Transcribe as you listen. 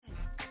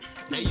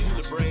They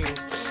usually bring weed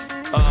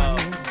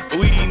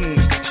and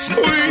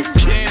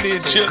candy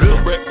and chips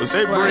for breakfast.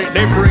 They bring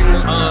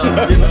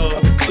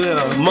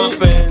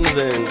muffins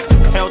and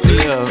healthy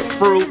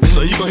fruit. So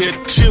you gonna hear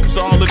chips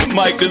all in the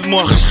mic this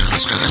morning.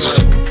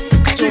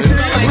 GC,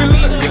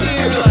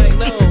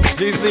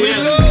 we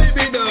love you,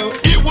 big dog.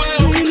 It will.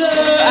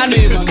 I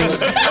need my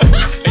book.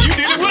 And you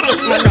did it with us.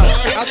 I know.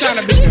 I'm trying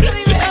to be. She couldn't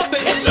even help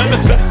it.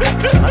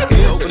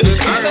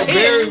 I'm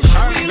very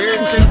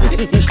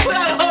tempted. We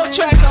got a whole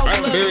track on.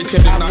 I'm very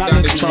tempted to knock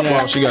down this Trump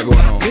wall she got going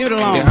on. Leave it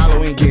alone. And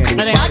Halloween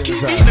candy. I keep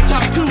eating the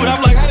top two, and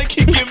I'm like, how they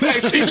keep getting back?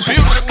 She building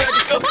it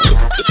back up.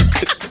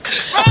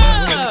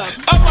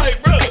 I'm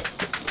like, bro.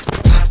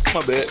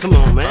 My bad. Come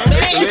on, man.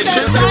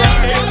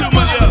 Too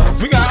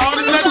much. We got all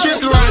this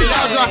electricity around here.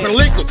 Y'all dropping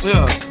liquids.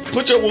 Yeah.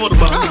 Put your water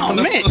bottle. Oh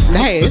man,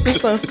 hey, it's the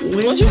stuff.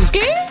 Was you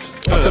scared?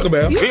 I took a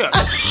bath. Yeah.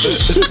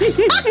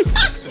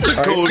 Took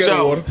a cold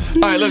shower. All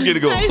right, let's get it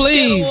going.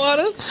 Please.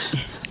 Water.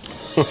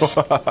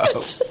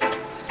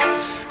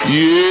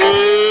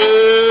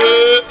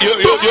 Yeah. Yo.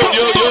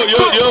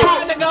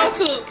 Trying to go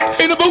to.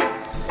 In the boot.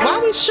 Why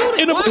we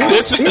shooting? In the Why? boot.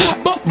 That's it.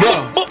 Bro.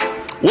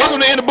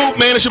 Welcome to In the Boot,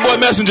 man. It's your boy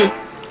Messenger.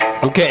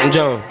 I'm Captain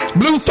John.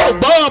 Blue folk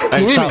Bob.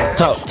 Hey,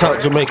 talk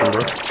Jamaican,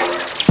 bro.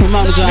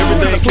 Ramona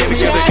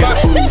Jones.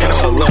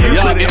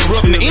 Y'all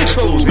interrupting the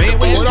intros, man.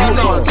 What you doing?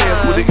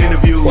 With the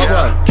interview. You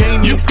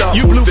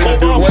blue folk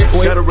Bob.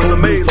 Got a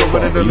resume,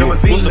 but in the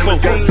limousine.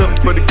 Got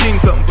something for the king,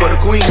 something for the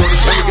queen. Got a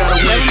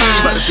win,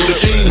 about to do the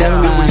thing. Hit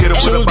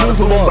him with a bada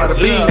boom, bada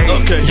bing.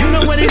 Okay. You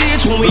know what it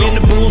is when we in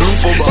the booth.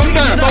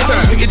 Sometimes.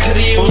 We get to the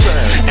hills.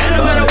 And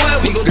no matter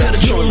what, we go to the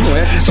truth.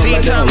 See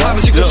time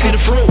harvest, you gon' see the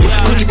fruit.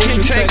 Put the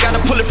king tank, gotta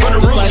pull it from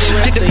the roots.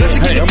 Get the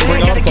best, get the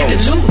bag, gotta get the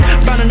loot.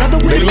 Find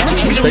another way to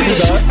launch, we don't need a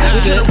suit.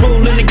 To the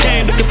rule in the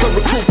game, looking for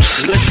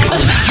recruits. Let's go.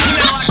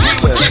 You know I agree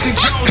with Kevin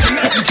Jones and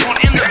Messenger on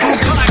In the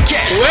Booth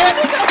podcast. What?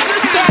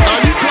 Are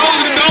you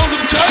closing the doors of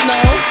the church? No.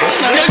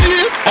 Yes, you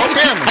is. On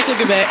camera. I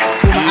took it back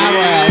with my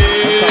eyebrows.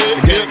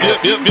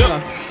 Yep.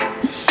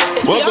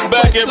 Welcome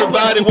back,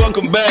 everybody.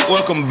 Welcome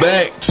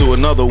back to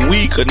another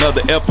week,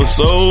 another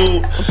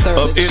episode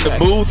of In the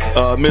Booth.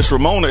 Miss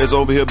Ramona is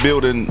over here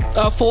building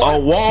a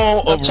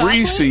wall of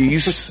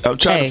Reese's. I'm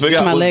trying to figure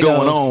out what's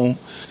going on.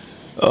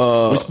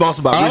 We're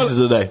sponsored by Reese's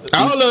today.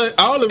 All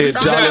of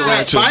It's Jolly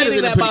Rancher. spiders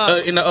in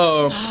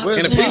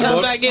the pig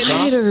box.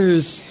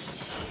 Haters.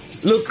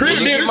 Little critter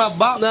Get dinners. my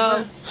box.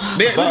 No.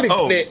 Get the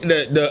box.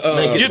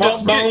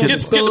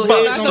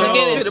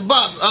 Get the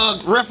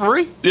box.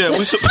 Referee. Yeah,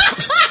 we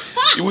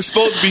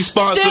supposed to be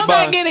sponsored Still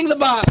by. not getting the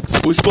box.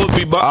 We're supposed to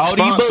be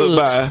sponsored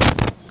by.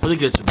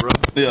 Look at you, bro.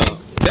 Yeah.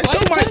 That's Why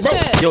your you mic, touch bro.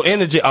 that? Your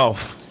energy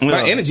off.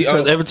 My energy.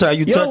 Because every time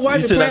you touch, Yo, why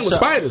you you see playing that with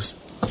shot. spiders?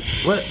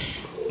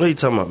 What are you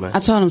talking about, man? I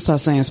told him stop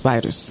saying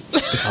spiders.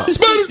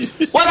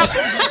 What up,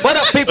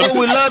 people?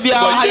 We love y'all.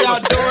 How y'all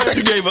doing?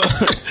 You gave a.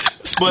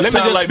 Let me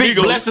just speak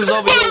blessings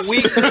over your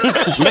week.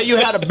 May you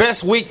have the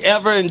best week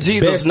ever in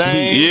Jesus'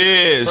 name.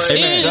 Yes.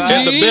 In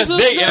And the best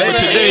day ever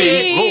Jesus'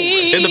 today.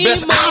 name. And the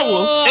best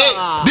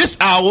hour. This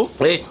hour.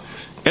 Hey.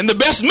 And the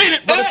best minute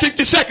for the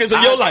 60 seconds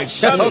of your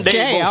life.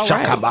 Okay, all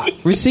right.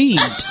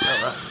 Received.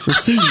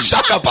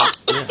 Shakaba.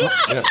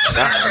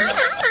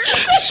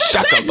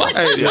 Shakaba.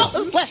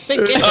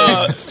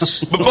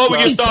 Before we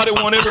get started,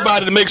 I want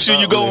everybody to make sure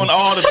you go on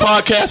all the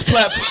podcast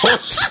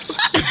platforms.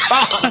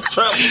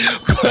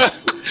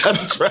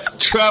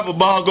 Travel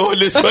ball going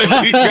this way.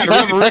 Every time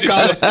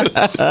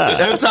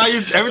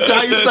you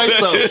say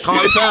so,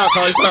 call your foul.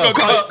 Call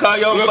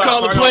your We're gonna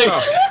call a play.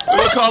 We're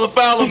gonna call a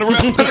foul on the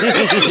ref.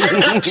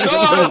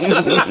 Charge.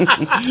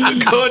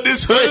 Going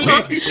this way.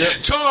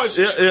 Charge.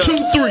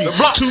 2-3.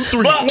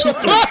 2-3.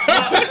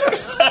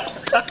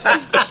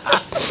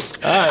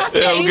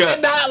 Yeah, we got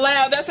not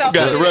loud. That's how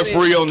the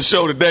referee on the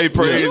show today.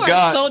 Praise You are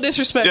God. so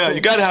disrespectful. Yeah, you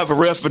got to have a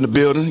ref in the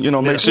building. You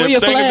know, make sure Where your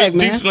everything flag, is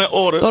man? decent in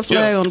order. Throw the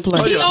flag on the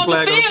play. He's on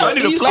the field. I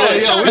need a You flag.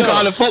 said Yeah, we church.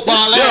 call it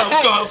football. Yeah, we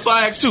call it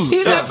flags too.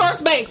 He's at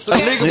first base.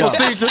 Okay? legal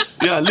procedure.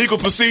 Yeah, legal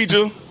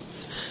procedure.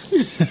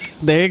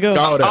 There you go.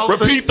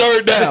 Repeat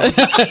third down.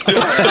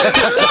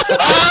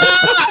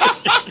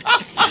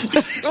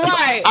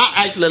 Right. I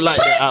actually like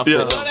that outfit.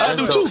 Yeah, I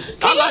do too.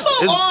 Can you go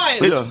on?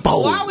 It's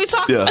bold. Why are we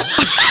talking Yeah.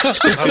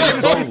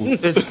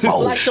 It's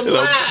bold. like the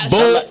lies?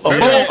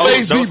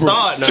 Bold-faced Don't zebra.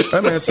 start now.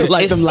 That man said,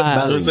 Like them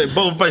lies. Say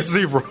bold-faced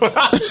zebra.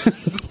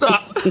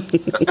 Stop.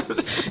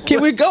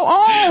 Can we go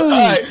on? All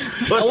right.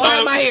 Why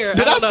am I here?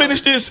 Did I I don't know.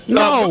 finish this?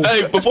 No.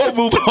 Hey, before we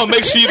move on,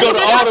 make sure you go to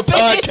all the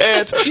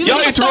podcasts. You Y'all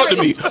just interrupted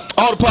me.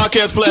 All the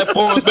podcast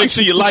platforms. Make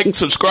sure you like,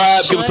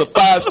 subscribe, give us a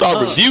 5-star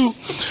review.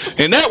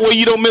 And that way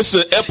you don't miss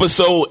an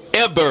episode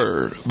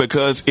ever,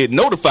 because it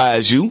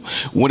notifies you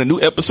when a new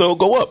episode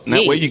go up. And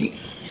that way you can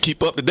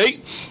keep up to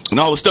date, and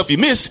all the stuff you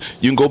miss,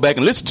 you can go back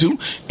and listen to.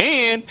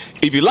 And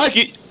if you like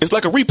it, it's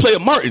like a replay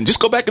of Martin. Just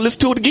go back and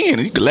listen to it again,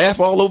 and you can laugh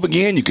all over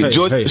again. You can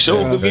enjoy the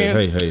show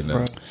again. Hey,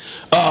 now.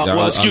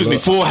 Well, excuse me,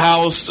 Full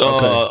House.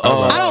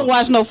 I don't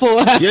watch no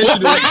Full House. Yes, you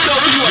do. Like show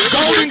you a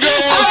Golden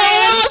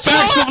Girls,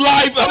 Facts of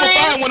Life. I'm gonna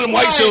find one of them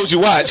white shows you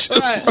watch.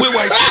 Right. What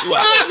white show you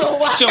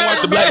watch? She don't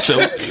watch the black show.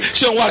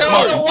 She don't watch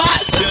Martin.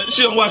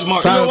 She don't watch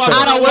Martin. I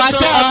don't watch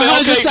it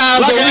 100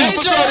 times like a an week.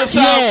 episode of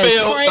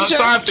Yes.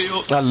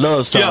 Seinfeld. I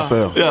love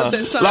Seinfeld. Yeah.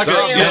 Like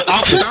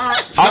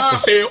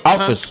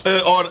Office.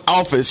 or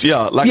Office.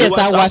 Yeah. Like Yes,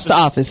 I watched The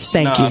Office.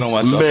 Thank Nah, you. I don't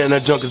watch Office. Man,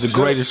 that junk is the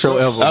greatest show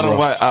ever. I don't bro.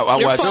 watch. I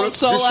Your watch. phone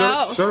sold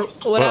out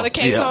without a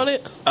case on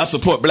it. I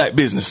support black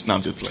business. No,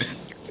 I'm just playing.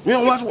 You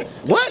don't watch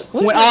what?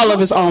 When all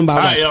of it's owned by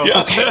white.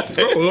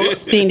 Yeah.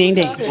 Ding, ding,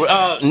 ding.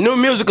 New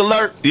music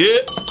alert. Yeah.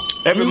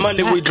 Every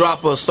Monday we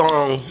drop a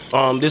song.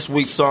 This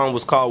week's song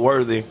was called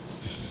Worthy.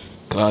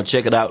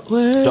 Check it out.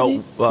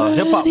 Dope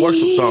hip hop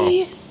worship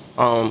song.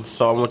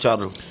 So I want y'all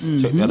to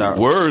check that out.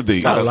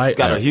 Worthy. Got like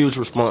a that. huge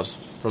response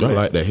from I that.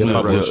 like that hip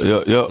hop.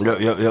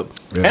 Yep.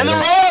 And the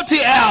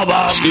royalty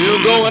album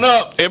Still going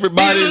up.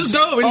 Everybody's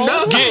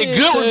getting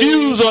good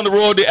reviews on the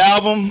Royalty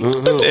album.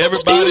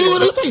 Everybody,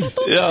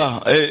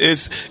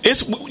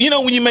 it's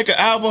when you make an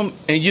album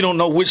and you don't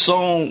know which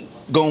song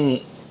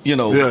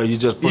Yeah, you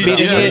just put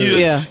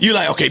you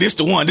like, okay, this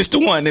the one,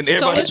 and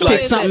everybody which like, one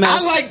is it? I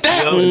like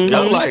that one.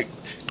 I'm like,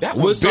 that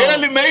one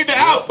barely made the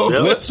album.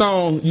 What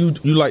song you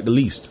like the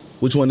least?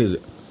 Which one is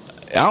it?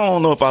 I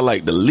don't know if I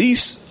like the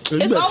least.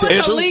 It's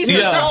always the least.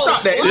 Yeah.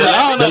 Stop that.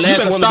 I don't know. The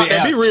last one to be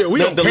out. Be real.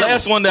 The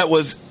last one that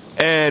was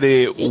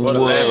added the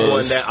last one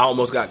was. that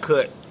almost got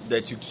cut.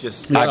 That you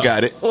just I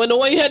got it. When the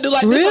one you had to do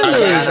like Really?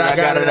 this. I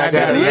got it.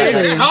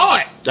 It's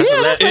hard. That's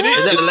the last. it is.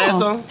 Is that the last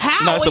song?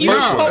 How? No, it's When the you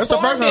first one. That's the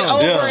first perform it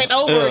one. over and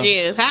over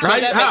again. How?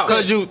 Right? That How?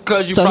 makes sense.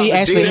 Because you So he probably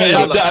actually did made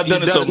it. it. I've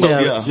done it so much.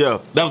 Yeah. Yeah.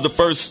 That was the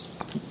first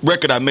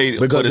record I made.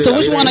 Because So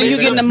which one are you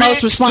getting the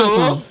most response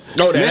on?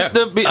 Oh, that.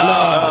 Mr. B.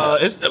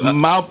 It's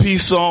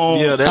Mouthpiece song,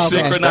 Yeah, that's Okay.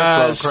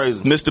 synchronized, that's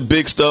so Mr.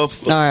 Big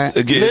Stuff. All right.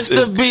 Again,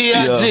 Mr.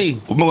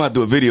 B.I.G.. We're gonna have to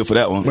do a video for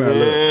that one.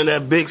 man,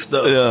 that big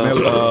stuff.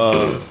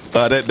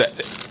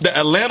 The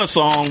Atlanta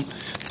song,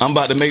 I'm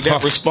about to make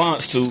that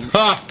response to.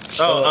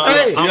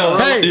 Hey, I'm a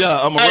hey,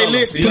 runner.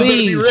 listen, you better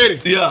be Please. ready.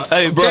 Yeah,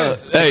 hey, bro,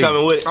 hey,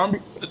 Coming with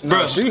it.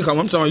 Bro, she can come.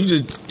 I'm telling you,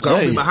 just come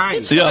be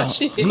behind you. yeah,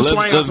 Shit. let's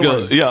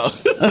go. Yeah,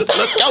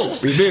 let's go.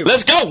 big.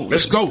 Let's go.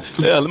 Let's go.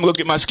 Yeah, let me go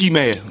get my ski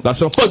man. That's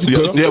some fuck you,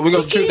 girl. Yeah, we're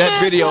going to shoot that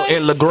video Ski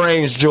in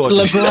LaGrange, Georgia.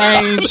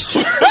 LaGrange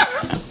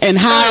and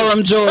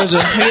Hiram,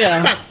 Georgia.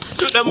 Yeah.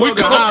 We're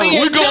going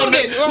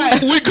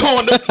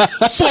to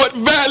Fort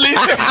Valley,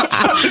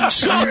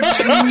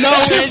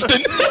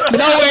 Tifton.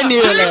 Nowhere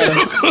near there.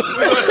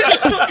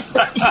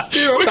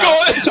 We're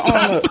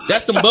going.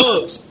 That's them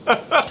bugs.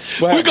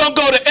 We're gonna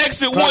go to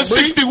exit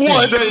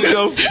 161,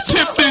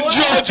 Tifton,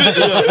 Georgia.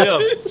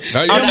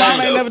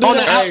 On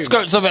the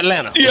outskirts of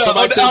Atlanta. Yeah, on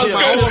the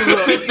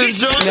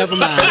outskirts. Never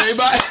mind.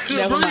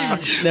 Never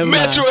mind. Never mind.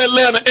 Metro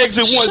Atlanta,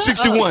 exit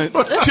 161,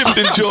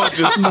 Tifton,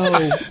 Georgia. No.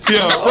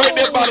 Yeah, right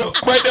there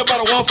by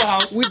the Waffle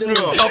House. We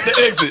delivered. Off the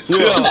exit.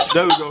 Yeah,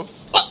 There we go.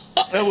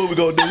 that's what we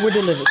gonna do. We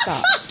delivered.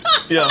 Stop.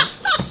 Yeah,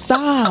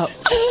 Stop.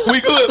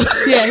 we good.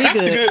 Yeah, he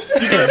good.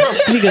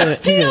 He good.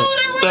 He good.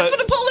 For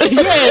the police.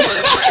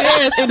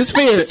 Yes, in the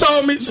spirit. She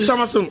told me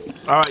something.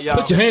 All right, y'all.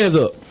 Put your hands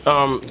up.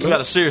 We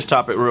got a serious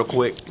topic real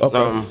quick.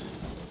 Okay.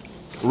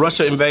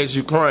 Russia invades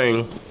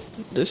Ukraine.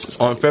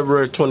 On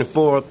February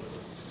 24th,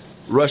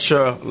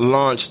 Russia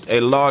launched a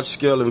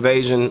large-scale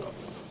invasion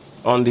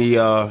on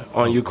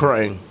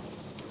Ukraine.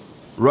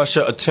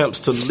 Russia attempts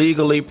to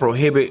legally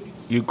prohibit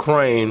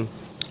Ukraine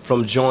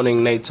from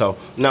joining NATO.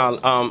 Now,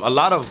 a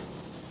lot of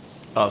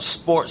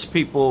sports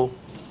people,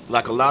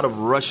 like a lot of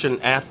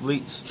Russian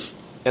athletes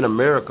in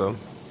America,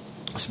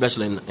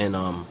 especially in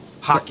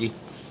hockey,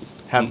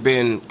 have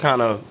been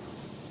kind of,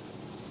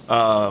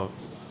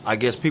 I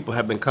guess people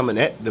have been coming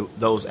at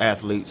those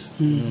athletes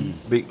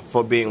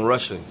for being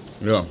Russian.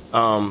 Yeah.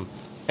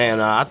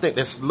 And I think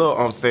that's a little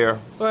unfair.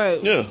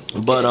 Right. Yeah,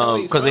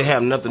 But because they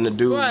have nothing to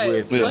do Right.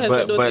 with, What has to do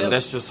with but them?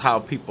 that's just how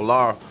people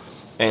are,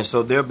 and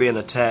so they're being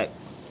attacked.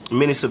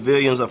 Many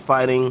civilians are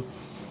fighting,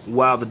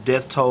 while the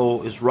death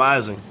toll is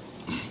rising.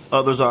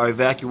 Others are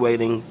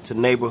evacuating to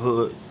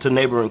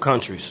neighboring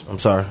countries. I'm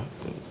sorry.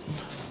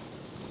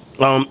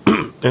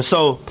 And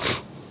so,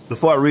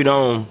 before I read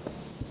on,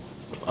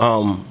 I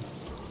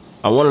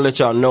want to let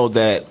y'all know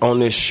that on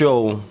this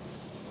show,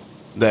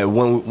 that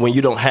when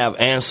you don't have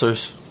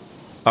answers,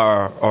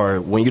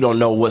 or when you don't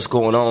know what's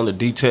going on, the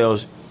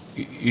details,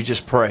 you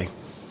just pray.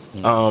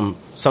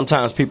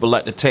 Sometimes people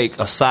like to take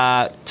a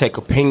side, take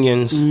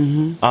opinions,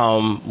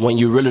 when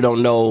you really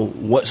don't know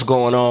what's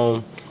going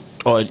on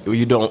or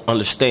you don't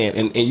understand.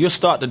 And you'll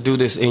start to do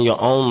this in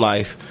your own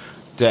life,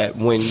 that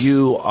when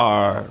you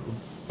are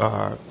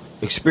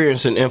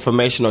experiencing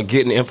information or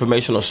getting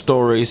information or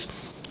stories,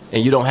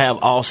 and you don't have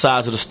all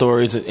sides of the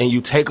stories, and you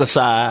take a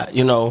side,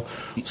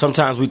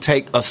 sometimes we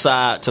take a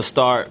side to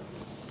start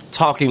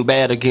talking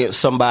bad against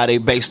somebody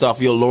based off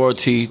your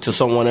loyalty to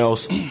someone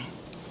else.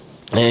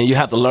 And you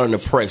have to learn to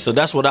pray. So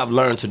that's what I've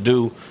learned to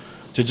do,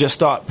 to just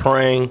start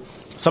praying.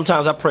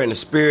 Sometimes I pray in the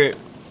Spirit.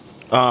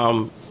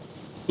 The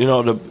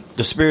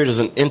Spirit is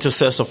an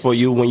intercessor for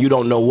you when you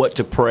don't know what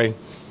to pray.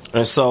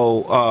 And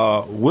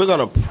so we're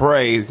going to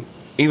pray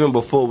even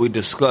before we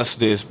discuss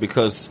this,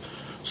 because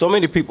so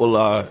many people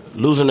are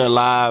losing their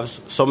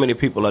lives, so many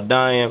people are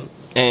dying,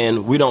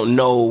 and we don't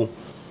know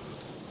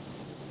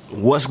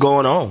what's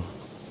going on.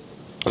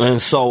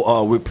 And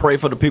so we pray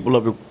for the people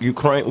of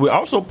Ukraine. We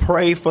also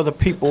pray for the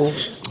people,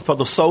 for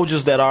the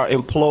soldiers that are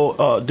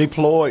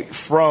deployed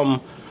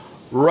from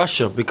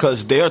Russia,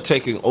 because they're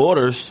taking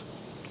orders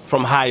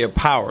from higher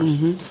powers.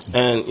 Mm-hmm.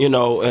 And, you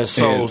know, and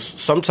so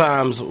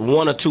sometimes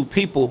one or two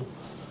people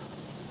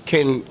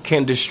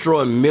can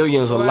destroy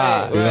millions of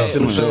lives. Right.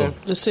 You see what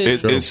I'm saying?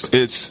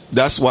 It's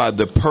that's why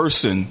the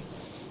person,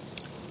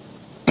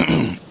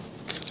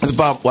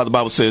 why the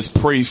Bible says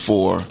pray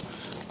for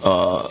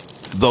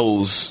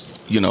those,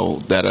 you know,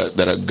 that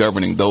are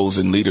governing, those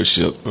in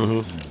leadership,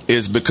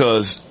 is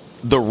because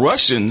the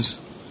Russians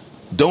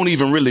don't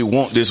even really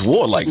want this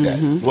war like that.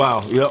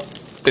 Wow. Yep.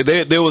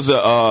 There was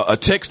a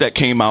text that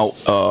came out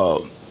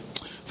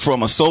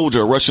from a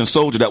Russian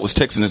soldier that was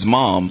texting his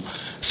mom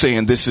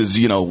saying, "This is,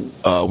 you know,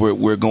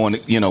 we're going,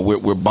 you know,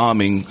 we're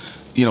bombing,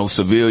 you know,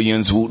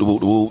 civilians, woo, woo,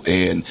 woo,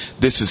 and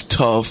this is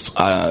tough."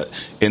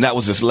 And that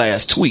was his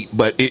last tweet,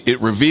 but it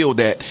revealed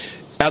that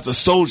as a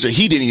soldier,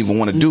 he didn't even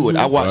want to do it.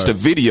 I watched a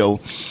video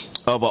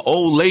of an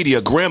old lady,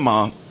 a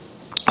grandma,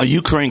 a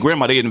Ukraine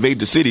grandma. They invaded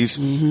the cities.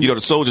 You know,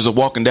 the soldiers are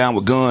walking down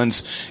with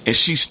guns, and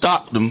she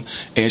stopped them,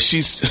 and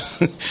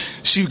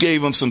she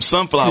gave him some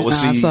sunflower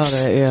seeds. I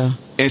saw that, yeah.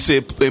 And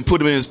said, and put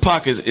them in his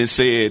pocket, and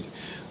said,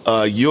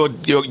 "Your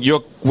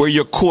where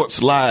your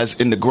corpse lies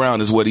in the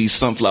ground is where these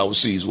sunflower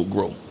seeds will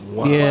grow."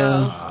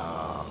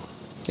 Wow.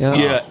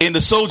 Yeah. And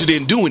the soldier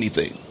didn't do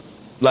anything.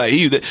 Like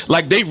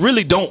they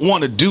really don't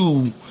want to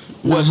do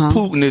what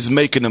Putin is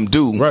making them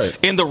do. Right.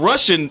 And the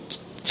Russian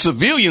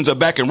civilians are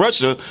back in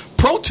Russia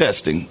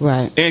protesting,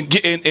 right,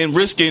 and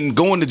risking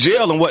going to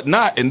jail and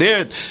whatnot. And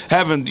they're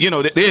having, you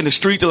know, they're in the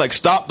street. They're like,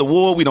 "Stop the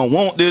war. We don't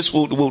want this,"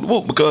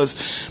 because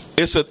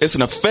it's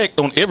an effect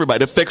on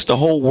everybody. It affects the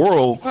whole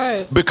world,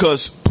 right?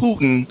 Because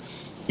Putin,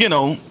 you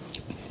know,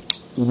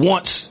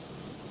 wants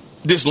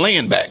this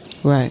land back,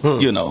 right?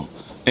 You know,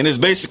 and it's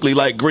basically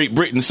like Great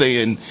Britain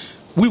saying,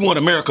 "We want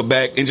America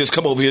back," and just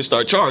come over here and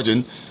start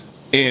charging.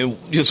 And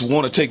just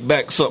want to take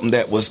back something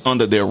that was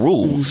under their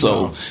rule.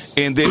 So,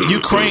 and then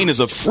Ukraine is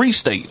a free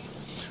state.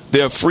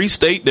 They're a free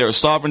state. They're a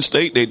sovereign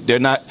state. They're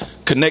not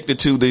connected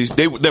to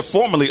they're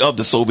formerly of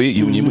the Soviet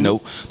Union. We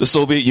know the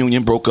Soviet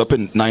Union broke up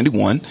in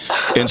 91.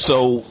 And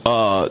so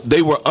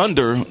they were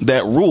under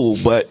that rule.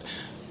 But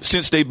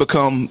since they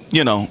become,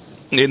 you know,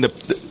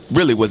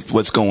 really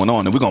what's going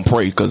on, and we're going to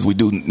pray because we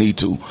do need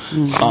to,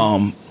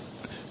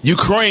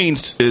 Ukraine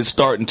is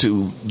starting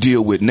to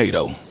deal with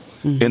NATO.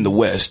 In the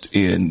West,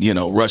 and you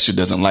know, Russia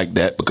doesn't like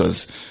that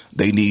because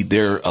they need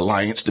their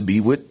alliance to be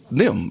with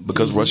them,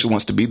 because Russia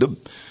wants to be the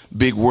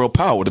big world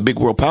power. The big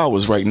world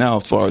powers right now,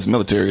 as far as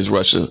military, is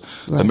Russia,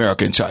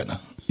 America, and China.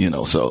 You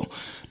know, so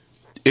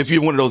if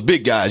you're one of those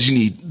big guys, you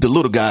need the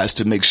little guys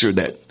to make sure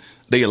that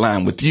they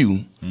align with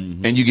you,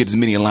 and you get as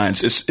many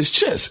alliances. It's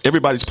chess.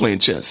 Everybody's playing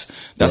chess.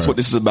 That's what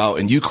this is about.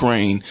 And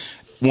Ukraine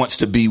wants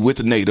to be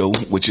with NATO,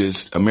 which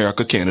is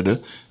America, Canada,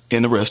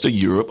 and the rest of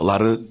Europe. A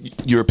lot of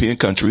European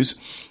countries.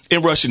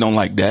 And Russia don't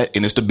like that,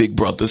 and it's the big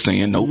brother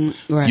saying, "No,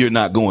 you're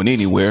not going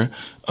anywhere.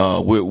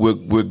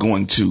 We're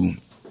going to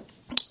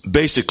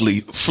basically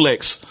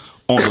flex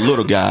on the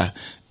little guy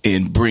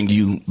and bring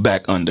you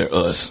back under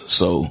us."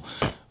 So,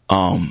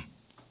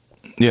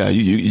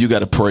 you got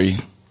to pray.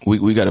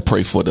 We got to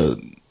pray for the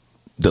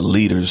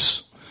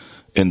leaders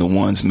and the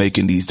ones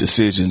making these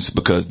decisions,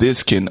 because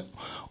this can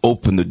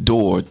open the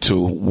door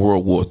to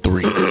World War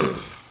III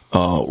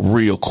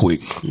real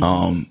quick,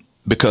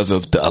 because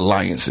of the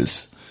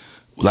alliances.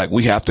 Like,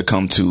 we have to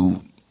come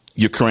to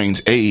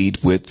Ukraine's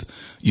aid with,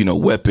 you know,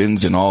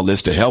 weapons and all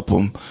this to help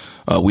them.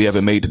 We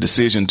haven't made the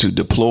decision to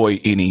deploy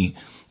any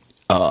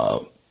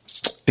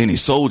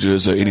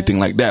soldiers or anything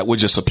like that. We're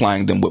just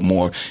supplying them with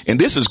more. And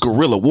this is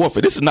guerrilla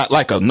warfare. This is not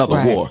like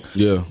another war.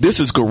 Yeah. This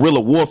is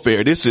guerrilla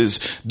warfare. This is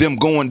them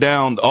going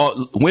down. All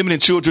women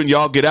and children,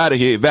 y'all get out of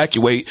here.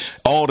 Evacuate.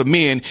 All the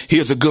men.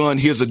 Here's a gun.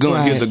 Here's a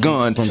gun. Here's a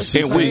gun. And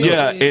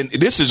and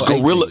this is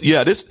guerrilla.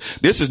 Yeah. This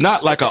is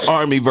not like an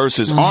army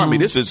versus army.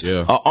 This is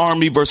an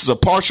army versus a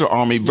partial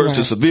army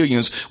versus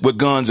civilians with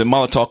guns and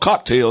Molotov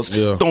cocktails,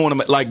 throwing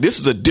them. Like, this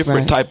is a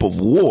different type of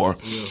war.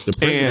 The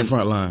president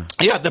front line.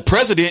 Yeah, the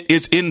president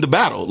is in the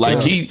battle.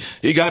 Like, he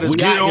got his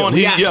gear on.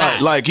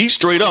 Like, he's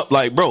straight up.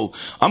 Like, bro,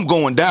 I'm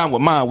going down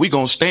with mine. We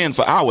gonna stand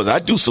for hours. I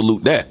do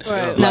salute that.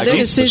 Right. Now, their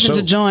decision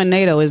to join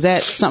NATO, is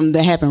that something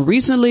that happened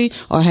recently,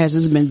 or has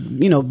this been,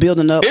 you know,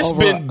 building up? It's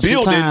been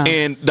building,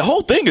 and the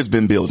whole thing has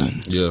been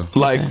building. Yeah,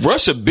 like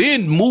Russia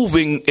been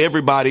moving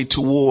everybody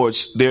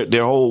towards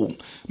their whole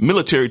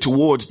military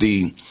towards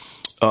the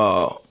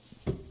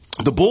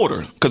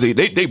border, because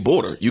they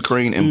border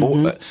Ukraine and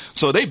border.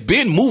 So they've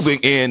been moving,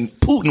 and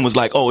Putin was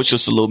like, "Oh, it's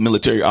just a little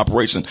military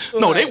operation."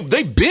 No,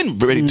 they've been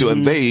ready to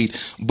invade,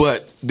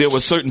 but there were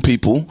certain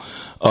people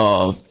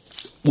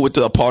with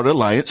the part of the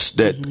alliance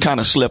that kind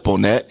of slept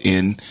on that,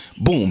 and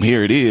boom,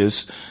 here it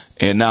is.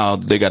 And now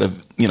they got to,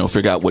 you know,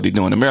 figure out what they're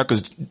doing.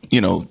 America's,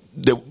 you know,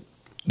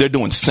 they're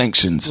doing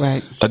sanctions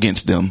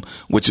against them,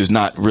 which is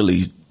not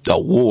really a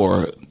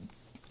war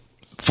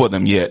for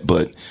them yet.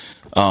 But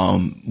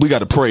we got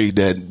to pray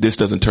that this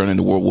doesn't turn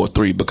into World War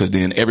III, because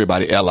then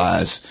everybody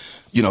allies,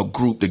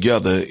 group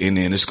together, and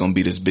then it's going to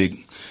be this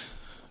big,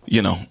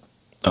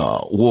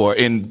 war.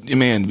 And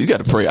man, we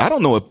got to pray. I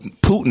don't know if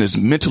Putin is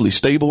mentally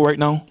stable right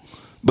now,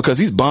 because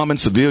he's bombing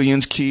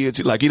civilians,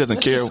 kids. Like, he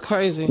doesn't care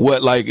crazy.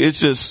 What. Like, it's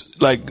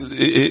just like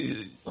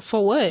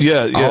for what?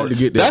 Yeah.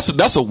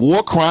 That's a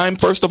war crime,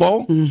 first of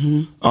all.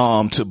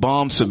 To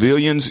bomb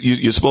civilians,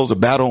 you're supposed to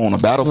battle on a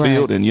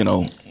battlefield, and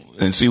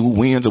and see who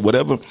wins or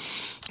whatever.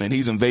 And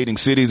he's invading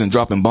cities and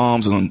dropping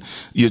bombs on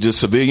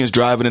just civilians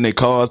driving in their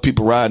cars,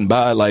 people riding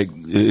by. Like,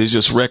 it's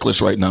just reckless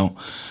right now.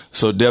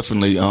 So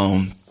definitely,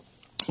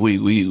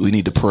 we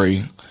need to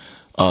pray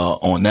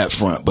on that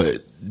front,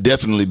 but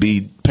definitely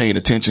be paying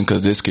attention,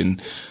 because this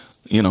can,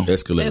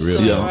 escalate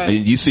real. Yeah, right.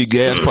 You see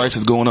gas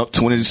prices going up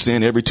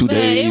 20% every 2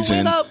 days. It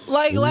went up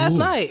like last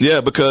night.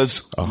 Yeah,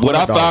 because what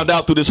I found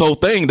out through this whole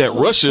thing, that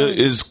Russia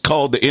is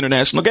called the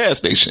international gas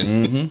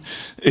station,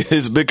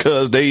 is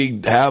because they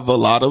have a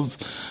lot of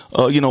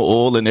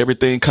oil and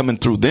everything coming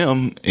through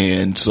them.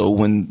 And so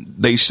when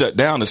they shut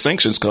down, the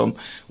sanctions come,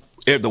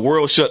 if the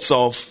world shuts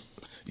off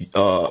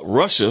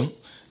Russia,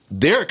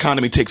 their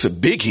economy takes a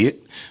big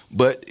hit,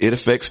 but it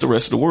affects the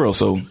rest of the world.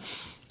 So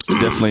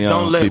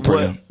definitely be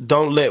praying.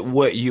 Don't let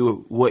what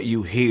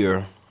you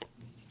hear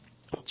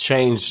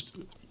change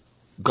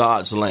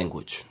God's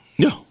language.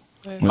 Yeah.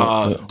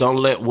 Don't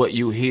let what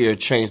you hear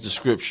change the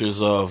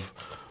scriptures of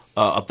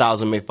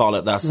 1,000 may fall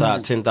at thy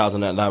side,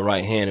 10,000 at thy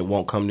right hand, it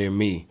won't come near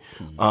me.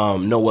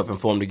 No weapon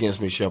formed against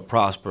me shall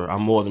prosper.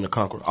 I'm more than a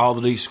conqueror. All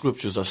of these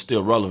scriptures are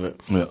still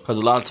relevant, because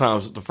a lot of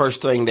times the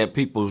first thing that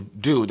people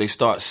do, they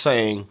start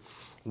saying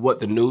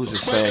what the news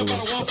is saying, and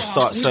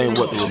start saying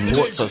what the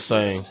reports are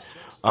saying,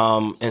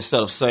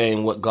 instead of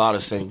saying what God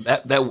is saying.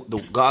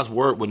 God's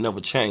word would never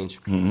change.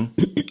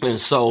 And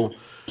so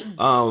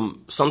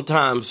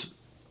sometimes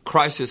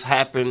crises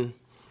happen,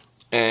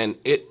 and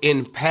it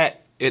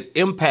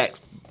impacts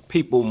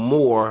people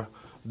more,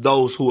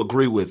 those who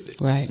agree with it.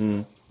 Right.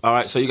 All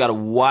right. So you got to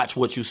watch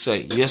what you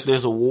say. Yes,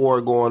 there's a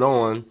war going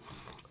on,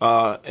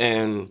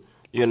 and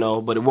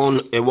but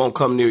it won't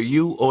come near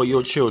you or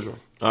your children.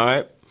 All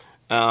right.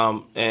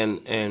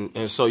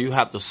 And so you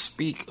have to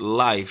speak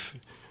life,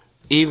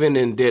 even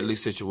in deadly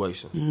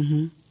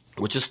situations,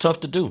 which is tough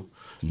to do,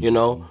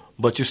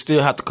 but you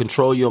still have to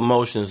control your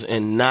emotions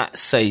and not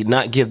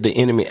give the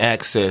enemy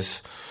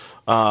access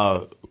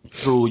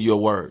through your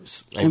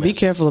words. Amen. And be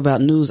careful about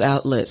news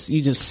outlets.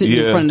 You just sit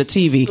in front of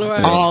the TV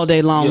all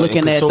day long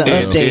looking at the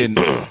update.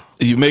 And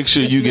you make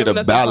sure you get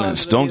a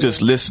balance. Don't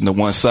just listen to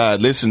one side.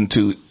 Listen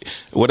to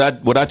what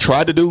I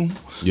tried to do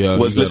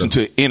was listen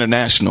to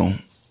international.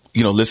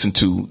 Listen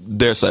to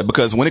their side,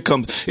 because when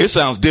it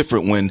sounds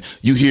different when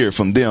you hear it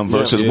from them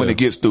versus when it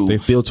gets through they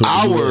filter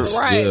ours.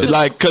 Right.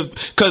 Like,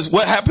 because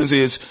what happens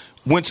is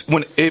when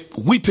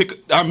we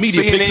pick, our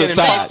media CNN picks a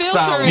side.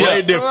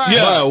 Way different.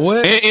 Yeah.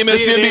 What? And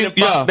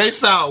MSNBC, they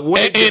sound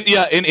way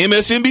different. And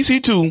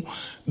MSNBC too.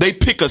 They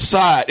pick a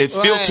side. It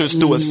filters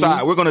through a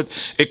side.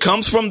 It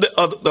comes from the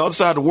other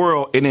side of the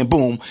world, and then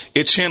boom,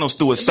 it channels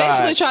through a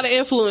side. Basically try to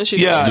influence you.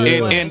 Yeah,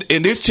 and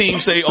this team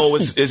say, oh,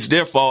 it's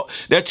their fault.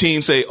 That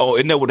team say, oh,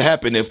 it never would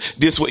happen if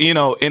this were,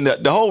 and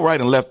the whole right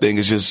and left thing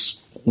is just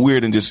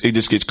weird, and it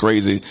just gets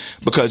crazy,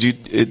 because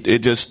it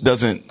just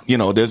doesn't,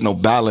 there's no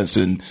balance,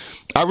 and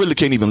I really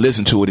can't even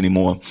listen to it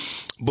anymore.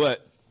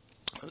 But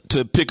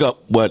to pick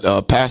up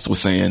what Pastor was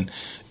saying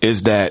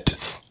is that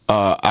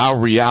our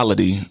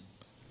reality,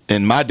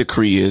 and my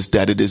decree is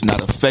that it is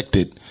not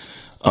affected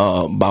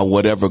by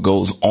whatever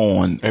goes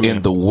on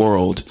in the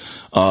world.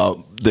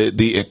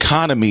 The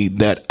economy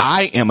that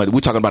I am,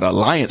 we're talking about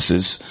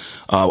alliances.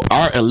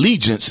 Our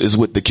allegiance is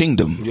with the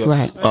kingdom.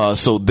 Right.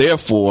 So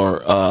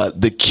therefore,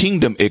 the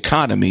kingdom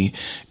economy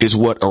is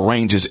what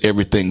arranges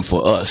everything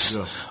for us.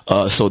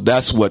 So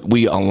that's what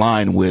we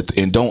align with,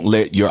 and don't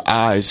let your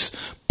eyes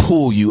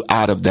pull you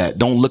out of that.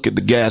 Don't look at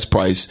the gas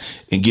price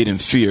and get in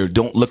fear.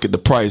 Don't look at the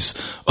price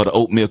of the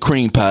oatmeal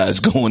cream pies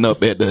going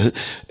up at the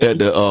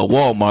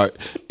Walmart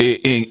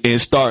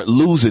and start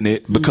losing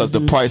it because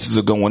the prices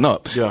are going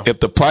up. Yeah.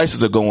 If the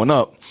prices are going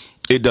up,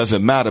 it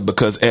doesn't matter,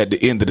 because at the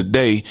end of the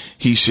day,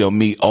 he shall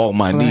meet all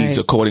my needs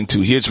according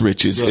to his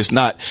riches. Yeah. It's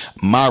not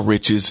my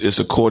riches, it's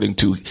according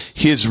to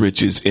his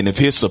riches. And if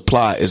his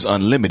supply is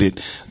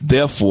unlimited,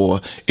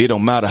 therefore, it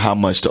don't matter how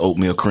much the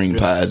oatmeal cream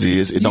pies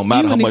is. It don't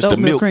matter how much the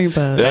milk.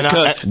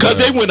 Because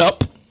they went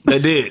up. They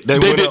did. They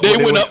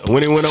went up.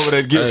 When it went over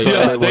that gift.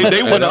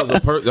 They went up.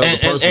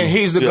 And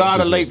he's the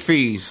God of late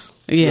fees.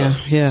 Yeah.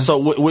 So,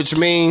 which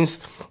means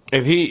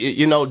if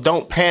he,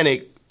 don't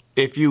panic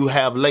if you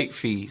have late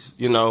fees.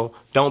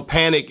 Don't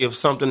panic if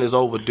something is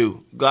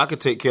overdue. God can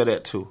take care of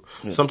that too.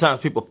 Yeah.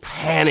 Sometimes people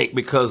panic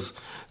because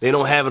they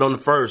don't have it on the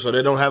 1st, or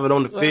they don't have it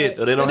on the 5th,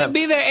 or they don't have. It'll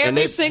be there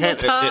every single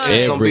time.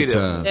 It's gonna be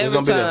there. It's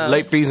gonna be there.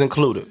 Late fees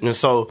included. And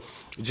so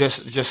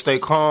just stay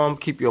calm,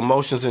 keep your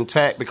emotions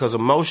intact, because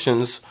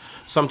emotions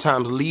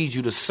sometimes lead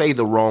you to say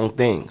the wrong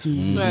things.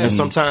 And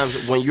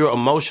sometimes when you're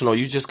emotional,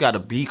 you just got to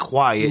be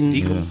quiet,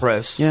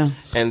 decompress,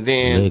 and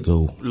then Let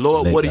go.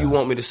 Lord, Let what do God. you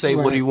want me to say?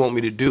 Right. What do you want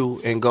me to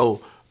do? And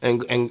go.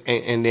 And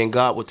then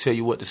God will tell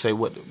you what to say,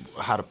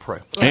 how to pray.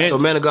 And- so,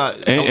 man of God,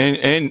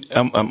 And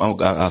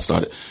I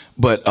started,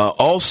 but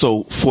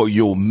also for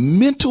your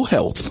mental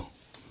health,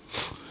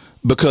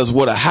 because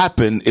what'll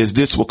happen is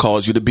this will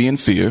cause you to be in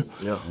fear.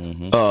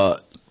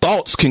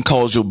 Thoughts can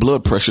cause your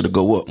blood pressure to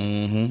go up.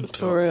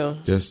 For real.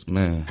 Just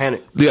man.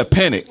 panic. Yeah,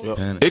 panic.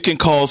 Panic. It can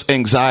cause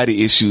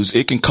anxiety issues.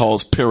 It can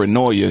cause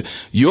paranoia.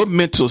 Your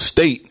mental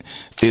state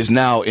is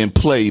now in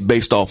play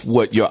based off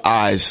what your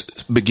eyes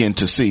begin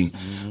to see.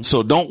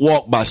 So don't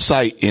walk by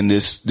sight in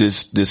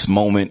this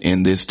moment,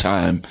 in this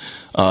time.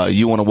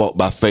 You want to walk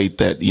by faith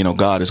that,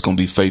 God is going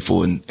to be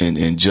faithful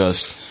and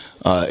just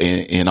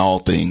in all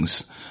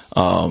things,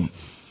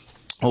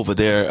 over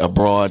there,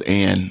 abroad,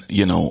 and,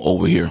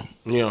 over here.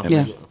 Yeah,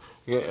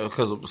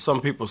 because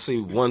some people see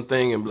one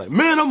thing and be like,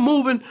 man, I'm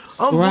moving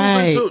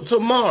Right. to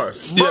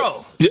Mars.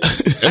 Bro,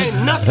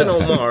 ain't nothing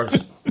on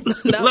Mars.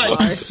 Not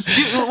Mars.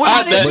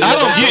 I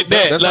don't get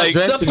that. That's Like,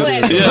 not drastic. the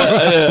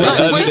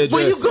planet.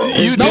 Where you go?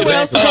 you did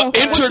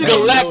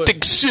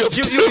intergalactic shift.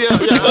 I'm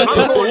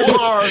going to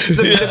Mars to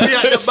be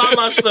out there by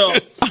myself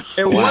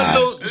in one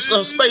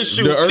little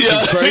spacesuit. The Earth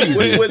is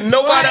crazy. With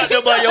nobody out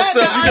there by yourself.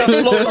 You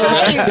just float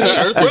around. The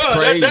Earth is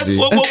Bruh, that's crazy.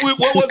 what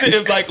was it? It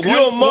was like You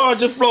on Mars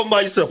just floating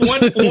by yourself. one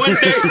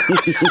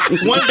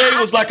day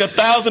was like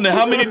 1,000 and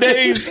how many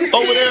days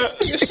over there?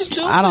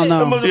 I don't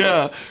know.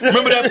 Yeah.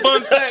 Remember that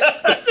fun fact?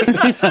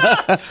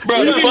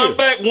 Bro, the fun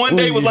fact, one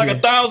day was like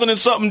 1,000 and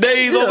something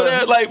days over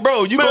there. Like,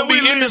 bro, you gonna be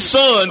in the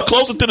sun,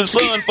 closer to the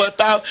sun for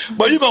 1,000,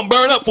 but you gonna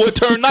burn up for it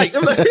turn night.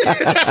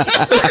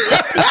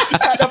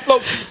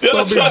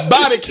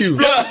 Barbecue.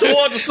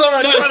 Towards the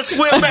sun, trying to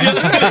swim back.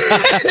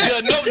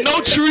 Yeah,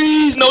 no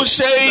trees, no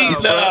shade.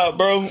 Nah,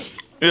 bro.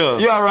 Yeah.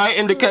 You all right,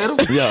 indicator?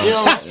 Yeah.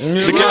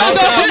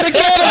 Outside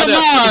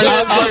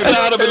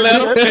Outside of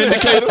Atlanta,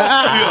 indicator.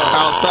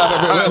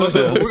 Outside of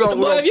Atlanta.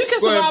 Well, if you can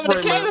survive in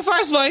Decatur,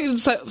 first of all, you can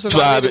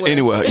survive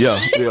Anywhere. Yeah.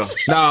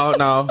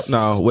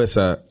 No. West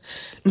side.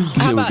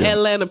 How about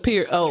Atlanta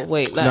Pier? Oh,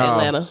 wait, not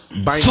Atlanta.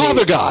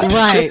 Father God.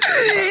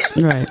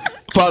 Right.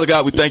 Father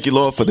God, we thank you,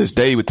 Lord, for this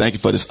day. We thank you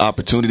for this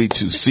opportunity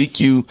to seek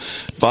you.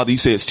 Father, you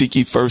said seek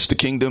ye first the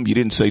kingdom. You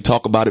didn't say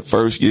talk about it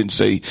first. You didn't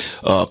say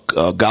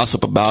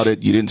gossip about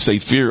it. You didn't say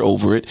fear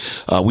over it.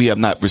 We have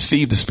not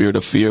received the spirit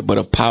of fear, but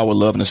of power,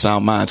 love, and a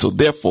sound mind. So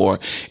therefore,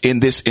 in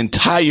this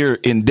entire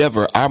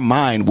endeavor, our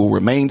mind will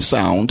remain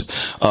sound.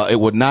 It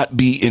would not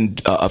be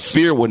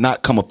fear would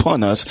not come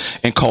upon us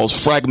and cause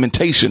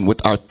fragmentation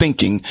with our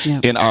thinking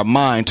in our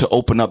mind to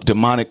open up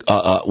demonic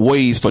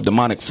ways for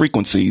demonic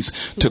frequencies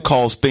to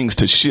cause things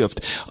to shift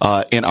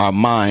in our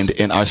mind,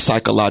 in our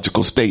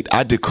psychological state.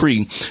 I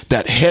decree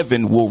that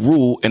heaven will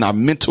rule in our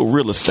mental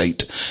real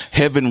estate.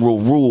 Heaven will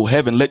rule.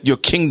 Heaven, let your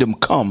kingdom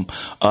come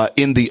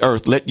in the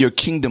earth. Let your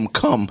kingdom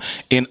come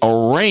and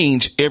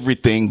arrange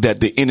everything that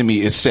the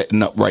enemy is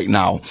setting up right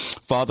now.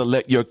 Father,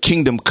 let your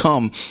kingdom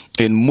come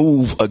and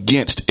move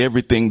against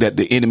everything that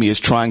the enemy is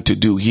trying to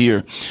do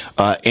here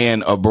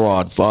and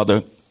abroad.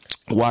 Father,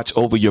 watch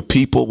over your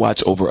people,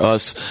 watch over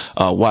us,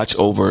 watch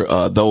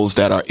over those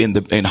that are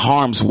in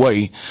harm's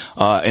way,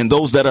 and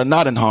those that are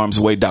not in harm's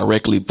way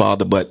directly,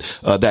 Father, but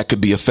that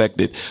could be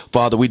affected.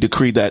 Father, we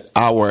decree that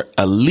our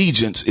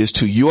allegiance is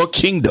to your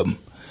kingdom.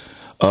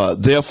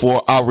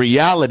 Therefore, our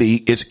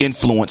reality is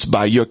influenced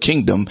by your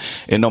kingdom.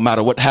 And no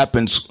matter what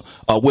happens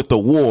with the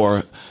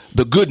war,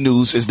 the good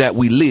news is that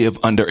we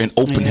live under an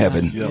open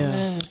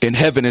heaven. And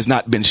heaven has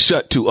not been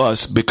shut to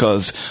us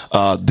because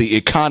the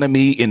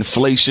economy,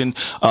 inflation,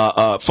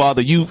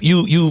 Father,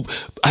 you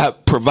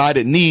have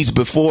provided needs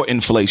before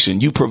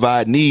inflation. You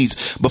provide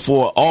needs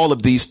before all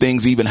of these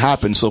things even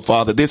happen. So,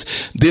 Father,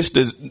 this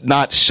does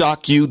not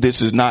shock you.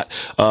 This is not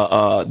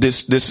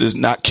this does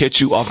not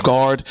catch you off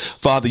guard.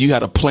 Father, you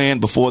had a plan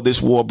before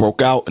this war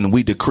broke out, and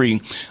we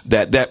decree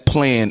that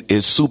plan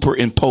is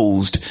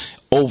superimposed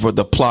over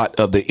the plot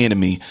of the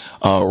enemy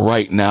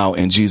right now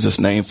in Jesus'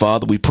 name.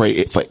 Father, we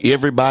pray for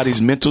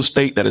everybody's mental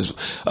state that is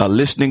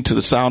listening to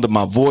the sound of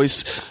my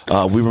voice.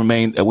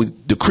 We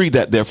decree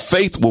that their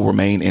faith will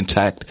remain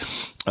intact,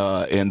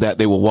 and that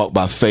they will walk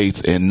by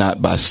faith and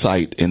not by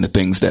sight in the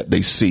things that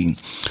they see,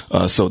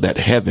 so that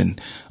heaven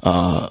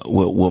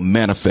will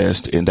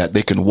manifest and that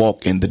they can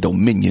walk in the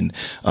dominion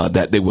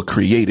that they were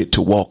created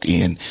to walk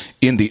in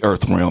the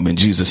earth realm. In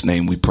Jesus'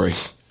 name we pray.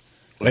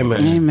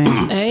 Amen.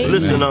 Amen.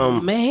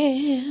 Listen,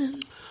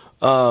 Man.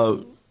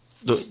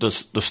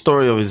 the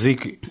story of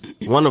Ezekiel,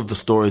 one of the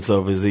stories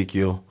of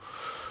Ezekiel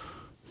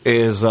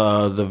is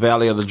the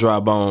Valley of the Dry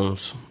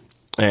Bones,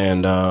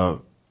 and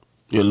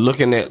you're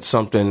looking at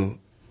something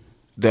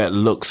that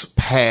looks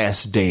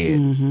past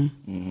dead.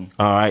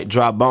 All right,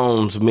 dry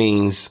bones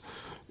means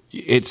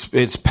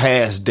it's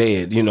past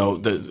dead. You know,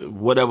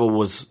 whatever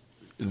was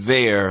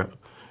there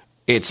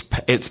it's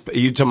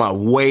you talking about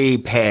way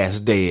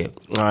past dead.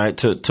 All right,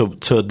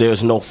 to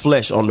there's no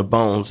flesh on the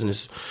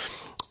bones,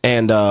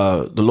 and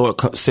the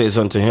Lord says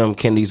unto him,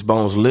 "Can these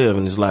bones live?"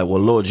 And he's like,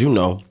 "Well, Lord, you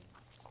know."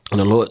 And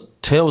the Lord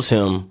tells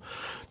him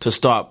to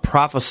start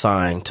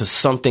prophesying to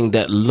something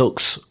that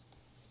looks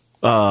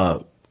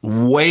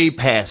way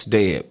past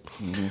dead.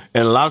 Mm-hmm.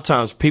 And a lot of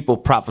times people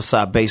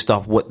prophesy based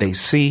off what they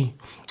see,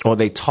 or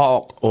they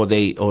talk, or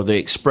they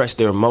express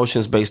their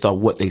emotions based off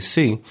what they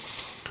see.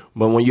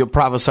 But when you're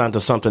prophesying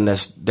to something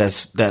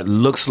that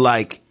looks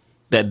like,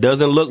 that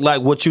doesn't look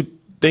like what you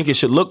think it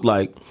should look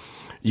like,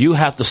 you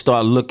have to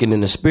start looking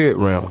in the spirit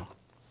realm.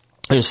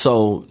 And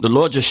so the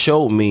Lord just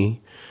showed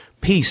me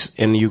peace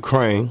in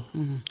Ukraine,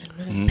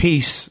 mm-hmm.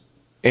 peace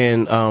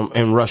in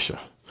Russia.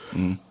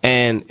 Mm.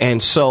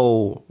 And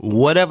so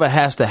whatever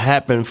has to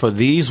happen for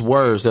these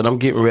words that I'm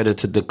getting ready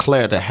to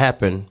declare to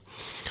happen,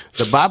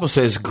 the Bible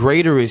says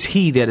greater is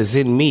he that is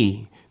in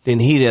me than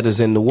he that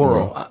is in the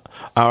world. Right.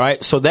 All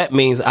right. So that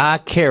means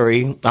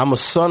I'm a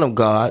son of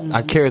God. Mm-hmm.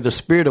 I carry the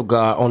Spirit of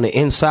God on the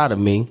inside of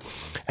me,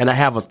 and I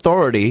have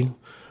authority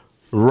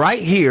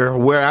right here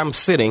where I'm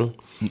sitting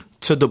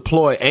to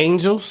deploy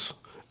angels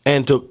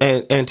and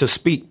to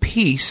speak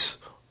peace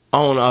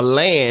on a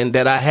land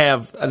that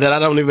I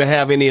don't even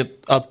have any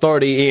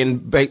authority in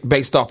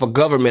based off of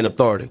government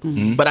authority,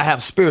 mm-hmm. but I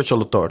have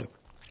spiritual authority.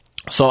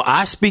 So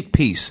I speak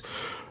peace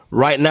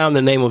right now in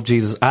the name of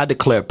Jesus. I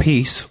declare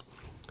peace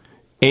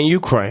in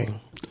Ukraine.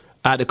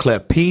 I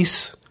declare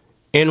peace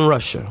in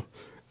Russia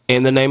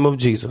in the name of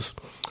Jesus.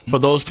 For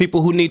those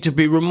people who need to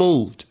be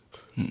removed,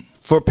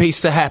 for peace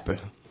to happen,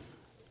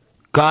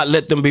 God,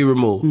 let them be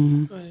removed.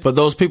 Mm-hmm. For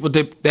those people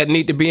that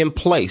need to be in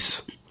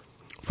place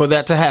for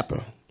that to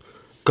happen,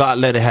 God,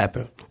 let it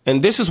happen.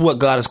 And this is what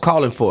God is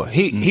calling for.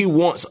 He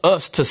wants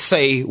us to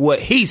say what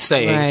he's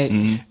saying, right.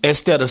 mm-hmm.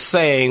 instead of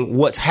saying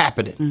what's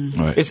happening.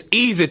 Mm-hmm. Right. It's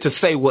easy to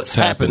say what's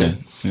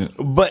happening. Yeah.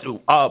 But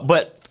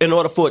in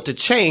order for it to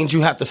change,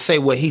 you have to say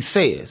what he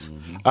says.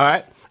 Mm-hmm. All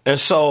right? And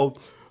so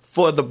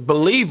for the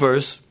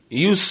believers,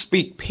 you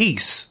speak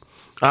peace.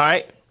 All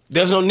right?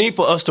 There's no need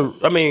for us to,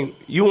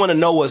 you want to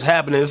know what's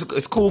happening.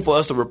 It's cool for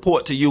us to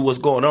report to you what's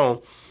going on.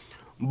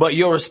 But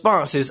your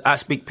response is, I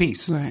speak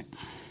peace. Right.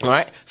 All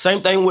right.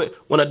 Same thing with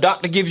when a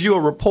doctor gives you a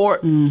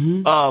report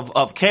mm-hmm.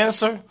 of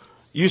cancer,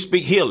 you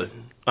speak healing.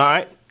 All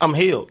right. I'm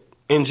healed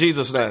in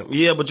Jesus' name.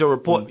 Yeah, but your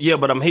report, mm-hmm. yeah,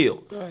 but I'm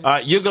healed. Right. All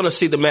right. You're going to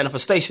see the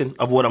manifestation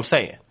of what I'm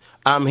saying.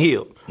 I'm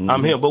healed. Mm-hmm.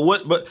 I'm healed.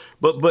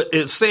 But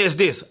it says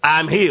this,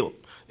 I'm healed.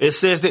 It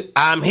says that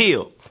I'm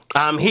healed.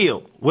 I'm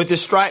healed. With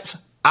his stripes,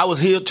 I was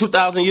healed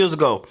 2,000 years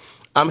ago.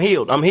 I'm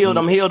healed. I'm healed.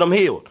 Mm-hmm. I'm healed. I'm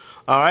healed.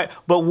 All right.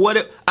 But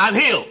I'm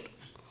healed.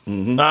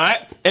 Mm-hmm. All right.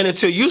 And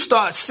until you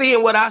start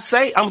seeing what I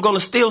say, I'm going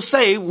to still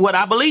say what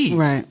I believe.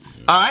 Right.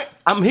 All right.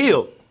 I'm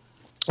healed.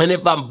 And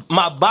if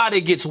my body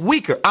gets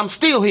weaker, I'm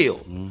still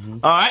healed. Mm-hmm.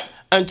 All right.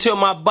 Until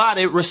my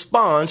body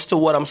responds to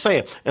what I'm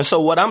saying. And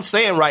so what I'm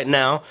saying right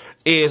now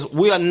is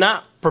we are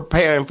not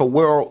preparing for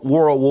World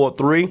War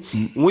III.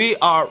 Mm-hmm. We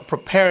are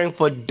preparing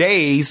for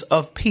days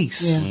of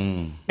peace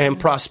and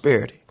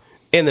prosperity.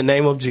 In the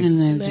name of Jesus. In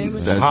the name of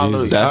Jesus.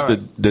 That's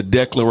the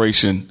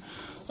declaration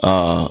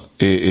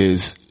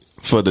is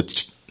for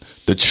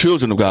the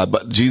children of God.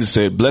 But Jesus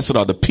said, blessed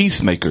are the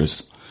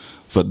peacemakers,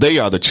 for they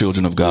are the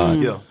children of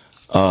God.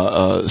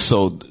 Mm.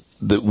 So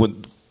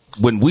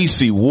when we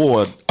see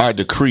war, our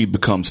decree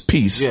becomes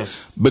peace,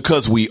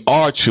 because we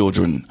are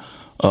children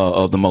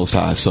of the Most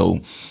High.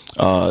 So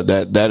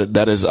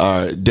that is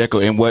our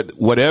declaration. And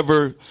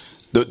whatever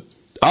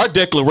our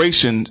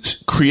declaration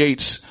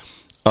creates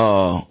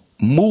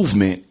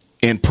movement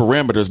and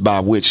parameters by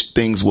which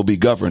things will be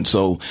governed.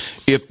 So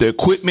if the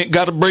equipment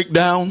got to break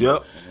down,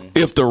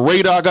 if the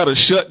radar got to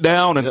shut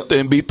down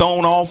and be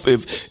thrown off,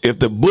 if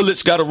the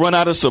bullets got to run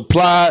out of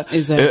supply,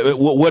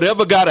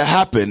 whatever got to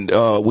happen,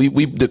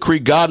 we decree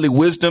godly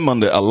wisdom on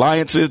the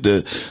alliances,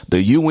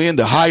 the UN,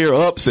 the higher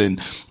ups, and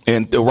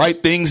the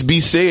right things be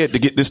said to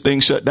get this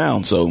thing shut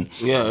down. So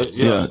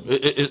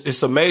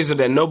it's amazing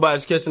that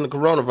nobody's catching the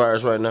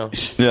coronavirus right now.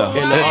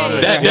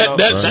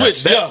 That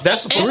switch.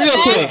 That's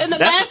real quick. And the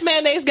mask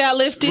mandates got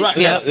lifted. Right.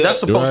 That's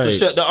supposed to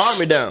shut the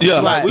army down.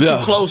 We too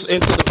close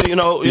into the you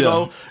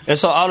know. And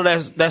so all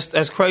of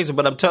that's crazy.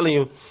 But I'm telling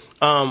you,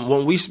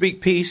 when we speak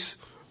peace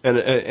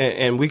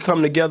and we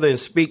come together and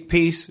speak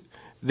peace,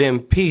 then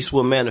peace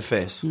will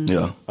manifest.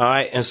 Yeah. All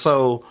right. And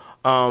so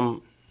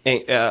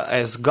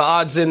as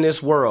gods in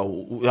this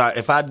world,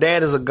 if our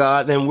dad is a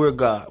god, then we're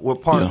God. We're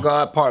part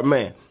God, part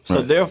man.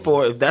 So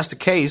therefore, if that's the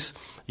case,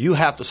 you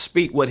have to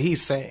speak what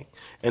he's saying.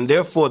 And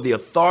therefore, the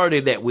authority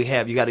that we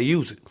have, you got to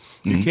use it.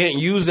 You can't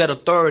use that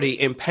authority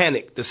in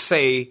panic to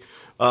say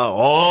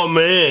oh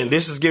man,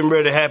 this is getting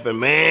ready to happen,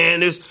 man.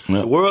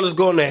 The world is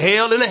going to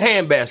hell in a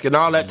handbasket and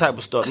all that type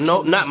of stuff.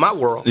 No, not my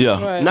world.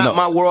 Yeah, right. Not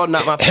my world.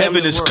 Not my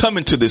heaven is world.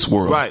 coming to this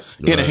world, Right.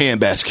 in a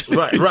handbasket.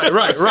 Right.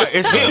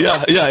 It's him.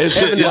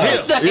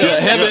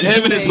 It's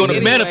heaven is going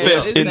to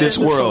manifest in this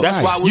world. That's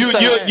why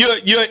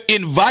you're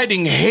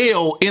inviting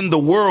hell in the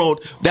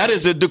world. That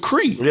is a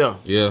decree. Yeah.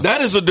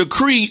 That is a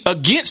decree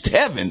against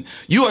heaven.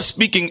 You are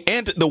speaking,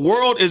 and the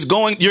world is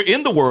going. You're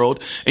in the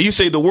world, and you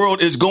say the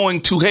world is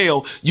going to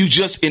hell. You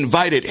just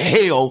invited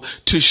hell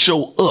to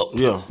show up.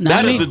 Yeah.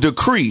 That is a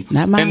decree.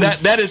 And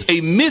that is a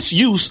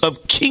misuse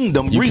of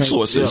kingdom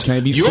resources.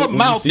 Your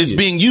mouth is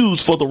being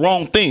used for the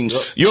wrong thing.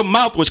 Your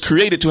mouth was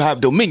created to have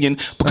dominion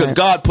because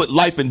God put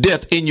life and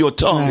death in your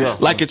tongue.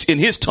 Like it's in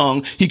his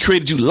tongue. He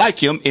created you like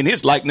him in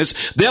his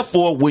likeness.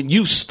 Therefore, when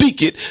you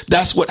speak it,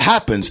 that's what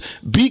happens.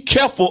 Be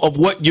careful of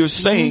what you're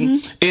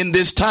saying in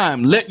this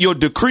time. Let your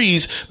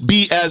decrees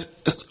be as,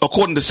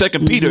 according to 2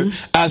 Peter,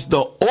 as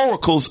the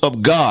oracles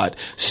of God.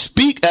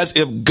 Speak as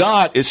if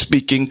God is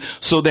speaking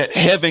so that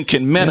heaven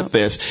can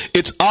manifest.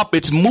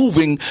 It's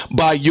moving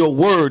by your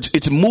words.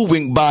 It's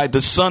moving by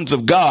the sons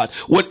of God.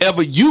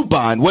 Whatever you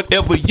bind,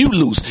 whatever you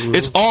loose,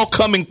 it's all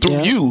coming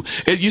through you.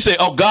 And you say,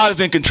 oh, God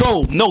is in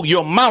control. No,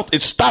 your mouth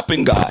is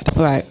stopping God.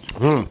 Right.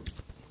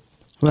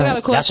 I got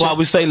a question. That's why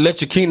we say, let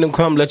your kingdom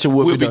come, let your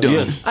will be done.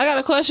 Yeah. I got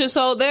a question.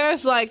 So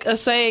there's like a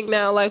saying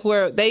now, like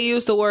where they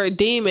use the word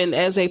demon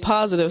as a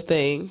positive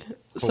thing.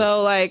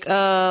 So like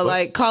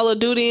Call of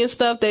Duty and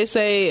stuff, they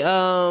say,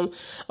 or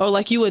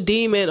like you a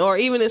demon, or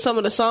even in some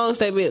of the songs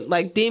they mean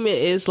like demon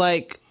is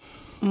like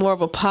more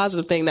of a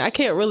positive thing. Now I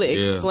can't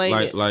really explain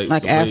it.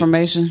 Like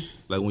affirmation.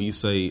 Like when you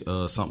say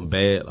something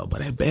bad, but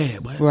that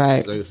bad, boy.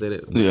 Right. They say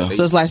that. Yeah.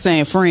 So it's like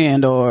saying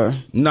friend or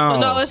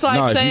No, it's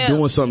like saying if you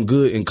doing something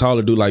good in Call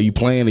of Duty, like you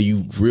playing or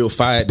you real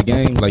fire at the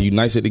game, like you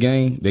nice at the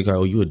game, they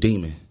go, oh, you a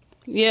demon.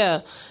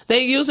 Yeah,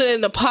 they use it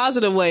in a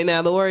positive way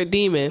now. The word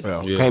demon.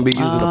 Can't be used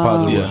in a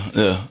positive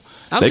way.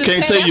 I'm they just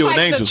can't saying say you're that's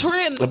an like angel. The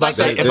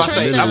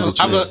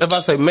trend, If I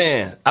say,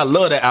 man, I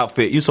love that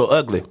outfit. You so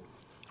ugly.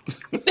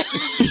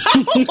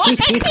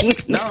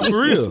 No,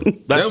 for real.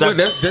 That's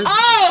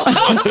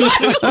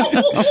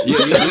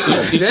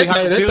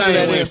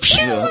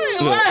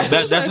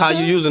that's how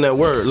you using that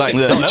word. Like,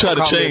 you try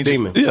to change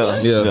demon.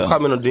 Call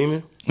me no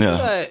demon.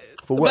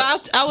 For what?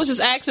 But I was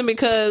just asking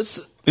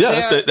because.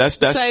 That's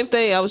same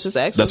thing. I was just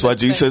asking. That's why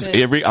Jesus says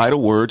every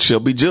idle word shall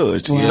be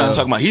judged. He's not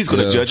talking about he's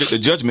going to judge it. The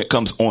judgment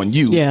comes on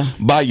you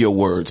by your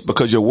words,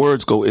 because your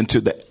words go into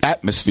the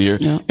atmosphere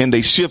and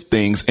they shift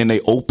things and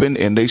they open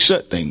and they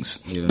shut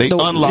things. They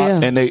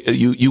unlock and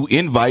you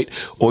invite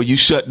or you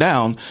shut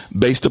down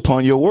based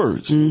upon your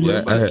words.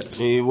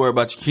 You worry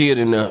about your kid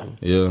and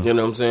you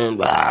know what I'm saying?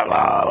 Blah,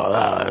 blah,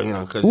 blah, you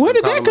know, where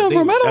did that come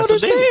from? I don't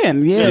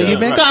understand. You've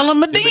been calling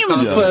him a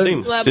demon.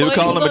 They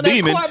call him a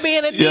demon.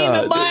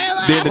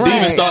 Then the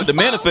demon started to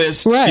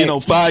manifest,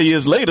 5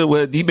 years later,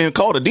 where he been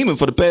called a demon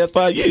for the past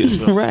 5 years.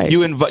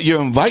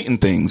 You're inviting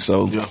things.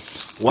 So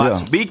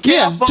be careful.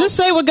 Yeah, just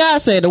say what God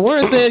said. The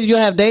word says you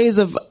have days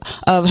of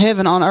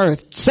heaven on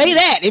earth. Say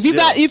that. If you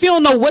if you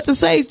don't know what to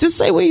say, just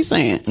say what he's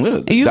saying.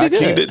 And you be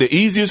good. The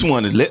easiest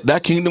one is let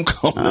that kingdom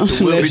come.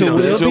 Let your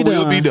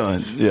will be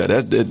done. Yeah,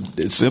 that's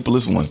the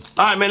simplest one.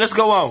 All right, man, let's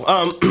go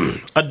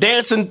on. A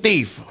dancing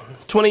thief,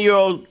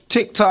 20-year-old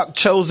TikTok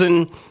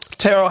chosen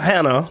Terrell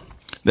Hanna.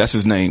 That's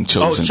his name,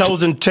 Chosen.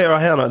 Chosen Terrell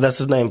Hanna. That's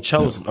his name,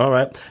 Chosen. All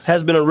right.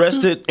 Has been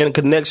arrested in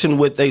connection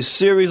with a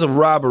series of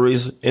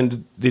robberies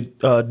in the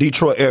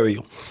Detroit area.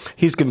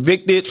 He's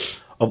convicted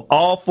of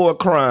all 4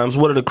 crimes.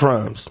 What are the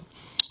crimes?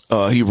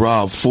 He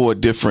robbed 4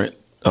 different,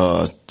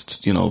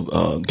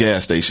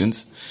 gas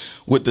stations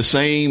with the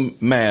same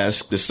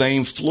mask, the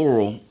same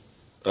floral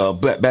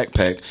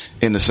backpack,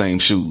 and the same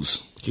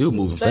shoes. He was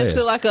moving fast.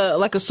 Basically like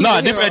a superhero.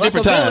 No, at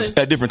different times.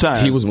 At different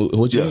times. He was.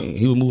 What you mean?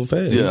 He was moving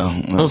fast. Yeah.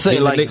 I'm saying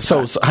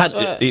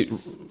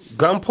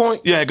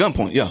gunpoint. Yeah, at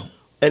gunpoint. Yeah.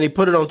 And he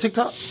put it on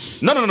TikTok?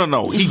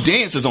 No. He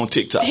dances on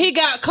TikTok. He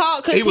got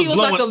caught because he was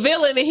like a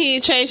villain and he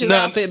changed his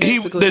outfit.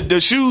 Basically,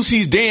 the shoes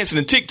he's dancing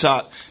in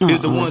TikTok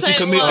is the ones he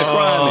committed the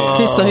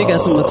crime in. So he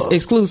got some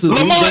exclusives.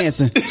 He's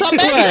dancing. So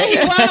basically, he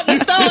robbed the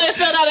store and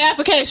filled out an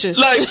application.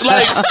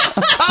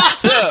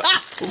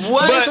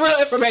 What is real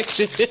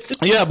information?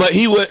 Yeah, but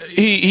he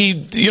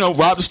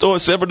robbed the store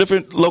at several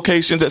different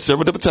locations at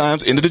several different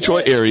times in the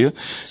Detroit area,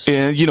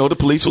 and the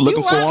police were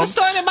looking for him. You robbed the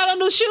store and bought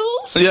new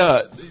shoes?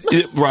 Yeah,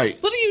 right.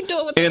 What are you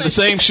doing with the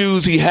same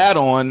shoes he had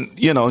on?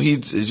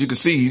 He's, as you can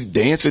see, he's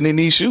dancing in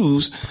these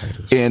shoes,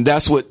 and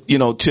that's what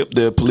tipped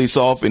the police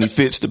off, and he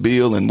fits the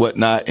bill and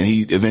whatnot. And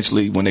he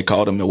eventually, when they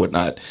called him and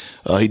whatnot,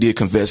 he did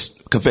confess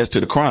to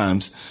the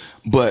crimes,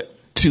 but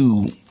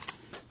to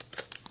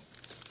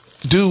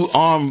do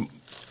armed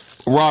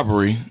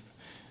robbery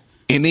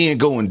and then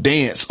go and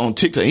dance on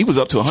TikTok. He was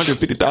up to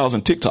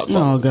 150,000 TikTok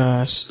followers. Oh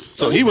gosh!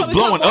 So he was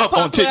blowing up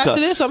on TikTok.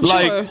 This, I'm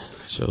sure.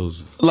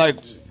 Like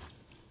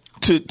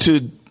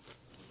to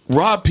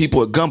rob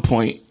people at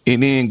gunpoint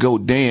and then go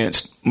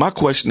dance. My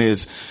question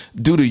is,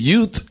 do the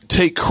youth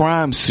take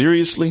crime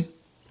seriously?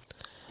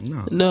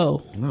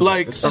 No.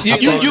 Like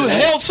you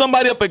held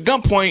somebody up at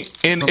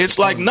gunpoint, and it's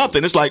like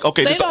nothing. It's like,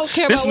 okay, They this don't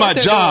care is about my what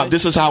they're job. doing.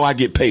 This is how I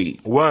get paid.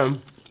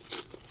 One,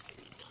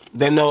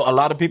 they know a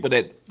lot of people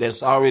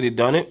that's already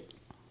done it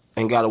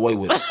and got away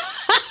with it.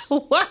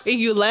 Why are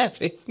you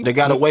laughing? They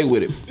got away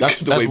with it. That's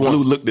The way one.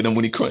 Blue looked at him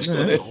when he crunched on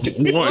that.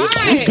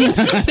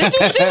 Right. Did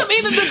you see him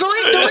eating the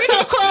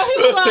Dorito curl?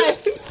 He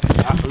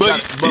was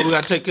like, But we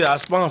got to take care of our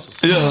sponsors.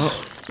 Yeah,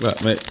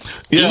 Right, man.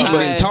 Yeah. But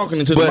Right. talking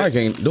into the But- mic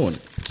ain't doing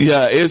it.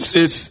 yeah. It's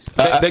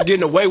They're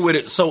getting away with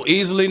it so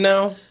easily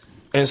now,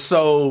 and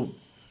so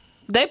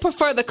they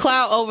prefer the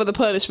clout over the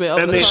punishment.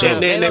 Over and the then crime.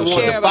 they don't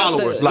want care the about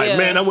followers. the, Like, yeah.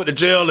 man, I went to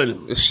jail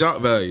and It's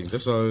shock value.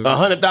 That's all.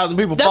 100,000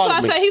 people That's why followed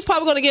I me. say he's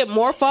probably going to get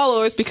more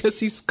followers because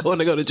he's going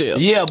to go to jail.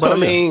 Yeah, but I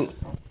mean,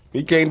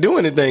 he can't do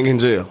anything in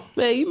jail.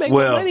 Man, you make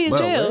Well, more money in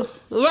jail.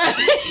 Right.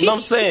 You know what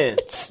I'm saying?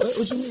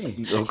 What you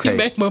mean? Okay. You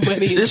make more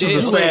money in This jail.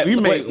 is the sad. You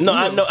make- no,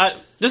 I know.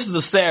 This is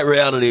the sad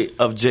reality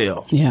of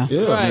jail. Yeah.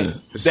 Yeah, Right.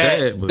 man. It's That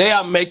sad, but they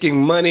are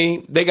making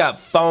money. They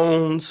got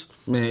phones.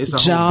 man, it's a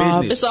Jobs.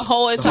 whole business. It's a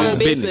whole entire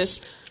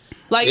business.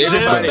 Like, you're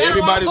Everybody- better off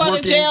everybody's going to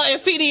working. jail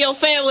and feeding your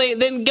family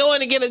than going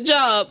to get a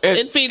job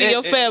and feeding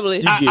your family.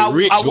 You get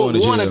rich I going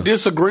would to want to jail.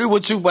 disagree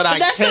with you, but I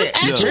that's the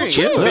can't. actual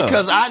truth.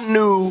 Because I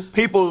knew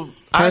people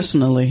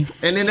Personally.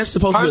 And then that's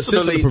supposed to be a system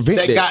personally to prevent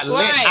that that. got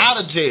let Right. out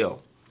of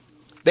jail.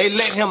 They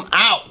let him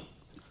out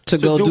To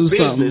go do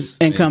something business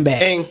and come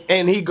back.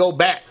 and he go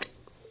back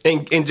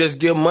and just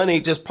give money,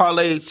 just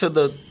parlay to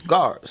the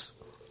guards.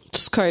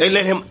 It's crazy. They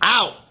let him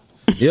out.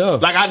 Yeah,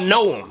 Like, I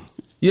know him.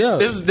 yeah.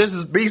 This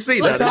is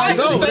BC. Let's That's how it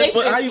priceless goes. faces.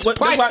 That's how you- what-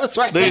 Priceless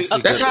right They- now.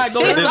 That's how it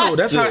goes. No,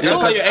 that's how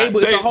you're able.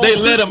 It's a whole they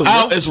let him system,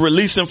 out bro. as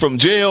release him from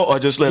jail, or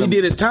just let He him.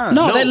 did his time.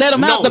 No, they let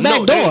him out the back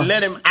door. They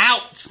let him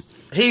out.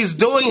 He's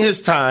doing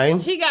his time.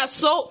 He got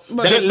sold. The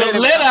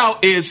let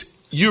out is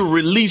you're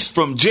released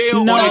from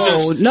jail, No, or they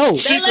just no.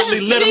 secretly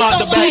let him out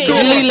the back Secretly door.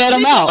 Secretly let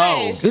him out.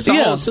 Oh. It's a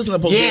Yeah. whole system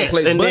supposed to be Yeah, in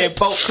place. and but then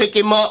folks pick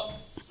him up.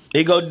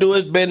 He go do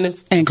his business.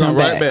 And come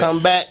right back. back. Come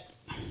back.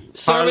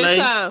 Service parlay.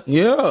 time.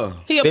 yeah,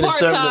 He a Then it's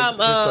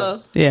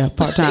part-time. Yeah,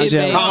 part-time Inmate.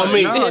 jail. Call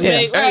me.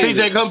 Inmate, right.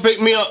 CJ, come pick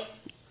me up.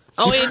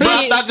 Oh, Bro, I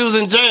indeed. thought you was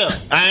in jail.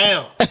 I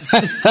am.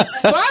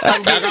 Bro,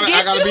 I'm not coming to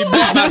get gotta you. be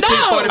back by No.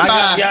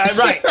 6:45. Yeah,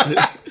 right.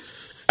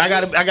 I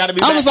gotta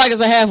be Almost back. like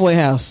it's a halfway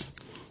house.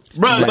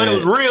 Bro, but it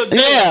was real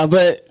jail. Yeah,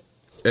 but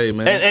hey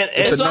man, And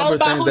It's a all number of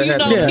about things who that you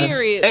know, happen. Yeah.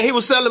 period. And he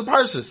was selling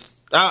purses.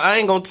 I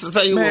ain't gonna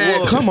tell you who it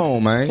Man, was. come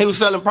on, man. He was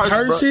selling purses,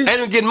 bro. Purses? And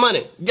he was getting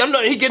money. You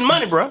know, he getting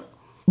money, bro.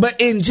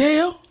 But in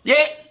jail,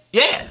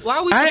 Yeah. Why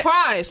are we I-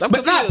 surprised? I'm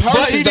but not confused.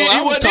 But he, Though,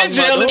 I was wasn't in talking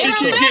jail about if he those.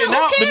 keep It don't getting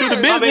matter, out to do the who cares?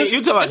 I mean, business.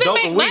 you talking about If it dope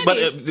make and weed,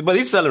 money. but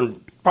he's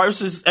selling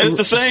purses. It's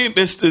the same.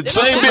 It's the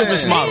same don't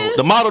business matter. model.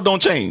 The model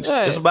don't change.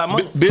 Right. It's about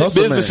money.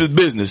 Hustle Business man. is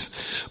business.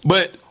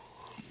 But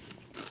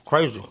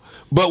Crazy.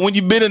 when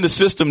you've been in the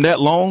system that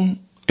long,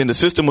 and the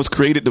system was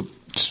created to,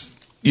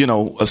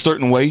 a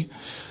certain way,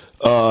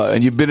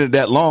 and you've been in it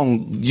that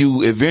long,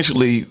 you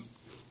eventually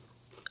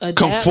Adapt.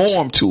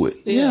 conform to it.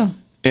 yeah.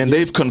 And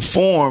they've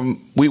conformed.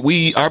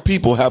 Our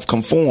people have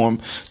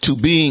conformed to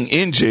being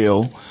in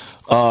jail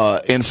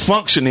and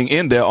functioning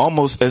in there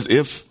almost as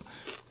if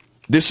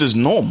this is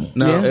normal.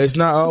 no, Yeah. it's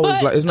not always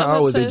But like it's not I'm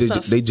always gonna say they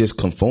something. they just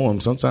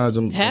conform. Sometimes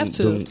them Have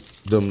to.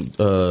 them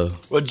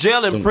Well,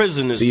 jail and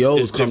prison is COs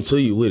is come different.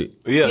 to you with it.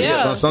 Yeah,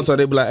 Yeah. Sometimes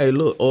they be like, hey,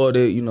 look, or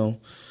they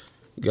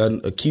got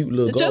a cute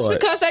little Just guard.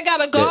 because they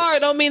got a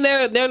guard don't mean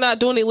they're not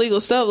doing illegal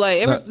stuff.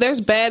 Like there's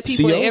bad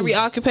people in COs. every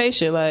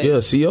occupation. Like Yeah,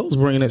 COs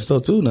bringing that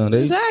stuff too now.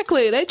 They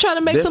exactly, they trying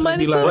to make some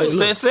money Definitely too. be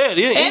like, Wait, said.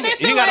 You And it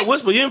feel ain't got to like-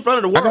 whisper. You in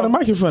front of the I world. got a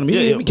mic in front of me. You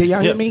hear me? Can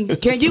y'all hear me?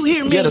 Can you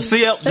hear me? Yeah,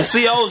 the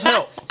COs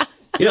help.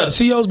 Yeah, the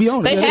COs be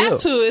on it. They Yeah, have yeah.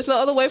 to. It's no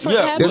other way for it to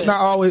Yeah. happen. It's not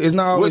always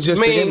Which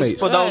just the means inmates.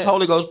 for those Right.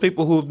 Holy Ghost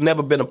people who've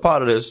never been a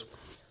part of this,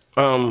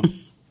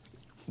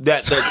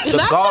 that the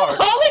Not guards,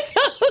 the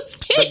Holy Ghost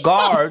people. the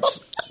guards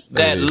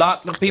that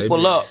lock the people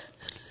They be- up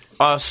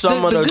are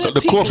some of good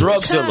the people,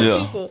 drug kind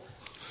dealers. people.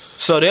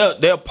 So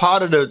they're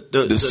part of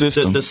the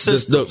system. The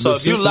system. The So if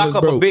you system lock is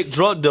up a broke. big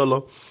drug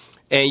dealer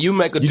and you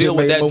make a You deal just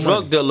with made that more drug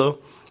money. dealer,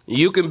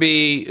 you can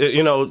be,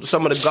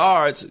 some of the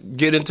guards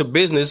get into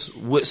business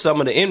with some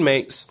of the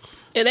inmates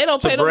And they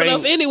don't To pay them bring-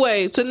 enough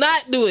anyway to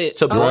not do it.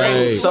 to bring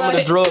Right. some of the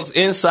Right. drugs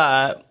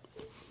inside,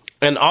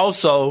 and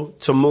also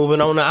to move it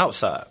on the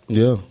outside.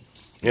 Yeah.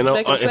 They can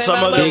And save some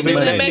our of money them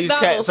at let these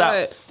McDonald's,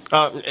 cats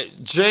out.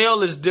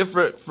 Jail is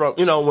different from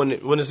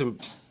when it's in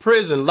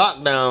prison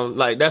lockdown.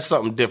 Like that's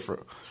something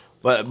different.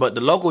 But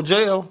the local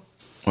jail,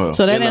 Well,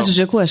 So that You know. answers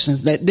your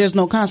questions. That there's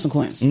no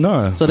consequence.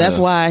 None. So that's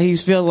why he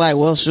feels like,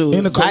 well, shoot,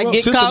 In the if I corrupt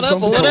get system's caught up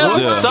gonna or be whatever.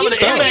 corrupt. Yeah. some of the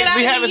Get inmates out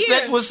be in a having year.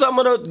 sex with some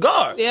of the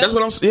guards. Yeah. That's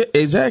what I'm saying.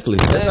 Exactly.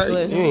 That's how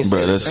Exactly. You ain't Bro,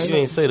 say that's- that. You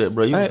ain't say that,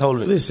 bro. You Hey, was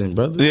holding it. listen,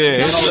 brother. yeah,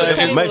 It's it's, on the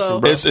table, though.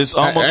 bro. it's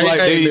almost Hey, like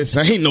hey, they.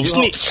 listen, ain't no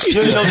snitch.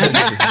 You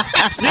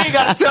ain't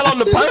got to tell on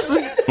the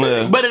person,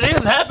 Yeah. but it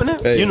is happening.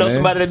 Hey, you know man.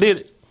 somebody that did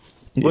it.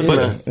 What's his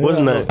name? What's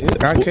his name?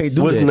 I can't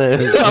do What's his that.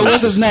 name? So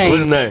what's his name?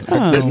 What's his name? Oh,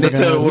 Let's my tell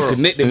the It's world.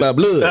 connected by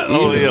blood.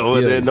 Oh, yeah,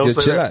 well, then don't just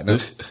say chill that. out now.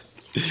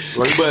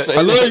 But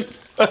I love you.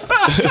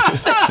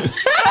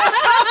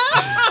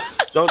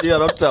 Don't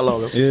tell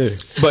on him. Yeah.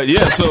 But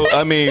yeah, so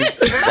I mean,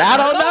 I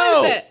don't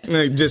know. What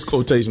is that? Just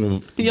quotation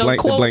of Your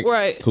blank, quote, blank,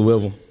 right.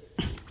 whoever.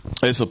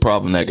 it's a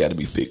problem that got to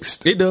be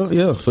fixed. It does,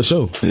 yeah, for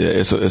sure. Yeah,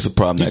 it's a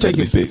problem that got to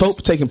be fixed.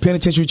 Folks taking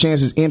penitentiary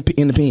chances in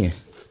the pen.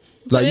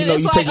 Like, you know,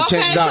 you take your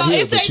chances out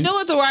here. If they do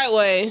it the right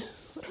way,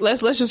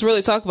 let's just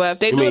really talk about it. If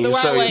they do it the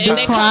right way and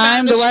they come crime out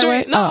in the the right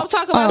way? street. No, I'm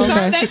talking about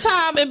serve their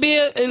time and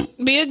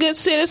be a good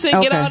citizen,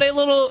 get all their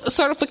little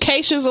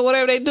certifications or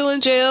whatever they do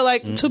in jail,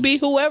 like to be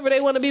whoever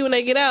they want to be when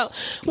they get out.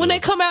 When they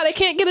come out, they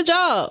can't get a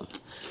job.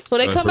 When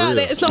they come out,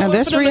 it's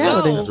nowhere for them to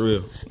go. That's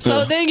real.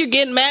 So then you're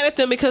getting mad at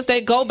them because they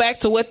go back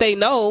to what they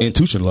know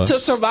to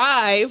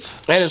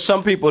survive. And there's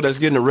some people that's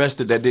getting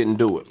arrested that didn't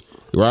do it.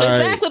 Right.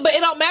 Exactly, but it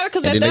don't matter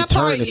because at that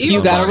part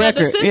you got a record.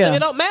 The system, it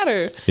don't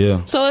matter.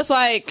 Yeah. So it's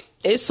like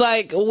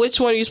which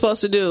one are you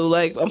supposed to do?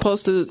 Like, I'm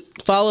supposed to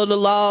follow the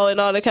law and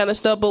all that kind of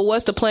stuff, but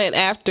what's the plan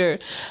after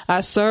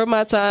I serve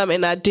my time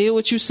and I did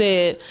what you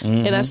said,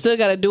 and I still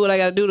got to do what I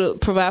got to do to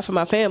provide for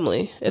my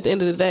family at the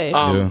end of the day?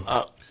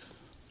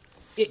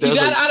 You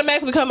got to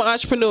automatically become an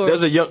entrepreneur.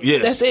 There's a young,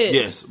 yes, that's it.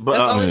 Yes, but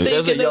that's the only thing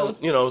there's you a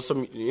can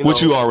young, do.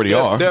 Which you already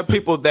are. There are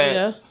people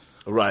that,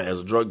 right,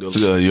 as a drug dealer.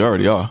 Yeah, you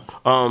already are.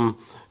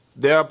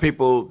 There are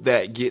people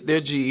that get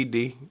their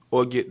GED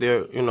or get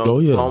their,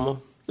 diploma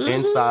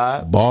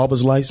inside.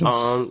 Barber's license.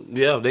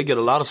 Yeah, they get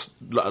a lot of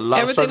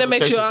everything that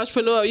makes you an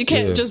entrepreneur. You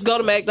can't just go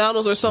to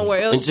McDonald's or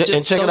somewhere else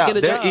and check it out. Get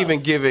a They're job. even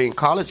giving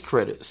college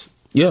credits.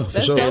 Yeah, for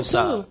sure.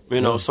 Inside.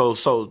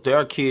 So there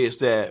are kids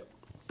that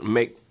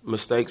make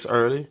mistakes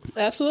early.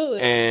 Absolutely.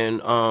 And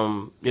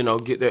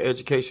get their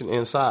education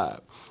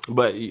inside.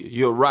 But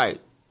you're right.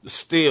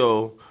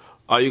 Still,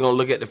 are you going to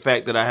look at the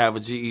fact that I have a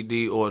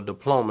GED or a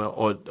diploma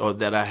or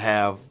that I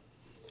have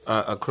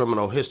a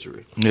criminal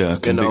history? Yeah,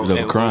 convicted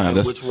of a crime.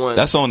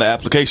 That's on the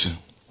application.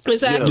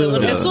 Exactly.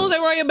 As soon as they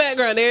run your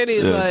background, there it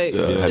is.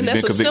 And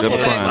that's a simple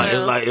background.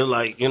 It's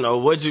like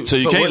what'd you? So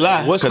you can't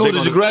lie. What school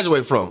did you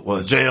graduate from?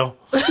 Well, jail.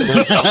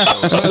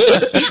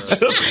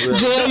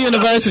 Jail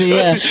University,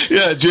 yeah.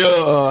 Yeah,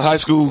 jail high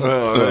school.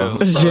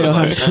 Jail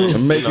high school.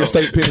 Macon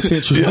State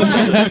Penitentiary.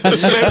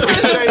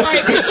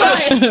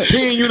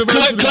 Penn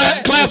University.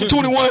 Class of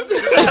 21.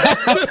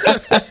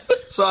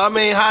 So I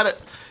mean,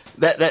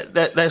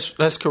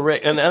 that's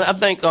correct, and I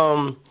think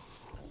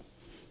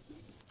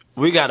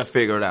we got to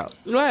figure it out.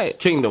 Right.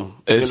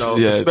 Kingdom,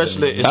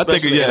 especially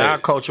in our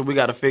culture, we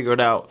got to figure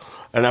it out.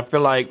 And I feel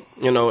like,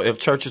 if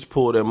churches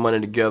pull their money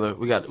together,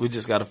 we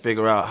just got to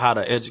figure out how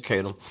to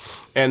educate them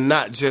and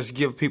not just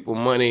give people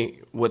money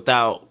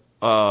without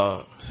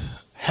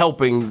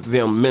helping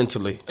them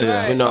mentally.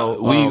 Right. I'm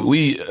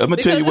gonna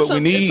tell you what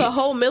we need. It's a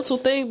whole mental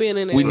thing being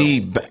in there. We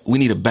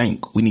need a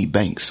bank. We need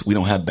banks. We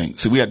don't have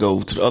banks, so we got to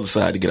go to the other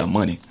side to get our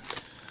money.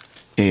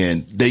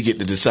 And they get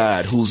to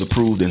decide who's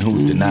approved and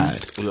who's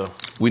denied. Yeah.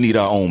 We need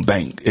our own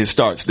bank. It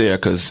starts there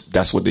because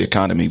that's what the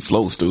economy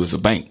flows through, is a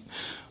bank.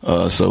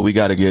 So we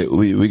got to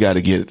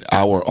get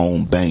our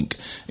own bank,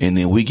 and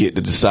then we get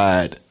to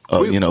decide.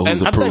 Who's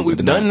approved. I think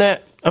we've done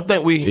that. I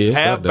think we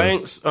have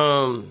banks.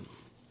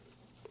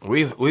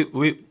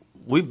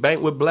 We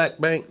bank with black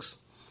banks.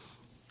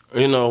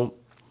 They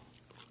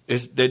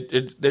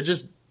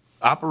just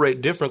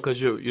operate different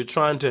because you're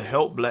trying to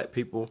help black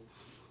people,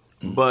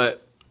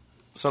 but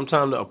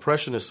sometimes the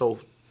oppression is so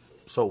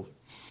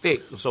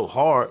thick, so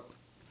hard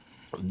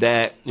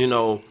that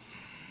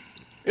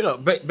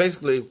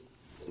basically,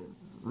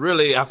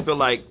 really, I feel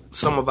like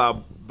some of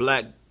our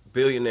black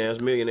billionaires,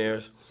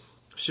 millionaires,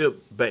 should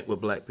bank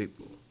with black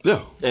people.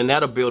 Yeah, and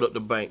that'll build up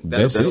the bank.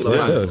 That's it.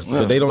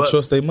 But they don't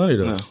trust their money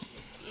though,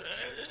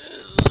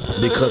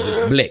 because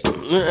it's black.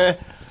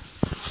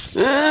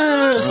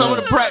 Some of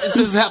the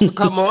practices have to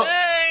come up.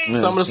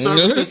 Some of the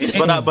services,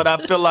 but I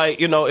feel like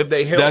if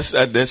they help,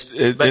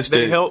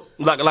 they help.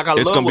 Like I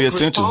love what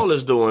Chris Paul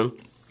is doing,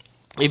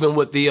 even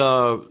with the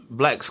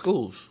black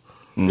schools.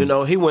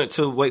 He went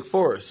to Wake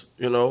Forest,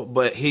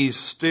 but he's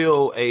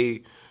still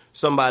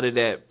somebody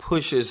that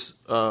pushes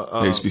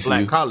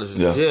black colleges.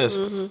 Yeah. Yes,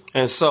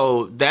 and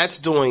so that's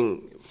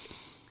doing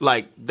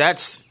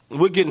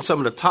we're getting some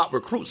of the top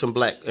recruits in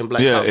black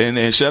colleges.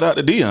 And shout out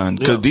to Dion,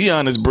 because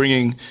Dion is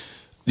bringing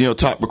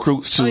top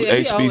recruits to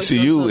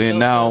HBCU, and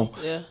now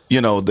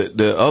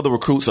the other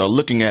recruits are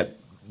looking at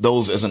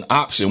those as an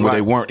option where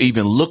they weren't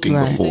even looking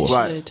before.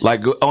 Right.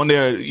 Like on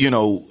their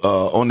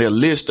on their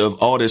list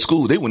of all their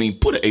schools, they wouldn't even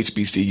put an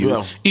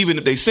HBCU, even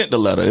if they sent the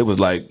letter. It was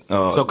like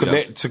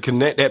to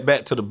connect that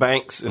back to the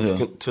banks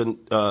and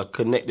to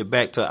connect it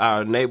back to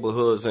our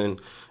neighborhoods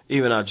and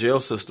even our jail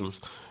systems.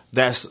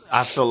 I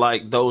feel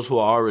like those who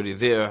are already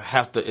there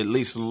have to at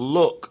least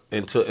look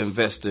into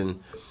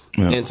investing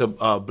into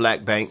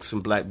black banks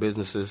and black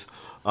businesses,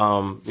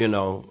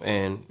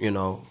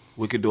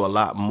 we could do a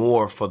lot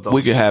more for those.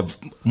 We could have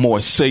more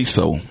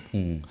say-so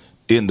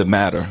in the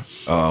matter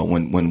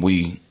when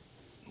we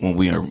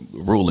are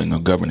ruling or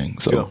governing.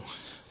 So,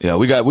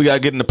 we got to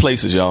get into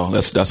places, y'all.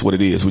 That's what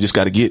it is. We just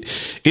got to get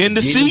in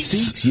the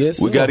seats.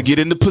 Yes, we got to get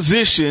in the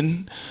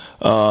position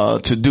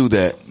to do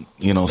that.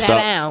 Stop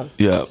down.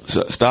 Yeah,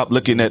 stop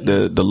looking at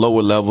the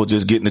lower level,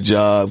 just getting a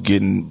job,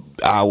 getting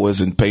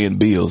hours and paying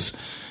bills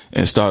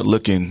and start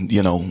looking,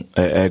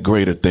 at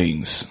greater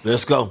things.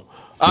 Let's go.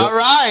 All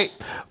right.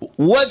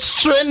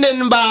 What's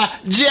trending by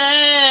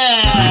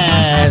Jasmine?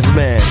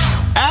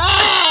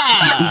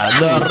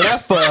 The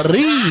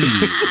referee.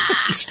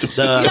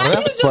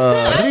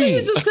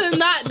 You just could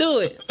not do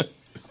it.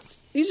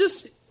 You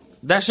just.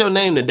 That's your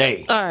name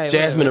today. All right.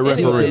 Jasmine, the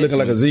referee. Anyway. Looking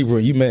like a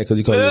zebra. You mad because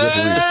you call it a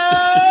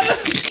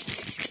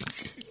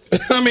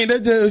referee. I mean,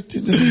 that's just to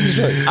see the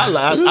straight. I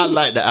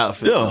like the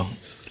outfit. Yeah.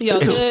 Y'all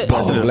good?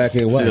 Black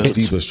and white.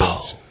 Deeper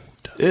stripes.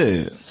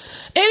 Yeah.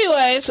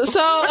 Anyways,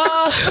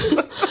 so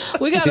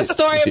we got a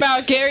story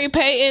about Gary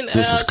Payton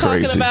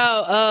talking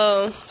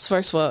about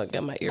first of all, I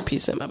got my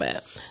earpiece in my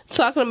bad.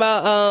 Talking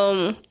about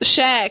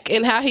Shaq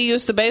and how he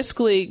used to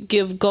basically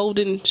give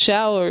golden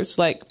showers,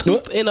 like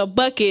poop in a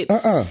bucket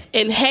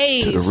and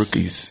haze to the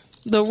rookies.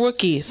 The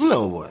rookies.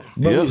 No way.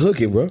 But we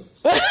hooking, bro.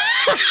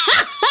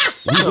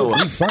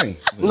 we fine.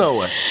 No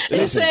way.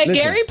 It said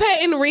Gary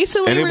Payton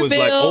recently and it was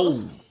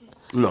revealed. like,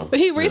 no.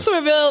 He recently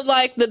revealed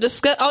like the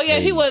discuss. Oh yeah,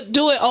 he would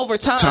do it over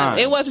time.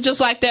 It wasn't just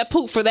like that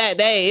poop for that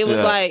day. It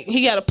was like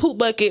he got a poop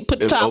bucket, put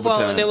the top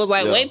on, and it was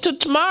like wait till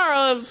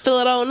tomorrow and fill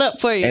it on up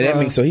for you. And that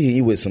means so he hit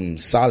you with some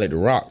solid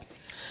rock.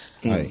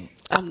 Like,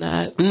 I'm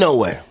not. No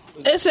way.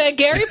 It said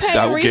Gary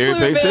Payton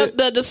recently revealed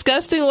the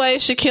disgusting way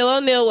Shaquille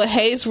O'Neal would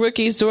haze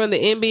rookies during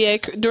his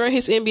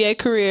NBA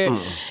career.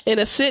 In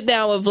a sit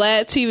down with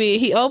Vlad TV,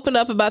 he opened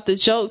up about the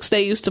jokes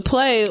they used to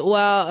play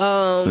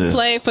while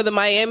playing for the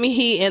Miami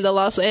Heat and the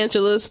Los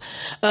Angeles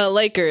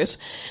Lakers.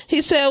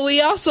 He said, we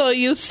also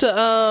used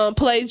to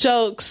play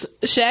jokes.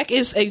 Shaq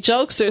is a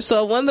jokester,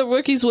 so when the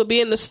rookies would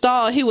be in the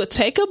stall, he would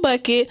take a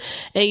bucket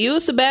and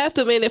use the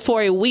bathroom in it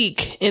for a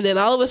week, and then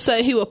all of a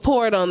sudden he would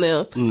pour it on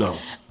them. No.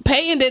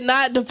 Payton did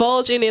not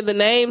divulge any of the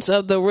names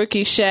of the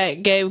rookie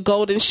Shaq gave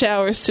golden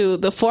showers to.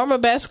 The former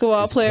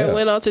basketball player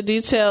went on to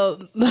detail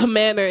the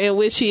manner in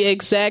which he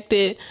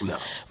exacted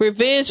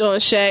revenge on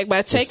Shaq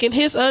by taking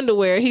his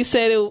underwear. He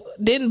said it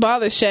didn't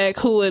bother Shaq,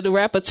 who would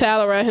wrap a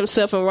towel around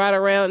himself and ride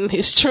around in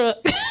his truck.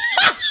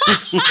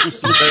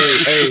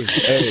 hey.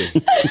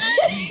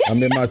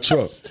 I'm in my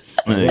truck.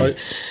 Right?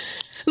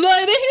 No,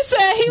 then he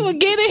said he would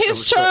get in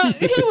his truck.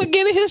 He would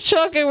get in his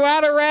truck and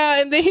ride around,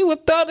 and then he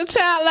would throw the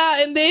towel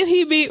out, and then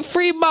he'd be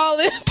free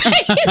balling. He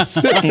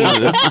said,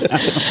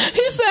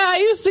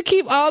 I used to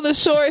keep all the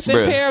shorts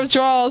and pair of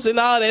drawers and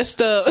all that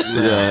stuff.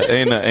 Yeah,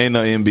 ain't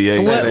no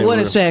NBA. What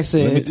did Shaq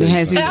say?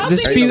 Has he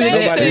disputed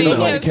it?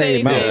 Nobody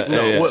came out.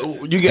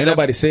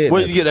 Nobody said.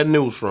 Where did you get that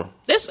news from?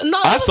 I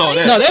saw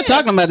that. No, they're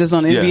talking about this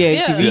on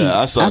NBA TV. Yeah,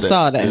 I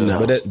saw that. No.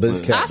 But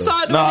it's I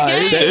saw it.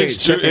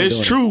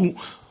 It's true.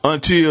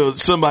 Until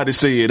somebody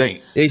say it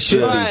ain't. It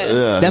should be.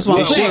 Yeah. That's what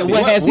I'm saying.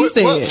 What has he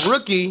said? What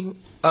rookie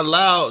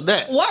allowed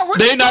that? What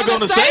rookie They not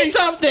gonna say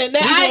something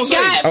that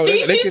I got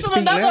feces from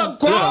another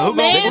grown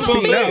man.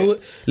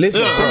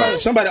 Listen,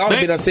 somebody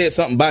already done said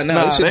something by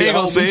now. It should be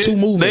all two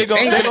movements. They gonna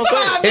say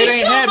it. It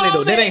ain't happening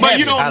though. That ain't happening. But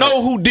you don't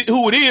know who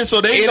it is,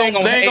 so they ain't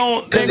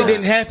gonna because it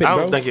didn't happen, bro. I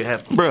don't think it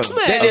happened, bro.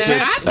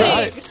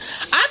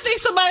 I think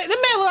somebody. That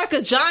man look like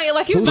a giant.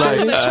 Like you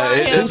talking to try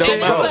him.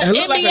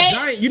 Look like a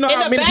giant. You know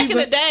how many back people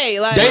in the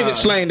day, like David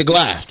slaying the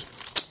Goliath.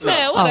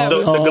 Man, whatever.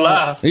 The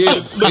Goliath. Yeah,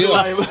 the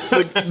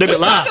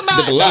Goliath. Talking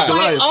about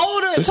like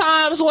older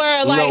times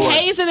where like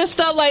hazing and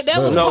stuff like that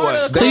was part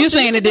of the So you're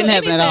saying it didn't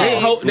happen at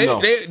all?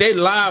 They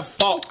live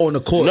fought on the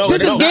court.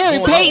 This is Gary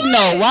Payton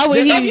though. Why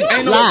would he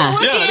lie?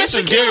 Yeah, this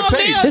is Gary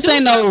Payton. This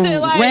ain't no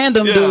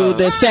random dude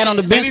that sat on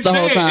the bench the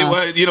whole time.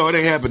 It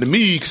ain't happened to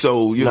me,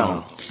 so you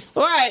know.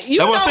 Right. That's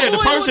what I'm saying. The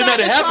person that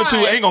it happened to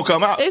ain't gonna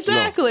come out.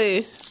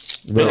 Exactly.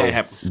 Bro, it ain't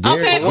happen.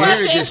 Okay,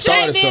 question. If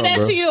Shaq did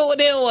that to you,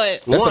 then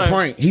what? That's a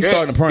prank. He's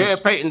starting a prank. Gary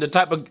Payton, the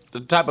type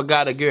of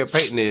guy that Gary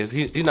Payton is,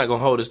 he's not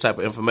gonna hold this type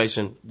of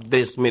information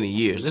this many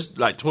years. It's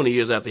like 20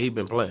 years after he's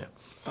been playing.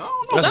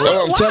 That's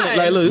what I'm telling you.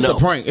 Like, look, it's a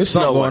prank. It's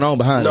something going on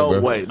behind it, bro.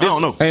 No way. I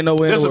don't know. Ain't no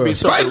way. This would be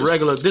something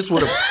regular. This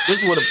would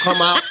have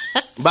come out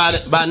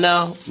by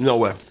now.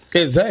 Nowhere.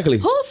 Exactly.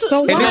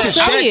 So and this is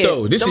Shaq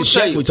though. This is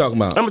Shaq we talking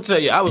about. I'm gonna tell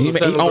you, I was in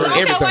seventh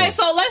grade. Okay, wait.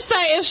 So let's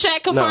say if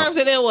Shaq confirms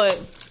it, then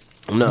what?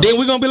 No. Then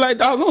we're gonna be like,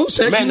 oh,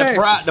 Shaq. Man,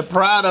 the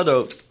pride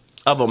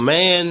of a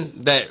man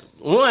that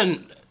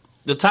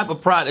the type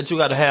of pride that you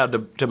got to have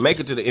to make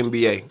it to the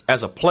NBA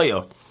as a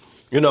player.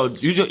 You know,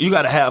 you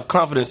got to have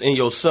confidence in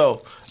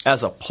yourself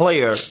as a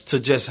player to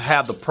just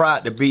have the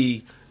pride to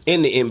be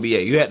in the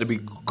NBA. You have to be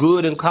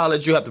good in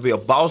college. You have to be a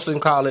boss in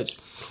college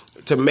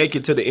to make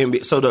it to the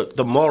NBA. So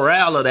the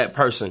morale of that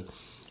person,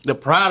 the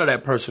pride of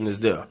that person is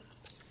there.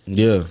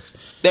 Yeah.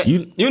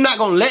 You're not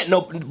gonna let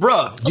no,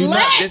 bruh. If you're in the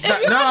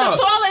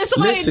toilet and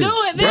somebody do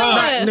it, then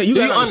what? No, you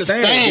gotta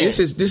understand. This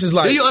is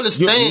like, do you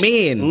understand?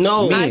 Men.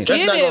 No, I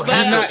get it,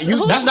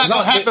 that's not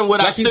gonna happen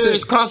without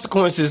serious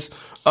consequences to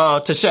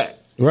Shaq.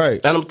 Right.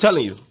 And I'm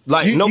telling you,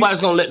 nobody's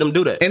gonna let them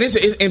do that. And it's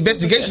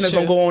investigation that's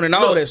gonna go on and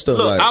all that stuff.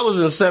 Look, I was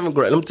in 7th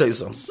grade. Let me tell you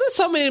something. There's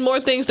so many more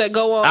things that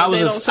go on. I was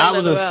in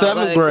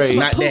 7th grade.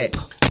 Not that.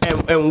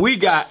 And we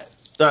got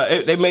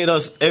they made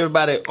us,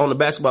 everybody on the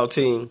basketball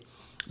team.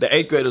 The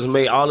 8th graders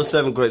made all the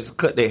 7th graders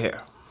cut their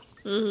hair.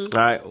 All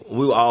right,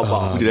 we were all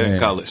bald. We did that in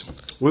college.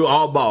 We were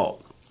all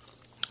bald,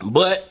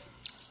 but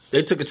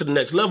they took it to the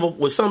next level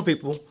with some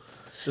people.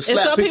 And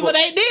some people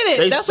they did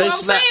it. That's what I'm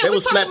saying. We're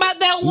talking about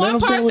that one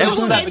person They who was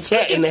they slapping took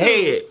cat in it the to.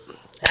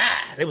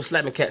 head. They was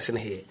slapping cats in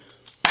the head.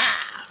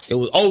 It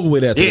was over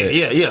with after that.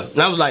 Yeah. And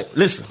I was like,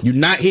 listen, You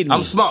not hitting me.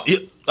 I'm smart.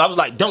 I was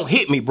like, don't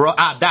hit me, bro.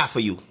 I'll die for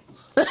you.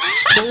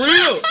 For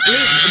real.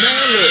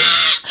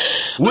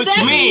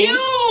 Listen, man,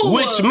 look.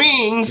 Which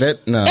means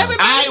That, nah.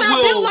 Everybody's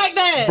not built like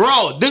that.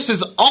 Bro, this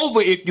is over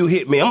if you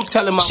hit me. I'm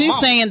telling my She's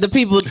mama. saying the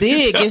people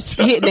did get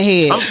hit in the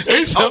head.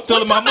 I'm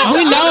telling my mama.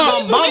 We know.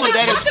 I'm telling my mama We're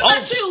that not it's talking about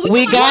over. you. We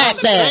We're got talking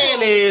about that.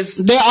 Saying is,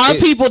 There are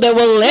people that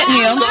will let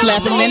him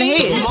slap him in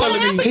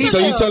the head. So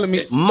you telling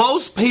me?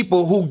 most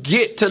people who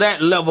get to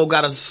that level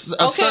got a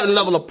certain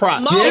level of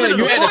pride. Yeah,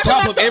 you're at the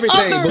top of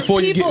everything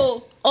before you get.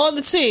 People on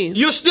the team.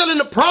 You're still in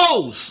the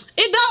pros.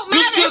 It don't You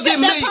matter. still It's get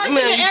that me, person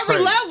man, at you every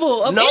crazy.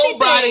 level of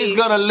Nobody's anything.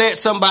 gonna let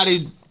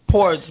somebody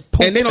pour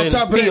poop And then on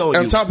top of pee that, on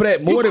on you. top of that,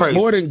 You crazy.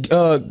 more than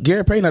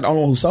Gary Payton, not the only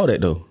one who saw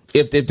that though.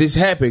 If this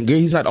happened,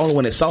 he's not the only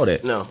one that saw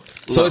that. No.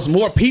 So it's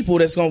more people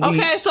that's gonna be.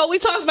 Okay, so we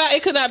talked about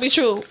it could not be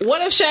true.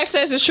 What if Shaq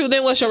says it's true?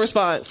 Then what's your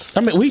response?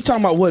 I mean, we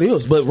talking about what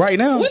else, but right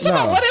now, We're talking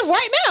about nah. what if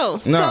right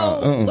now.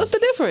 Nah, So what's the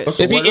difference?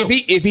 If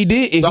he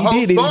did, The whole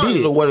then he story did.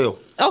 is what else?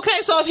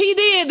 Okay, so if he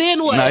did,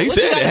 then what? Nah, he What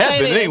you said gotta it say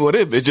happened. It then? ain't what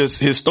if. It's just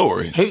his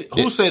story.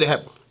 Who said it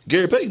happened?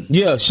 Gary Payton.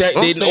 Yeah, Shaq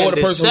I'm didn't, saying or the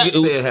that person Shaq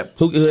who said it happened.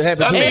 who it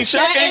happened to. I mean, him. Shaq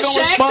ain't If gonna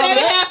Shaq respond said to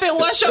it that. happened,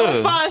 what's your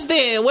response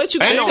then? What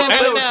you Ain't gonna no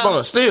say right now?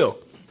 response still.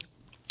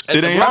 It The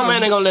ain't grown happened.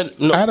 man ain't gonna let.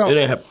 No, I don't- it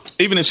ain't happen.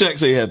 Even if Shaq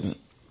say it happened.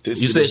 You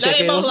said That Shaq ain't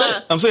ain't gonna both say lying.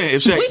 it. I'm saying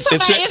if Shaq, We talking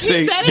about if he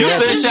say, said it You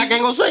happened. said Shaq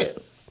ain't gonna say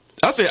it.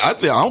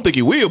 I don't think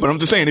he will, but I'm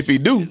just saying if he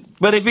do.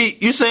 But if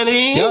you saying he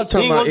ain't, Y'all he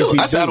talking ain't about gonna do if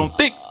it. I said I don't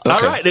think. All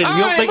Okay. right, then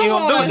you don't think he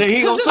gonna do it? Then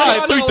he gonna say All it.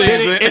 right, three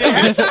things,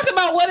 man. We're talking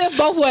about what if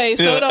both ways,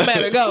 so it don't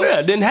matter. Go. Yeah,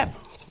 it didn't happen.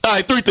 All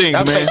right, three things,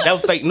 That was, man. fake, that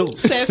was fake news.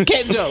 Says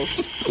Ken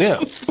Jones. Yeah,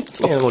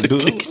 you ain't gonna do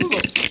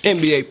it.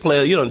 NBA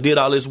player, you done did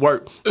all this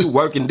work. You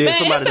work and did Man,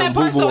 somebody it's done that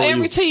boo person boo on on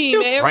every you.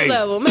 team, at every crazy.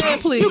 level. Man,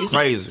 please.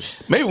 Crazy.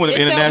 Maybe one of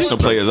the It's that international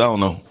we- players. I don't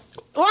know.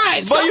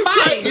 Right, But you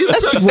somebody. can't.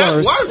 That's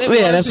worse.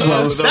 Yeah, that's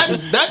worse.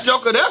 That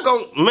joker, they're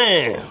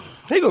gonna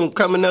he gonna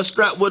come in there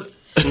strapped with.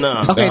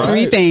 Nah. Okay, All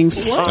three right.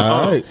 things. All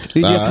right,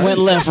 You just went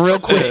left real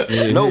quick.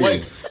 No way.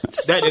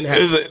 That didn't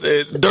happen. Is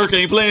it, Dirk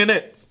ain't playing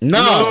that.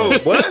 No,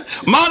 What?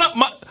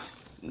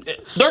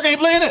 Dirk ain't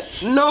playing that.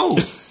 No.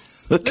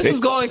 This is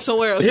going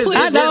somewhere else. Please,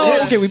 I know.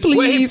 His- Can we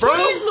where he please? from?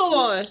 please move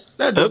on.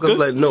 That joker's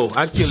like, no,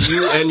 I kill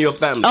you and your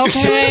family.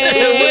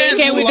 Okay,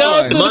 can we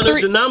go to the Mother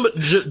three?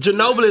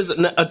 Ginobili is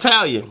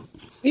Italian.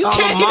 You All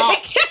the can't.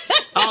 mobs,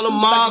 all the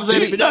mobs that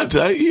Did I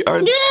tell you? Or-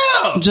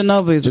 yeah.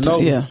 Ginobili.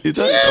 Ginobili. Yeah, You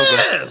tell you? Okay.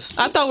 Yes.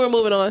 I thought we were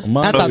moving on.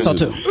 I thought so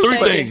too. Three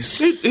things.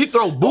 He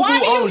throw boo boo Why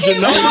do on you keep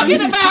Ginobili.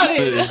 talking about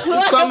it?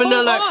 He come in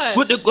there like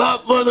with the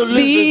Godfather. listen,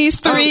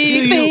 These I'll three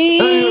give you-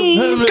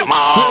 things. Come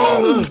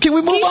on. Can we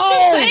move Can you just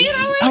on? say it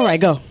already? All right,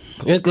 go.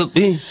 It could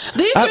be.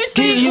 These I'll three give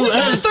things. you We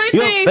got and three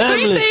your things.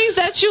 family. Three things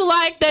that you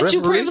like that you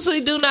Referee?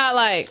 previously do not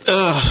like.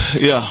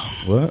 Yeah.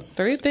 what?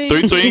 Three things.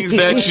 Three things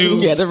that you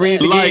You gotta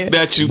read it like again.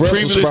 that you Brussels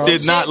previously sprouts.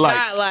 did not like.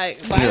 Not like.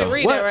 But I didn't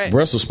read that right.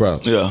 Brussels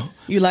sprouts. Yeah.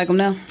 You like them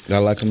now? I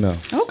like them now.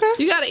 Okay.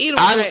 You gotta eat them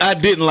right. I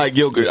didn't like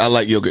yogurt. I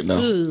like yogurt now.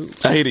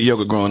 I hated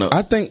yogurt growing up.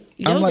 I think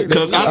I'm like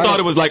Because I thought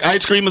it was like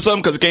ice cream or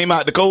something because it came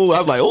out the cold.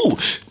 I was like, ooh.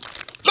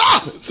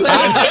 Ah!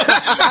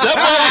 That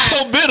boy was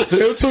so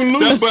bitter. It was too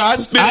loose. That's why I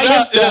spit I it out.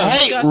 used to Yeah.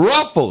 hate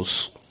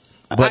Ruffles,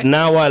 but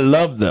now I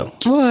love them.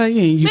 Well,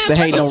 you ain't used to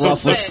hate no Man,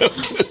 ruffles.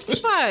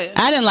 Right.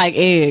 I didn't like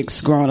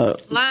eggs growing up,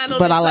 Lying on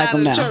but the I like side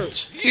them of the now.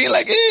 church. You ain't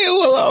like,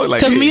 well, I was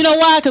like, Because you know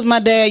why? Because my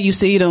dad used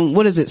to eat them.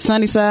 What is it,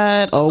 sunny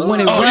side or when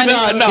it runny?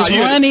 It's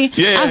you- runny.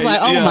 Yeah, I was like,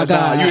 oh yeah, my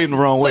god. you eating the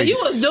wrong So way. you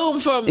was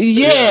doomed from.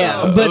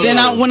 Yeah, but then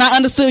when I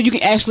understood you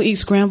can actually eat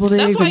scrambled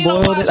That's eggs why and you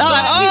don't boiled watch eggs, I was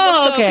black people like,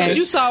 oh, stuff, 'cause okay.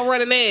 you saw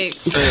running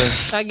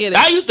eggs. I get it.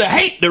 I used to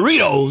hate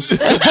Doritos,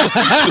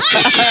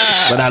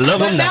 but I love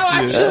them Now now.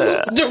 I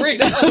choose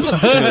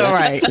Doritos. All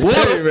right.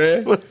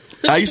 Hey, man.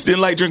 I used to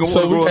didn't like drinking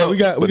water So we growing got- up, we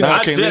got- but we now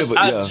got- I can't live with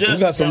We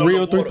got some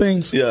real three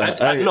things. Yeah,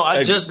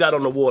 I just got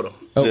on the water.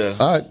 Oh, Yeah.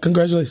 All right,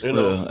 congratulations. You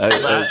know,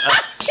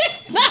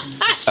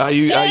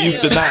 I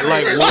used to not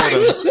like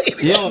water.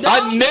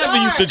 I never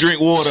used to drink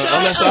water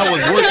unless I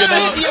was working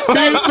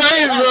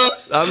out.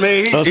 I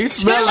mean, he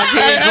smelled like he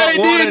I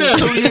ain't drunk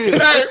water in 2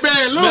 years. Hey, man,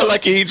 smell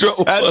like he ain't drunk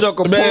water. That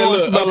joker Man, pool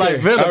look, smell like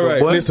okay. vinegar, All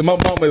right, boy. listen, my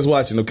mama is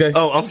watching, okay?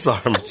 Oh, I'm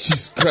sorry, man.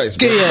 Jesus Christ,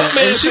 bro. Yeah,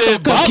 Man and she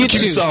said gonna come get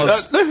barbecue you.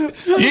 sauce.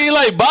 You ain't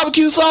like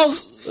barbecue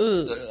sauce?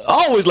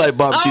 I always like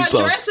barbecue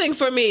sauce. Dressing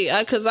for me,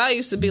 because I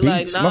used to be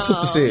like, Beets. nah. My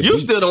sister said You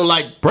beets. still don't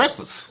like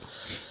breakfast.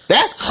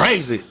 That's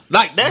crazy.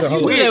 Like, that's Hold on.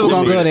 We weird. never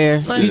gonna go there.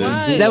 Like,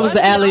 why? That was Why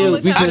the do you alley-oop.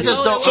 always We have to just-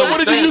 go there? So what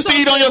did you used to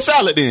eat on your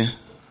salad then?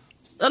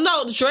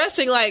 No,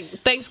 dressing like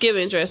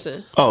Thanksgiving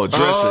dressing. Oh,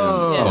 dressing.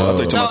 Oh, I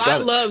thought you No, about I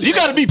salad. love You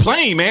got to be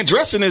plain, man.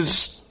 Dressing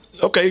is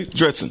okay.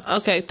 Dressing.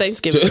 Okay,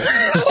 Thanksgiving.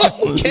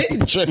 Okay,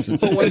 Jason.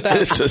 For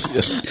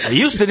 1,000. I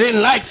used to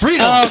didn't like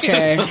freedom.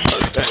 Okay. All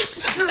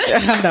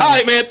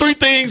right, man. Three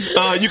things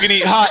you can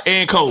eat hot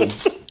and cold.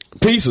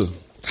 Pizza.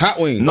 Hot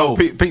wings. No,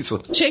 pizza.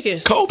 Chicken.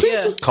 Cold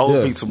pizza? Yeah.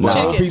 Cold pizza, bro.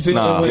 Cold pizza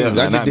and wings.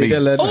 I just did that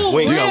last night. Oh,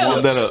 Wings. You got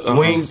one ribs. that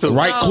Wings too.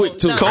 Right quick,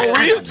 too. Cold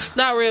ribs?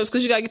 Not ribs,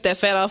 because you got to get that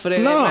fat off of there.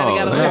 No, Everybody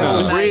gotta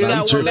yeah. hold it. You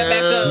got to warm that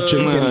back up. You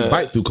can't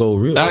bite through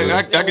cold ribs.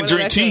 I can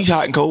drink tea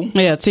hot and cold.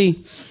 Yeah,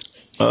 tea.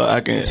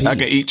 I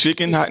can eat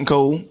chicken hot and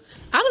cold.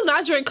 I do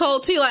not drink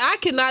cold tea. Like, I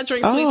cannot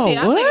drink sweet Oh, tea.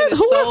 I what? think it's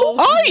Who so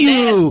are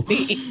you?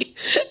 nasty.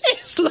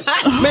 It's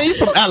like, Man, you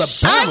from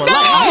Alabama.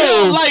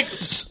 Like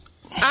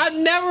I've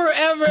never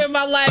ever in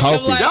my life Coffee.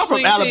 have liked Y'all from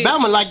sweet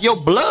Alabama, like your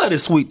blood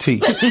is sweet tea.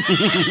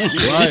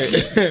 Right.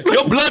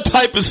 your blood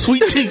type is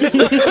sweet tea.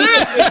 tea.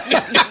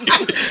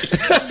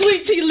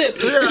 Sweet tea lip.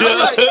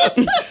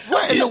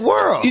 What in the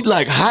world? You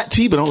like hot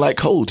tea, but don't like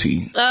cold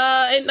tea.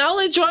 And I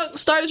only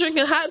started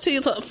drinking hot tea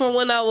from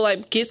when I would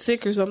like get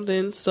sick or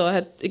something. So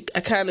I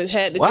kind of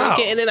had to Wow.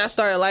 drink it, and then I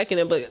started liking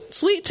it. But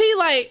sweet tea,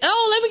 like,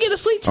 oh, let me get a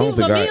sweet I tea don't with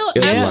my think I meal.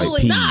 ever like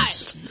Absolutely peas.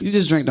 not. You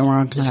just drink the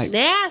wrong kind.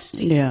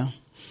 Nasty. Yeah.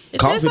 It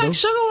Coffee, tastes like though.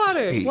 sugar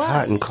water. Hot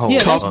Wow. and cold.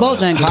 Yeah, that's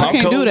Bojangles. Hot I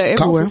can't cold do that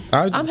everywhere.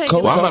 I'm hanging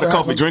Well, I'm not a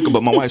coffee drinker,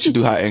 but my wife should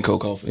do hot and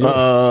cold coffee.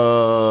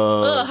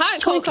 Hot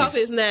and cold coffee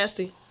is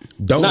nasty.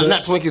 Donuts.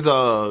 Not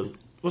Twinkies.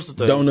 What's the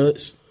thing?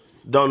 Donuts.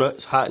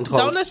 Donuts. Hot and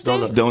cold. Donuts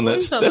stink?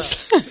 Donuts. What are you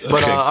That's,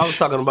 But okay. I was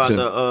talking about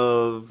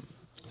the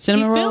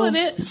Cinnamon You rolls. feeling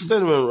it?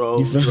 cinnamon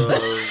rolls.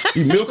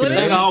 You milking What I is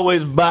think it. I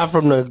always buy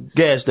from the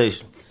gas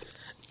station.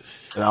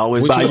 And I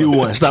always buy you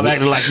one. Stop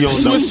acting like you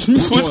don't know.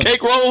 Swiss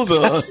cake rolls,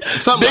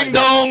 Something ding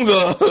like dongs,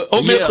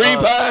 oatmeal Yeah, cream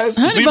pies,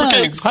 honey zebra buns.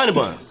 cakes. Honey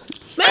bun.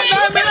 Man,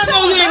 I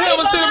know you ain't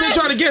ever sitting there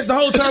trying to guess the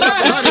whole time.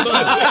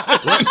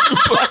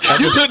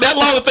 You took that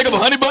long to think of a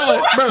honey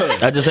bun? Bro,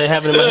 I just ain't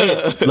having it in my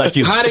head like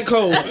you. hot and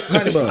cold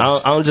honey buns.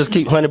 I don't just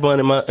keep honey bun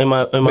in my Man,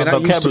 I used to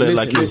vocabulary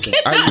like you. listen.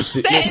 I used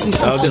to listen.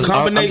 I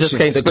just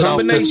can't The spit off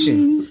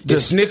combination. The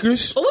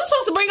Snickers, Well, we're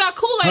supposed to bring out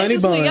Kool-Aid Honey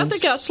this week. I buns.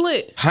 think y'all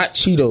slick. hot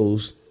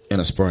Cheetos, and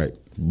a Sprite.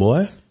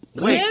 Boy,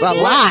 That's a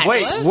lot.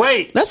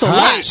 Wait. That's a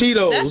hot lot.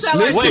 Cheetos. That sound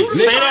like Listen, super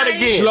say that fries.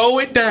 again. slow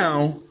it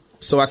down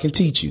so I can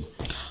teach you.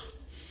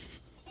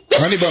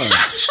 Honey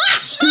buns,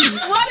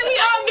 Why do we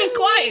all get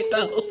quiet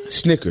though?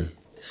 Snicker,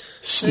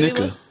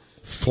 Snicker.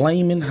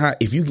 flaming hot.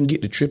 If you can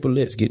get the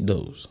triplets, get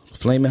those.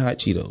 Flaming hot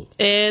Cheetos.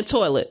 And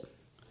toilet.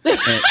 Wait,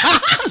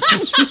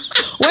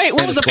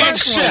 what was the And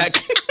first one?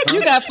 Shaq. You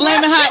got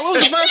flaming hot. What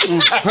was the first one?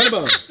 Honey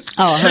buns.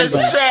 Oh, honey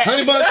bun.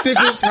 Honey buns,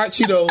 Snickers, hot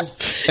Cheetos,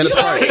 and a He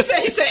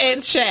Sprite. said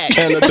and Shaq.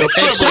 And a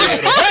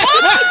defibrillator.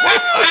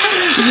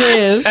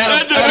 Yes.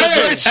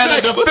 And a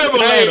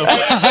defibrillator.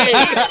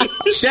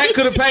 Shaq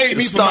could have paid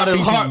me for my Start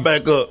his heart feces.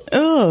 back up.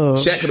 Oh,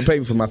 Shaq could have paid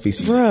me for my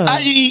feces. bruh.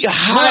 I eat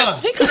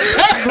hot.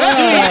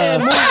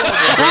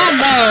 I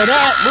know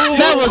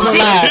that was a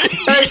lot.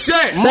 Hey,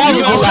 Shaq. That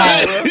was a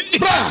lot.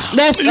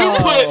 That's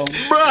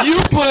You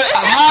put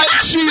hot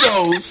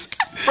Cheetos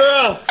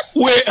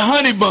with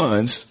honey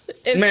buns.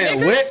 And Man,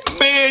 Snickers? what?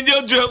 Man,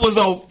 your junk was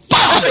on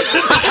fire.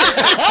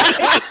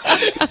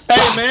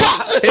 Hey, man.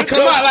 It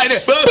come out like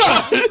that.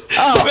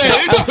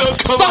 Man, it junk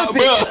come out,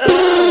 bro.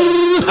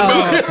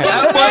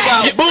 That boy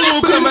got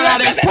boo-boo coming out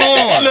his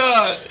pores.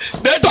 Nah,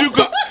 that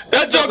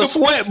junk a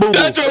sweat boo-boo.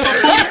 That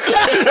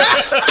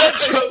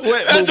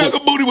junk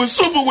of booty was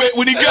super wet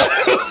when he got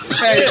it.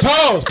 Hey,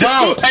 pause.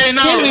 Hey,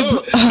 no.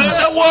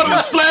 That water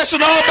was splashing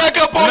all back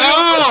up on him.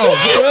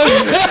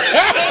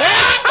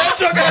 That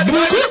junk had to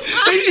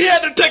he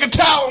had to take a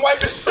towel and wipe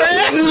it.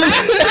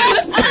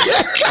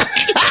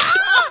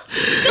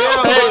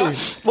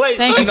 Wait,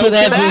 Thank you for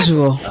that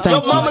visual. Thank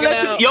Your you. mama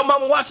let you? Your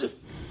mama watching?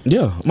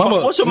 Yeah,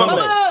 mama. What's your mama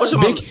name? What's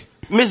your mama? Vicky.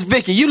 Miss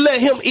Vicky, you let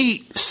him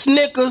eat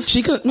Snickers,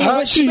 She could.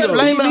 hot Cheetos,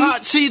 flaming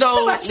hot Cheetos.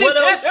 What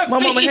else? My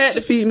mama had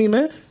to feed me,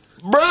 man.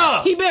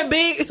 Bruh, He been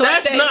big.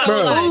 that's like not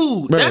that.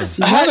 food. Bruh. That's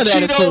Hot of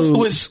that is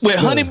Cheetos food. with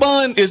honey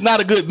bun is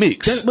not a good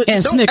mix. And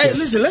don't- Snickers. Hey,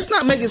 listen, let's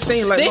not make it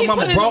seem like Then my he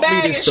mama put it in the brought me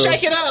bag this and stuff.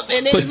 shake it up,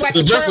 and then But it's like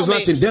a trail breakfast, lunch,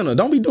 and mix. dinner.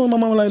 Don't be doing my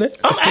mama like that.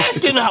 I'm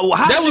asking how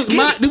That you was get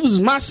my. it? This was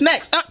my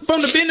snacks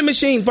from the vending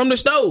machine, from the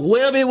stove,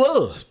 wherever it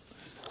was.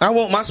 I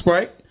want my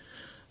Sprite,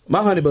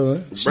 my honey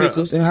bun,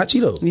 Snickers, and hot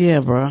Cheetos. Yeah,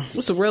 bro.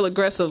 It's a real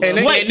aggressive. And one.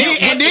 then- Wait, you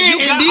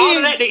got all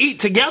of that to eat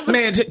together?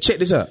 Man, check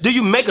this out. Do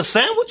you make a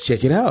sandwich?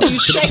 Check it out.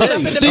 shake it up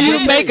in the Do you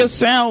bag. make a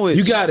sandwich?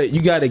 You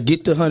gotta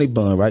get the honey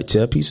bun right.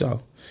 Tear a piece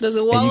off. Does it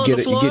And wall you on get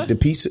the it. floor? You get the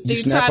piece. Do You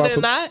you snap tie off. it in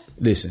a knot?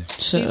 Listen, Do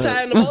you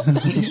tie it in the boat?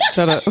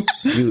 Shut up.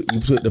 you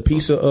put the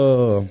piece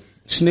of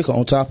Snicker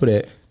on top of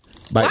that.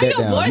 Bite Why that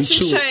your down. voice You just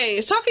chew it.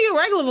 changed? Talk in your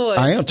regular voice.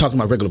 I am talking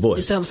my regular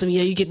voice. Tell him some.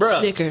 Yeah, you get the Bruh,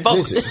 Snicker. fuck.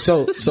 Listen,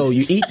 so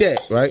you eat that,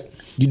 right?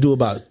 You do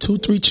about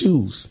 2-3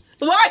 chews.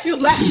 Why are you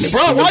laughing?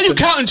 Bro, why you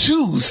counting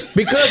chews?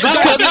 Because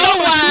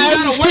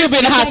otherwise he'll be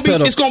in the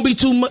hospital. It's gonna be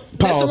too much. This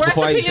Pause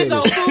before I recipe say is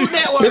on this. Food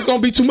Network. It's gonna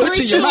be too much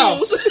 3 in your mouth.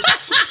 chews.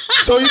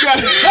 So you got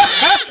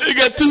You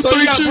got 2, So you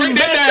 3 gotta break chews.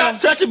 that down.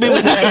 Stop touching me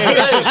with that hand.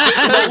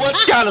 Hey, what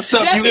kind of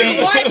stuff That's you just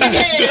eat? white man.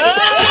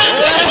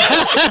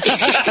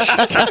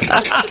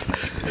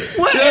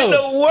 What in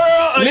the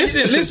world?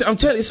 listen. I'm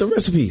telling you, it's a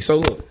recipe. So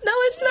look, No,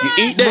 it's not. you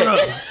eat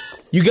that.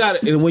 You got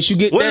it, and once you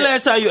get When the that,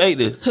 last time you ate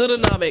this?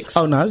 Hoodonomics.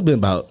 oh no, it's been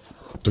about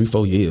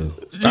 3-4 years.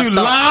 You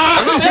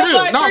lie. No, for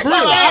real. No, for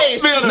real. I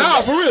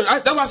No, for real.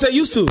 That's why I said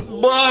used to.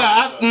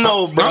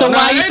 No, bro. So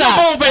why you stop? Ain't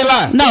no bold-faced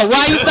lie. No,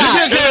 why you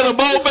stop? There's a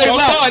bold-faced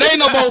lie. There ain't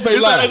no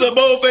bold-faced lie. There's a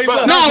bold-faced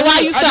lie. No, why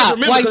you I just stop?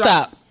 remember Why you 'cause I-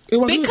 stop? It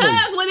wasn't good for you.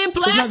 Because when it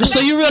blasted, So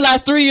you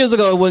realized 3 years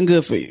ago it wasn't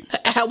good for you.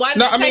 why did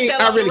No, it I take mean, that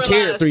I long to really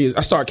cared realize? 3 years.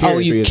 I started caring. Oh,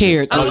 you 3 years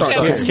cared. ago. I started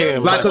Okay.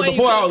 caring. Like, because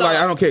before I was like,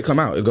 I don't care, come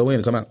out. It go in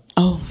and come out.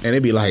 Oh. And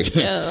it'd be like,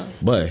 Yeah.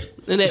 but.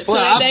 And that, so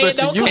Well, that I day bet it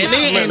don't you come can out.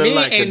 smell it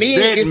like a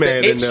dead it's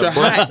man the in there, extra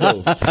boy. hot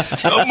though.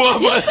 That boy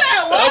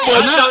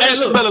Hey,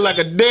 smelling like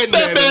a dead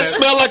man. that man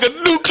smell like a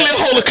nuclear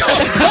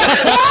holocaust.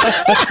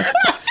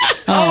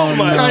 Oh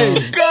my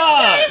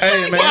God!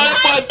 Hey man,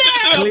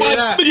 Clean it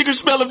out. You can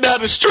smell him down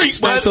the street,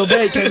 it's not so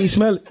bad. Can't he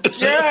smell it?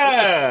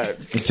 Yeah,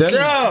 I'm telling you.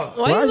 yeah.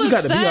 Why you you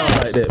got to look be all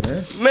sad? like that,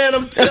 man? Man,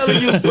 I'm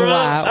telling you, bro.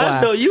 Why?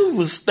 I know you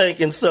was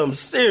thinking something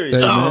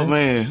serious. Hey, Oh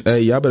man.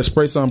 Hey, y'all better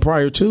spray something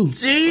prior too.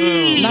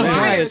 Jeez. Not Prior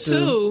prior to.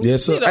 to.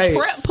 Yes, sir. Need a Hey,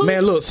 prep poop.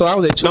 man, look. So I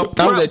was at church.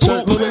 I was at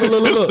church.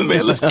 Look.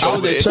 Man, let's go, I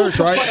was man. at church,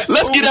 right?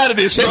 Let's get out of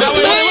this. Wait.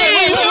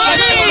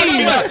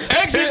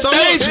 Exit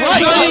stage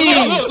right.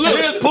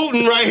 Here's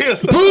Putin right here.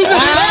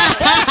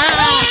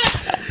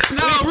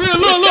 No, real.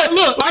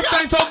 Look. My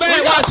thing so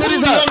bad. Watch. Check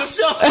this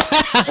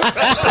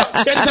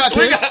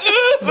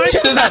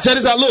out. Check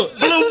this out. Look.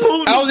 Blue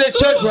Putin. I was at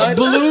church, right?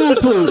 Blue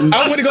Putin.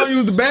 I went to go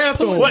use the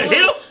bathroom. What,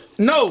 him?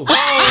 No.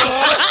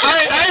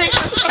 I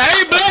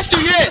ain't blessed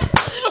you yet.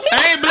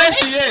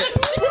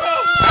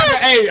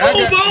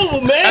 Move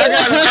over, man. I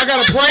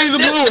got a praise of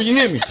blue. You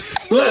hear me?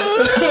 Look.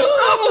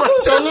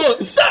 So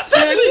look. Stop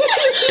touching.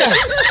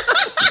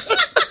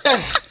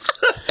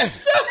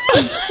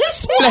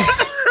 Splash.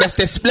 That's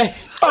that splash.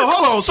 Oh,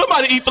 hold on.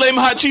 Somebody eat flaming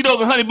hot Cheetos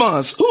and honey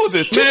buns. Who is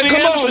this? Man,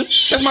 Tiffany come on.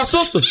 Anderson? That's my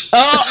sister. It's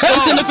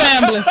in the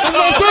family.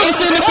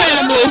 It's in the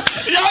family.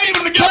 Y'all eat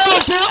them together.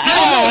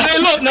 Hey,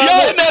 look, now,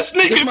 Y'all look. in that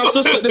sneaking.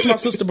 This my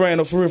sister brand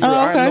though, for real. Oh,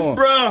 I okay. ain't know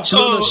her.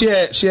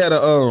 Bruh. She had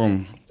a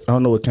I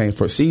don't know what came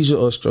first, seizure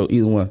or stroke,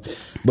 either one.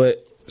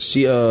 But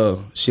she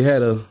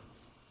had a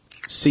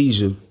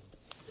seizure,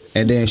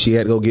 and then she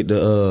had to go get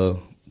the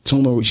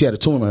tumor. She had a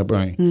tumor in her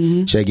brain.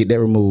 Mm-hmm. She had to get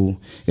that removed,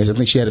 and I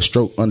think she had a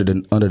stroke under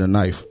the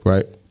knife,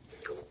 right?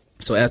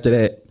 So after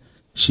that,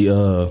 she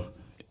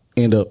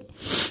ended up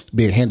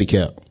being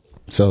handicapped.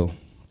 So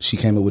she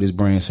came up with this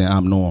brand saying,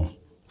 "I'm normal."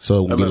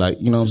 So it would be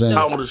like, you know what I'm saying?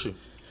 How old is she?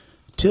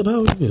 Tip, how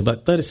old you?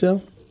 About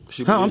 37.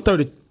 She I'm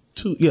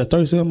 32. Yeah,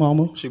 37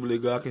 almost. She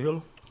believe God can heal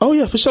her? Oh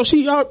yeah, for sure.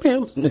 She, man,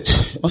 my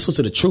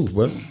sister, the truth,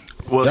 bro.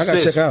 Well, Y'all gotta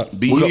sis, check out.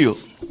 Be healed.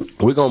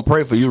 We're going to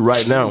pray for you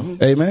right now.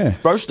 Amen.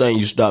 First thing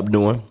you stop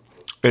doing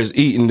is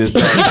eating this. Hey,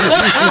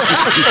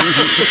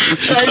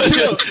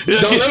 Tip,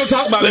 don't let him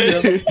talk about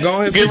it.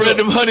 Go ahead, Get rid of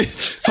them honey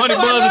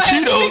buns and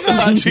Cheetos.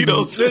 Hot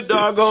Cheetos. This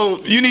doggone.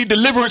 You need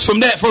deliverance from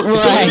that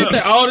first. So she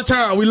said all the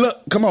time. We love.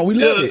 Come on, we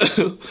love it.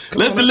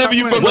 Let's deliver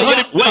you from the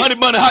honey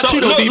bun and hot So,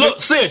 Cheeto look, demon.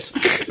 look, sis,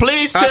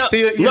 please I tell.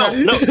 still- No.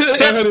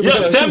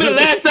 Tell me the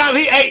last time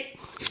he ate.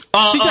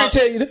 She can't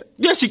tell you that.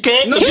 Yes, she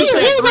can. No, She she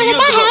said can't. 3 years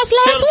ago.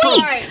 Tell the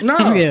truth. No,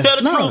 Tell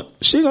the no, truth.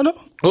 she gonna know.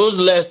 When was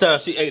the last time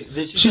she ate?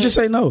 Did She just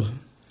say no.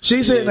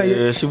 She said no.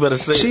 Yeah, she better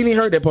say. She ain't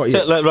heard that part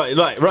yet.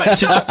 Right.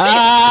 She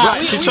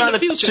trying to.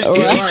 future. She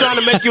trying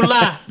to make you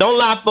lie. Don't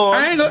lie for her.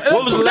 I ain't gonna.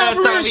 When was the last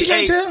for real, time she he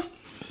can't ate? tell.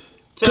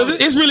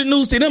 Because it's really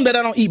news to them that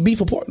I don't eat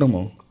beef or pork no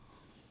more.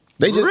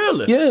 They just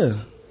Really? yeah.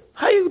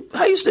 How you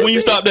still? When you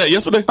big? stopped that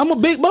yesterday? I'm a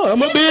big boy.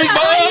 I'm a big boy.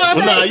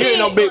 Well, nah, you ain't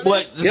no big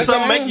boy. Yes,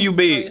 Something I make am. you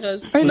big.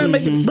 Ain't nothing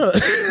making, bro.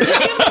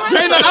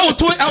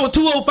 I was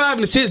 205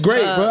 in the 6th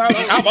grade, bro.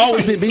 I've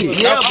always been big.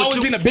 Yeah, I've but always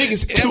you- been the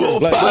biggest ever.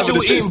 205. Like, But you were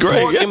Sixth eating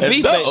grade. pork and Yeah,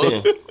 beef back no.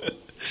 then.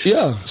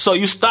 yeah. So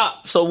you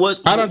stopped. So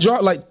what? I done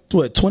dropped like,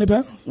 what, 20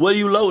 pounds? What are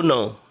you loading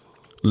on?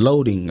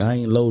 Loading. I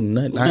ain't loading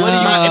nothing. What do you-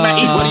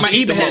 my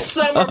eating That habits?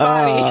 summer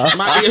body.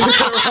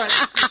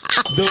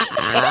 The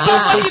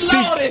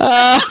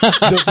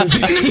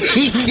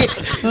physique.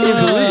 It's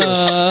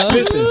real.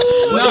 Listen,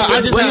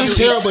 I just have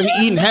terrible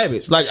eating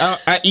habits. Like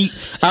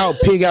I'll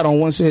pig out on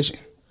one session.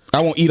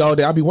 I won't eat all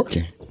day. I'll be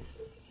working,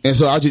 and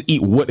so I'll just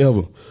eat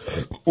whatever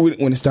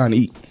when it's time to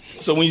eat.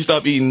 So when you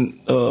stop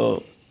eating,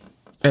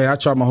 Hey, I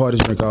try my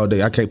hardest to drink all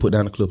day. I can't put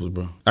down the Clippers,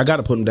 bro. I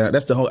gotta put them down.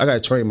 That's the whole. I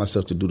gotta train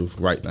myself to do the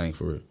right thing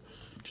for real.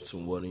 Get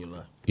some water in your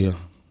life. Yeah.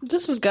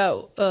 This has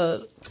got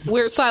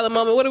weird silent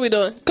moment. What are we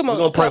doing? Come on.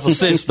 We're gonna pray for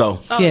sis though.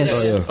 Yes.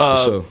 Oh yeah. For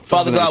sure.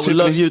 Father God, we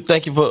love you.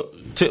 Thank you for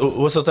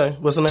what's her name?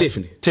 What's her name?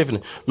 Tiffany.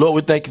 Tiffany. Lord,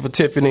 we thank you for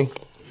Tiffany.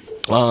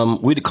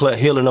 We declare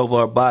healing over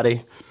our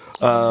body.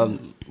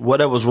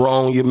 Whatever's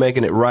wrong, you're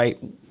making it right.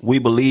 We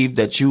believe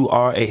that you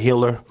are a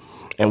healer.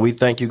 And we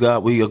thank you,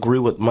 God. We agree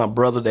with my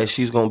brother that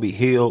she's going to be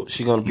healed.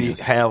 She's going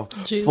to have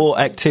full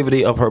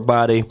activity of her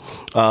body.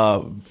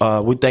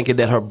 We thinking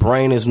that her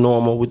brain is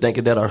normal. We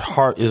thinking that her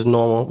heart is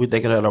normal. We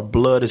thinking that her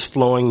blood is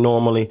flowing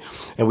normally.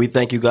 And we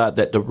thank you, God,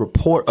 that the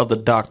report of the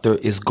doctor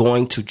is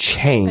going to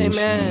change.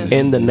 Amen.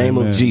 In the name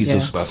of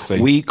Jesus. By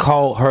faith. We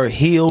call her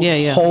healed,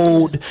 Yeah.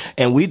 whole,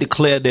 and we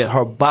declare that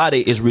her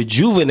body is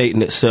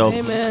rejuvenating itself.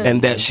 Amen.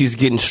 And that she's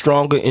getting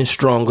stronger and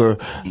stronger,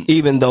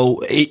 even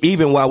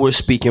while we're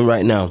speaking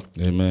right now.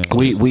 Amen. Amen.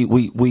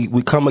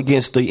 We come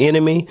against the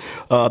enemy,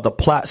 the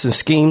plots and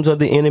schemes of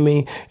the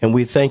enemy, and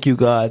we thank you,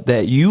 God,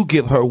 that you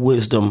give her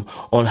wisdom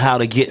on how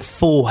to get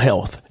full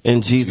health.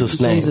 In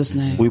Jesus'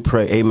 name, we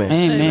pray. Amen.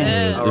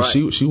 Amen. And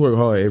she work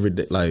hard every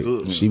day. Like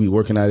she be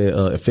working out at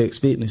FX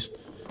Fitness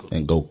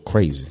and go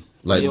crazy.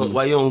 Like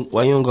why you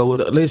don't go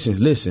with it?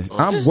 Listen.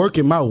 I'm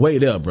working my way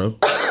there, bro.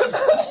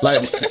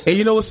 Like, and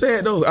you know what's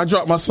sad though? I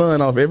drop my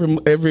son off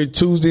every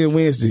Tuesday and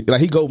Wednesday. Like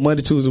he go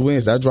Monday, Tuesday,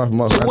 Wednesday. I drop him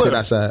off. I sit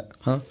outside,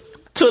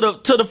 to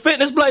the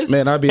fitness place,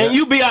 man.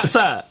 You be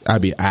outside. I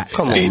be outside.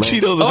 Come on, man.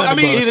 Cheetos. I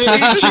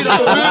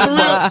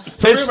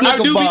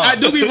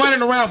do be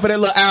running around for that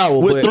little hour.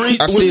 With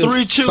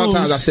three chews.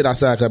 Sometimes I sit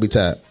outside because I be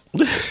tired.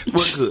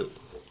 What's good?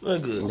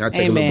 That's good. I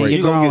take a little break.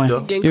 You're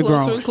growing. Getting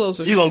closer and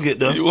closer. You gonna get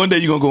there. One day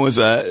you gonna go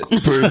inside. And you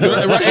in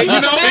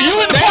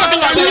the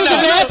parking lot.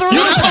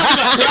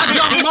 I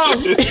drop him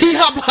off. He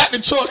hop out the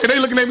truck and they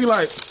looking at me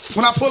like,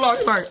 when I pull out,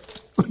 he like,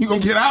 you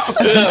gonna get out?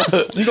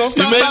 You gonna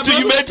stop?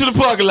 You made it to the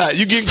parking lot.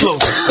 You getting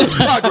closer. It's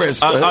progress.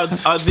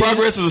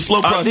 Progress is a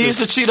slow process. Are these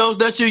the Cheetos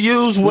that you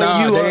use when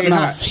you are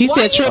not? He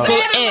said triple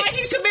Like X.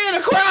 he's committing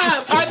a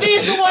crime. Are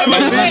these the ones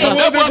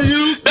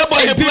that That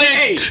boy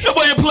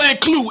here playing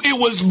Clue. It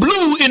was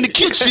blue in the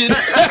kitchen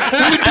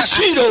with the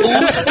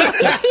Cheetos.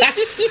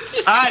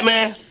 All right,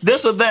 man.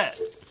 This or that.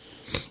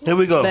 Here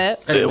we go.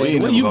 Hey,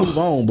 when you move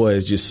on, boy,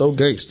 it's just so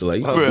gangster.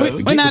 Like,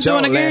 we're not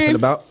doing a game.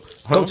 About.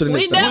 Go to the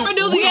next We never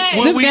do the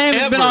game. This game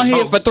has been on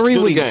here for 3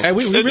 weeks. Hey,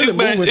 we really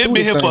moving It's been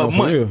here for a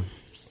month.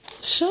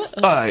 Shut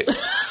up. All right.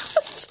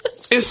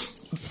 It's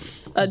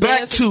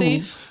back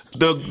to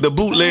the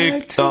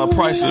bootleg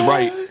Price is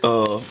Right,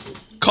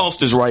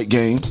 cost is right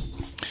game.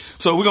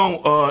 So we're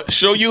going to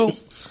show you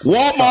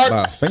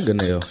Walmart.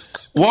 Fingernail.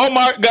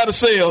 Walmart got a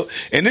sale,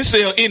 and this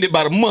sale ended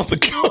about a month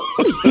ago.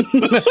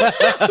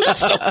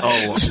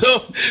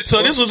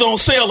 So this was on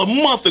sale a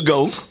month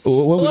ago. What we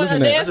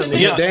looking at?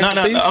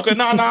 Okay,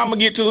 no, I'm gonna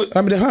get to it.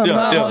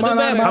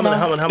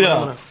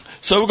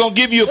 So we're gonna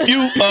give you a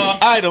few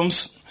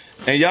items,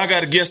 and y'all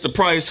got to guess the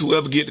price.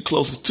 Whoever get the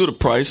closest to the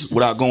price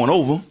without going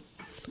over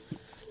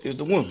is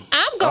the winner.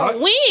 I'm gonna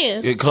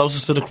win. Get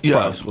closest to the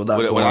price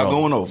without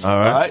going over. All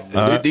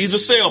right. These are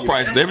sale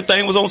prices.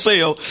 Everything was on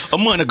sale a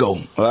month ago.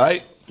 All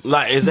right.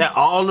 Like, is that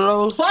all of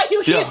those? Why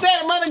you keep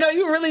saying a month ago?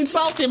 You really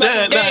salty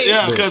about the game.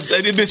 Yeah, because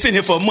they've been sitting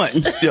here for a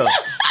month. Yeah.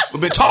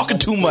 We've been talking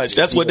too much.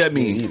 That's what that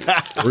means.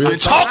 We've been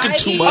talking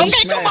too much.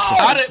 Okay, come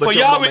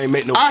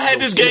on. I had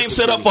this game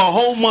set up for a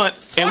whole month,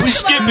 and we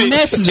skip it.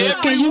 Messenger,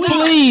 can you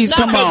please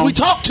come on? We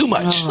talk too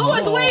much. Who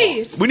is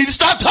we? We need to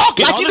stop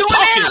talking. Like you doing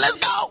now? Let's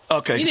go.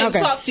 Okay. You need to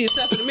talk to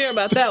yourself in the mirror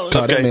about that one.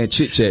 Call that man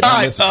chit chat. All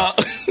right.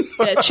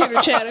 That chitter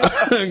chatter. All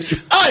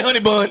right, honey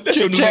bun. That's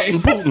your new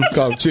name. Putin.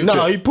 Call him chit chat.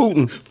 No, he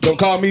Putin. Don't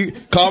call me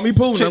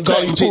Putin. I'm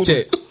calling you chit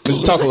chat.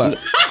 Let's talk a lot.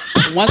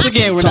 Once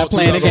again, we're not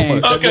playing the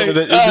game. Okay.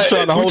 We're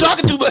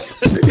talking too much.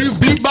 You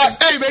beatbox.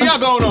 Hey man, y'all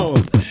going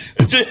on?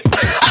 That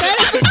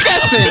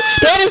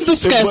is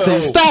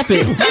disgusting. Stop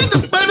it.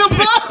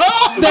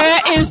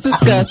 That is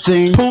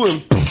disgusting.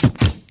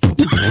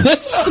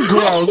 That's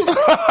gross. All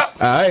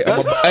right.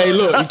 Hey,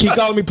 look. You keep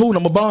calling me Putin.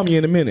 I'm gonna bomb you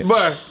in a minute. Move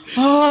on,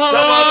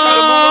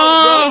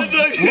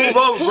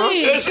 bro.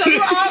 Please, because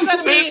we're all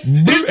gonna be.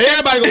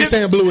 Everybody gonna be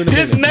saying blue in a minute.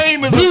 His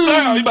name is a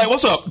sound. He's like,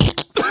 what's up?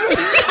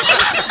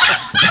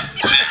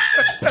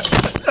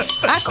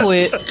 I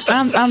quit.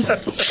 I'm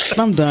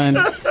done.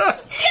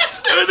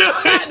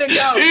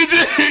 You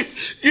just.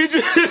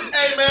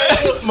 Hey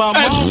man, my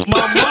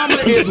mama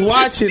is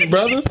watching,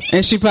 brother.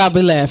 And she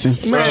probably laughing.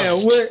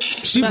 Man, what?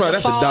 She probably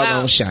that's a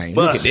doggone shame.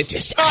 Look at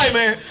that. All right,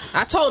 man.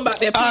 I told him about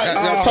that.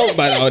 I told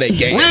about all that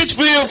game.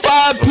 Richfield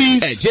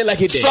 5-piece just like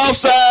it did.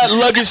 Southside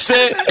luggage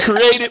set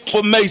created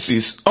for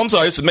Macy's. I'm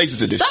sorry, it's a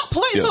Macy's edition. Stop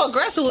pointing so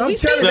aggressive with me.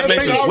 That's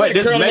Macy's. Wait,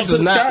 this is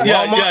Macy's, not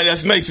Walmart? Yeah,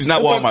 that's Macy's,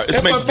 not Walmart.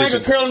 It's Macy's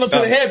edition. Curling up to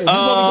the heavens. You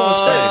gonna be going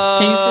straight.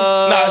 Can you see?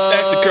 No, it's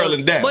actually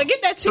curling down. Boy,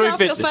 get that tear off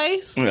your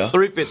face. Yeah.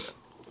 $350.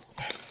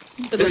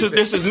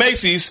 This is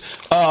Macy's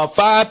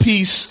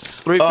 5-piece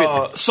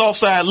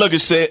Southside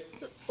luggage set.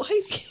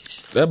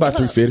 That's about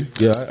 $350.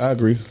 Yeah, I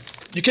agree.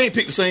 You can't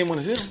pick the same one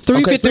as him.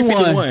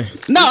 351.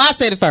 No, I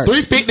said it first.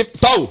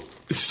 354.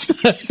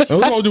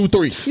 We're gonna do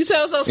 3. You said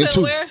it was on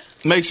sale where?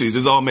 Macy's.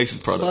 This is all Macy's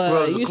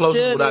products. You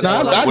still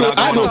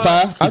I do a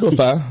 5. I do a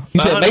 5.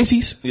 You said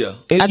Macy's? Yeah.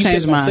 I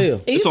changed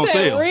mine. It's on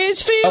sale.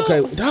 Ridgefield?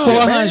 Okay.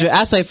 400.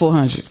 I say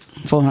 400.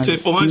 400. Say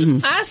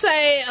 400. I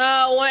say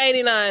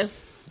 189.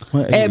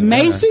 At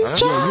Macy's,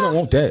 child? You don't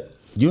want that.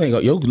 You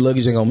ain't your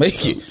luggage ain't gonna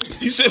make it.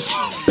 You said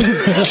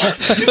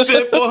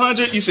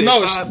 400. You said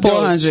no,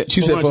 400.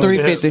 She said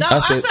 350. No, I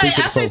say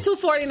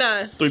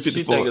 249. 354.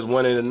 She think it's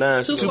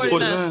 189.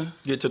 249.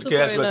 Get to the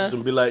cash register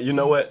and be like, you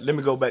know what? Let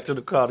me go back to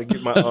the car to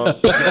get my I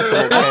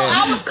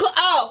was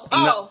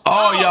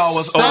all y'all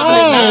was off.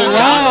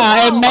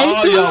 Wow, at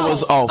Macy's. All y'all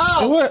was off.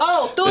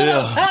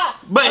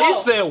 But he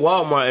said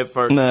Walmart at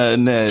first. Nah.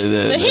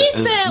 But he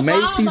said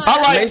Macy's. Walmart.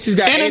 All right. Macy's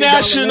got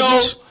International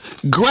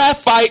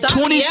Graphite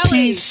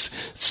 20-piece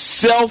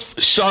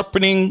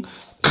self-sharpening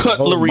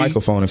cutlery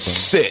microphone in front.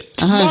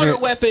 set. Motor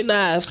weapon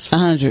knives.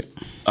 100.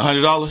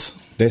 $100.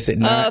 That's it.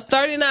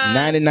 39.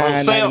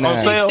 99,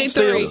 On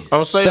 63.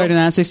 On sale.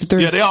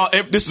 39.63. Yeah, they all.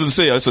 This is a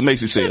sale. It's a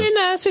Macy's sale.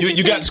 39.63.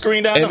 You got the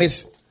screen down? And there?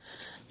 it's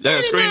They got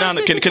the screen down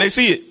there. Can they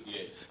see it?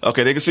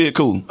 Okay, they can see it.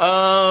 Cool.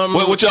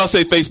 What y'all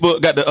say?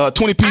 Facebook got the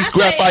 20-piece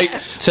graphite.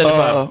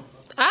 75.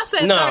 I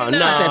said No, 39.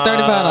 no. I said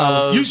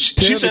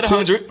 $35. She said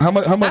 100. how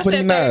much I for the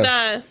said knives?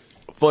 39.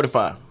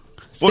 45.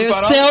 They're $45.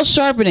 self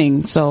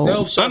sharpening, so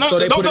No, So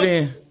they don't put it go-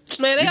 in.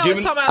 Man, they always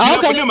giving- talk you about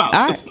helping them out.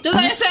 all right. just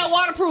like they said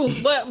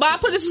waterproof, but I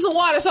put this in some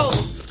water, so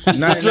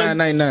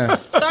 99.99.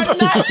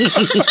 39.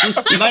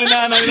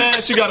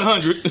 99.99. She got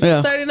 100.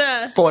 Yeah.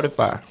 39.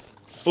 45.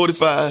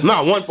 45. No,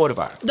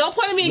 145. Don't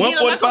point at me again. I'm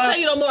not going to tell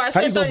you no more. I How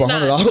you said go for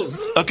 39.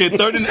 $100? Okay,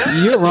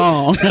 39. You're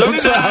wrong.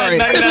 39,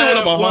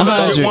 99,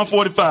 100.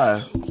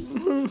 145.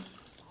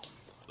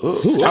 I won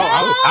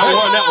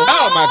that one.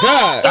 Oh my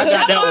God! I got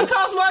That that one one.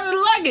 costs more than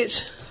the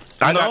luggage.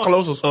 I got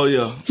closest. Oh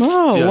yeah.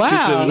 Oh, Yeah, wow.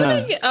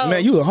 279. Oh.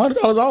 Man, you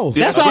 $100 off.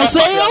 That's on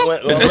sale?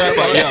 It's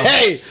graphite. Yeah.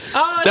 Hey,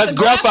 Oh, it's That's the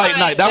graphite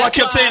night. That's why I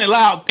kept why. saying it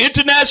loud.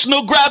 International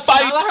All I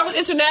graphite. heard was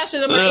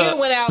international. And my ear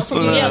went out from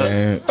yelling.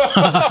 man.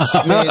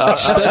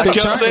 I kept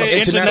China's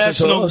saying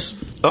international. to us.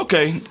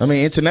 Okay. I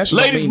mean,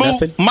 international. Ladies' don't mean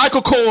boot. nothing.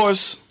 Michael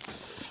Kors.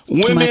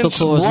 Michael Women's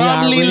Kors, yeah,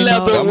 I Bromley already know.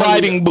 leather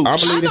riding I'm boots.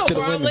 gonna I leave this know to the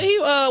Bromley. women. He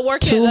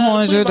worked at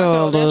 $200.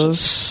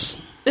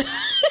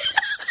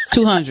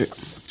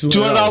 $200.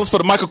 $200 for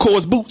the Michael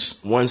Kors boots.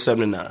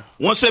 179.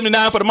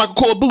 $179 for the Michael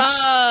Kors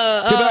boots.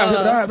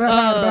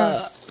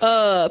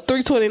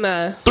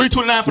 $329.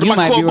 $329 for the You Michael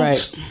might be Kors right.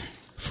 boots.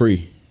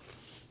 Free.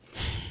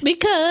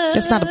 Because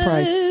That's not a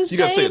price. You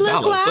gotta say they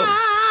 $1 look or something.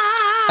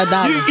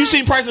 $1. You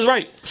seen prices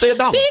right? Say $1.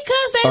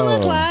 Because they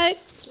look like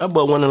That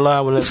boy went in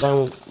line with that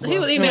thing. he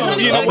was eating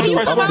honey. you know what Can you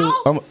price come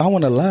I'm out? I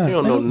want to lie. You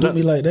don't know Man, don't do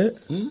me like that.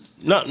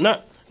 Not.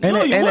 And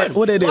No, you wouldn't.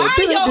 what they did? Why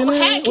your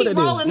hat keep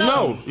rolling up?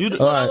 No, you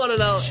That's what I Alright. want to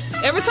know.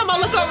 Every time I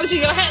look over to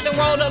you, your hat done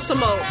rolled up some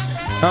more.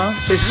 Huh?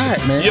 It's hot,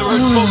 man. You ever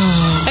heard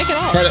folks? Take it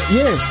off.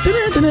 Yes.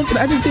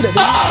 I just did that.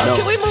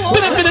 Can we move on?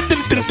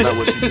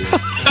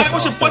 Hey,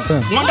 what's your What is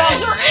 $1?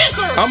 your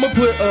answer? I'm gonna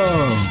put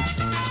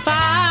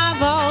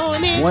 5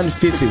 on it.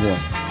 151.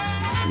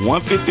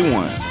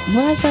 151.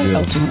 What I say?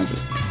 Oh, 200.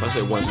 I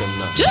said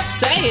 179. Just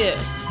say it.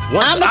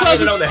 I'm the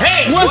closest on the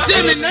head.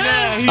 179.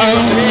 You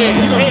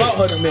done bought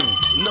her the minute.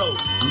 No.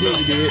 Yeah,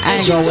 you did. I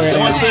ain't gonna wear that.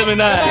 179.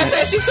 I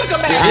said she took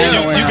him back.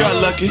 You got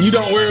lucky. You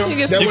don't wear them. You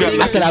get That's some what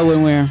money. I said I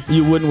wouldn't wear 'em.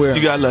 you wouldn't wear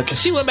You them. got lucky.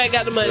 She went back,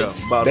 got the money.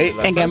 They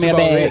Ain't got me a basketball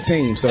bag. red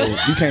team, so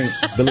you can't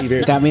believe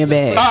it. Got me a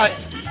bag. All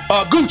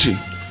right. Gucci.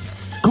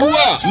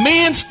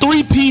 Men's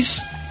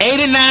 3-piece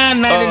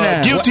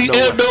 $89.99. Guilty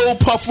Eldo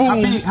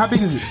Parfum How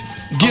big is it?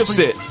 gift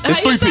set. It's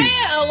How you say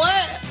 3-piece. it or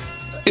what?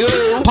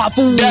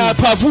 Parfum. Yeah,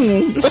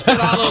 Parfum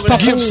All over that.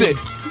 gift set.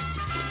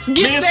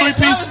 Men's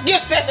 3-piece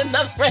Gift set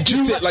another friend.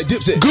 Dipset, like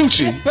Dipset.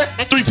 Gucci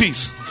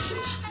 3-piece.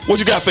 What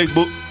you got,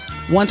 Facebook?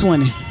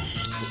 120. You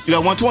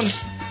got 120?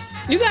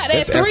 You got that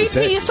That's after 3-piece,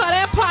 taxes. so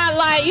that part,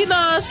 like, you know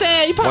what I'm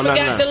saying? You probably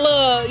got the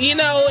little, you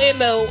know, in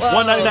the.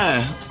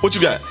 199. What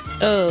you got?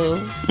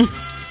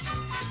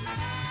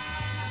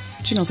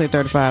 She gonna say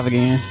 35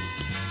 again.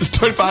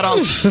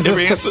 $35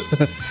 every answer.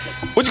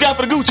 What you got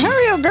for the Gucci?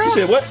 Hurry up, girl. You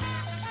said what?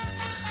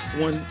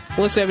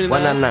 179.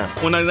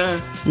 199. 199,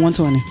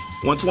 120.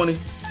 120,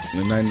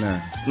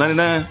 99.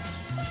 99.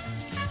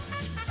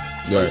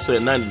 You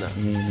said 99.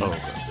 Oh,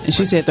 okay. And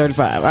she said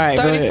 35. All right,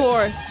 go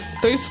ahead.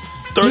 34.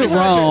 30, You're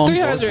wrong.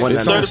 300.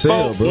 It's on 34,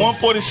 sale, bro.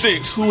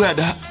 146. Who had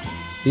that?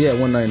 Yeah,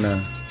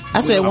 199.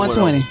 I said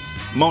 120.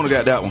 Mona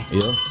got that one.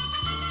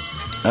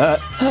 Yeah.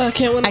 I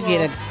can't win. I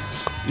get it.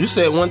 You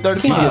said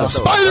 135.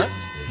 Spider.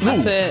 I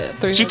said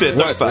 300. She said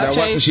 35. Now watch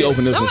when she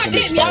open this No, one. I It's gonna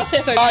be didn't. Y'all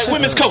said 35. All right,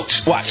 women's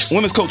coach. Watch.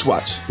 Women's coach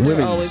watch.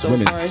 Always on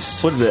Women's.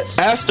 price. What is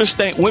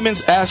it?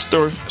 Women's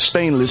Astor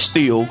stainless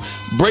steel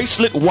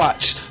bracelet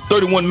watch,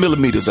 31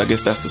 millimeters. I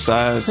guess that's the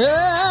size.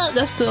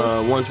 That's the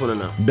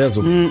 129.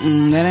 Bezel.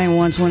 That ain't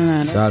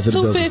 129. Size of the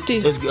bezel. 250.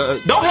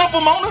 It's Don't help her,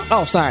 Mona.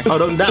 Oh, sorry. oh,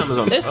 those diamonds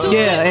on it. It's 250.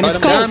 Yeah, and it's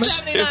them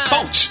diamonds? coach. It's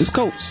coach. It's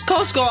coach.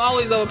 Coach gonna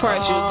always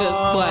overprice you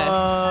because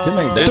what? Them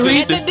ain't It's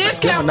diamonds. At the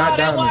discount, not all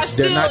that watch diamonds.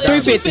 They're still not is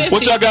diamonds. 250.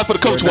 What y'all got for the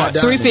coach They're watch?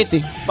 not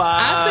 350.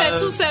 I said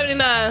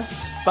 279.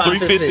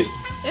 350.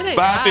 It ain't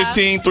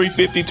 515,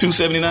 350,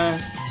 279,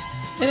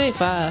 5. It ain't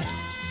 5.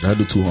 I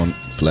do 200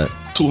 flat.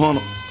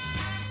 200,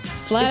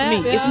 Flat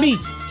out, It's y'all. me.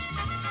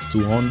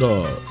 200.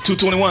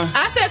 221.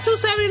 I said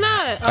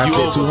 279. I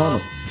said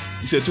 200.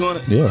 You said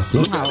 200? Yeah,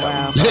 flat. Oh,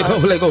 wow.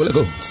 Let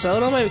go. So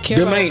don't make me care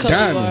Them about ain't what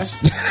color you diamonds.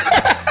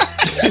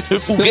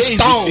 Fugazi.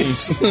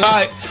 stones. All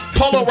right.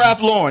 Polo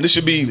Ralph Lauren. This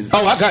should be even.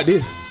 Oh, I got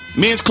this.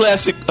 Men's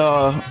classic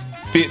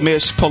fit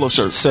mesh polo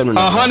shirt. $79.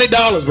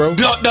 $100, bro.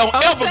 Don't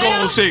ever go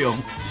on sale.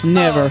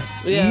 Never.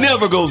 Yeah.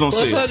 Never goes on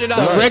What's sale.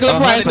 $100? Regular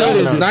price. What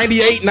is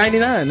 $100.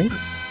 $98.99?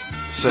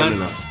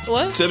 79.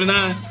 What?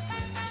 79.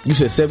 You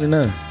said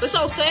 79. It's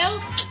on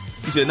sale?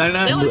 You said They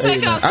 99. only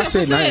take out 10%. I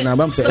said 99,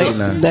 but I'm saying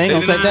 89. They ain't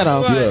gonna take that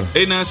off. Right. Yeah.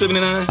 89,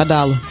 79. $1.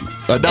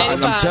 $1, I'm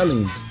 85. telling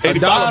you. $1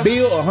 85?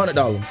 bill or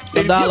 $100?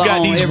 You $1 got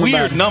on these everybody.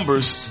 weird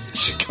numbers.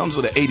 She comes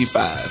with an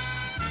 85.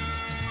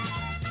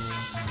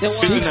 It won.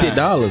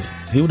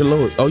 $60. He would have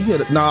lowered. Oh, you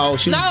had no.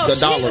 She the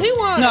dollar. He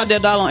won. No, they're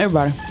 $1 on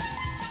everybody.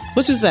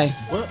 What you say?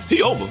 What?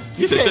 He over.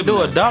 You can't do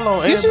 $1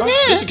 on Yes, you everybody.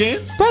 can. Yes, you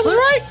can. Price is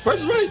right. Price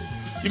is right.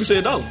 You can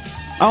say $1.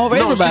 Over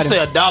No, everybody. she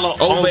said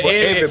 $1 over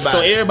everybody. So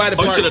everybody.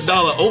 Oh, you said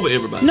 $1 over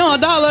everybody. No,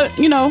 $1.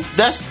 You know.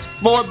 That's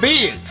 4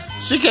 bids.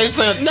 She can't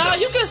say No,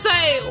 you can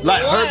say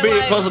like one, her bid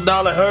like, plus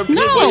 $1. Her bid.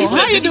 No. Well, you said-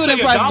 How you did you do it in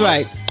say Price is $1?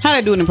 Right? How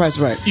they do it in Price is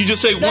Right? You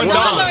just say the $1.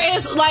 dollar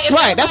is like if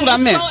Right, that's what I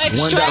meant. everybody's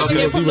So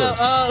extravagant from the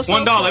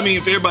 $1. I mean,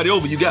 if everybody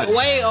over, you got it.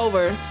 way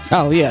over.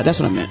 Oh yeah, that's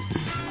what I meant.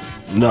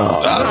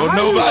 No. I don't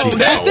know about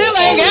that. Still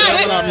ain't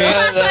got it.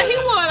 I said he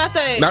won. I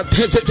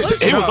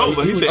think. He was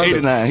over. He said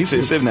 89. He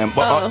said 79.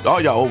 But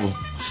all y'all over.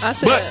 I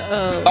said.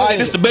 But all right,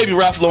 this is the baby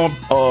raffle on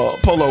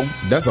Polo.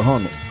 That's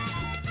 $100.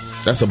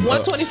 That's a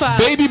 125.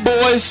 Baby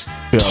boys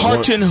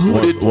tartan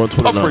hooded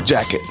puffer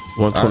jacket.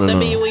 129. I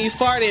mean, when you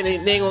fart in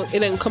it,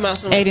 it ain't come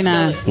out.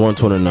 89.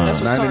 129. That's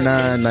what tartan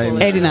 99,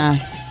 is. 89.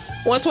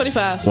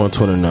 125.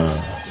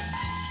 129.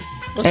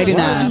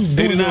 89.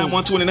 89,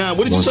 129.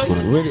 What did you say?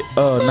 99.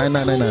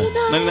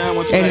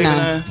 99,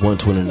 89.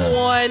 129.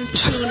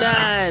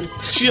 129.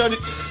 She already.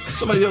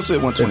 Somebody else said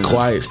The 129.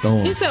 Quiet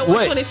Storm. He said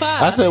Wait,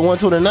 125. I said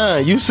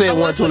 129. You said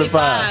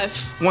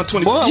 125.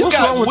 125. Boy, You what's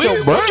got wrong with weird,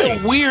 your brain? you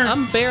got weird.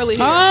 I'm barely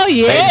here. Oh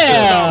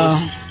yeah.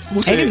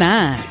 Who said it?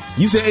 89.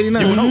 You said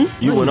 89. You went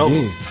over. You went over.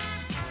 Yeah.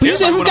 You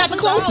said who went got the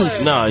over.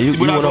 closest? Nah, you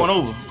We're not went going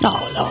over. over.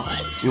 Oh Lord.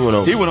 You went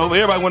over. He went over.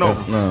 Everybody went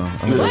over. No.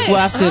 Wait, Well,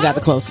 I still got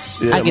the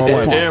closest. Yeah, I get my that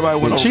wife. point. Everybody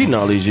went Been over. cheating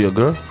all these years,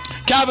 girl.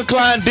 Calvin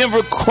Klein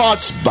Denver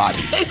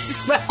crossbody. It's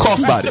just like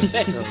Crossbody.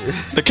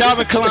 The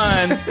Calvin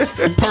Klein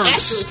purse.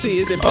 accuracy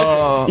is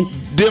important.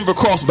 Denver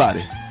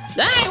crossbody.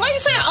 Dang, why you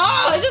saying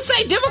oh? Just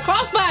say different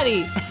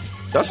crossbody.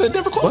 I said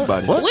Denver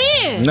crossbody. What?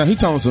 When? No, he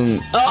talking some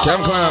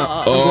Calvin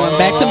Klein. Going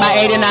back to my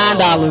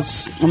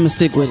 $89. I'm gonna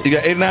stick with You it.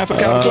 got 89 for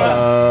Calvin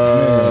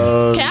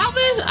Klein.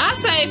 Calvin? I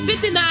say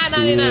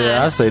 $59.99.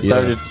 Yeah, I say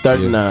 30,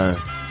 39.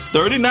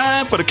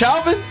 39 for the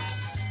Calvin.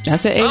 I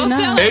said I'm 89.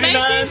 selling 89.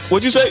 Macy's.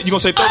 What'd you say? You gonna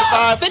say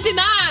 35?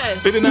 59.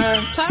 59?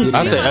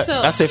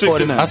 I say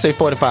 40. 69. I say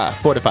 45.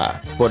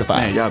 45. 45.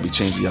 Man, y'all be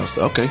changing y'all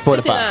stuff. Okay.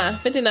 45.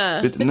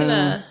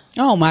 59.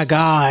 Oh my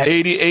God.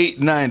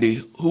 88, 90.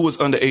 Who was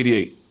under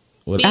 88?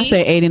 I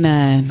say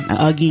 89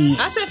 again.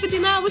 I said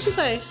 59. What you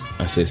say?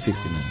 I said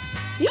 69.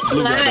 You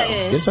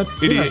lying. Yes, I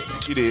He did.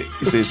 He did.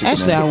 He said 69.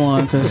 Actually, I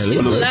won because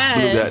You Blue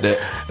lying. got that.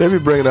 They be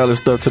bringing all this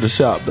stuff to the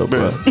shop, though,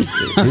 bro.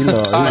 You know,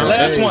 All right,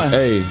 last one.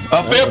 Hey.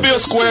 Fairfield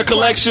Square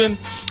Collection,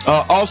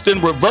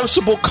 Austin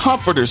reversible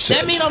comforter set.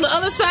 That mean on the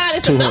other side,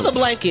 it's another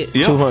blanket.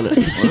 Yeah. 200.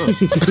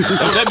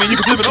 That means you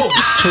can flip it over.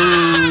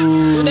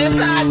 When that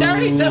side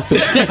dirty, just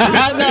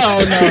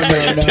no.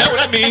 That's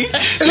what I mean.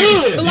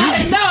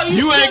 like, no,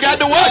 you ain't still got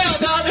to can wash smell it.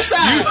 the other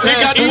side. You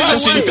ain't got to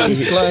wash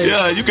it.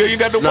 Yeah, you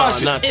got to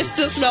wash it. It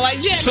still smell like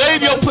Jack.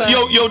 Save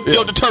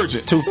your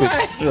detergent.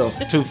 250.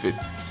 Right.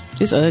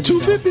 250. It's ugly.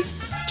 250.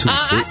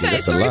 I say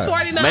That's a lot.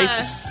 $349.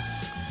 Macy's.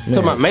 Talking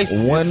about Macy's.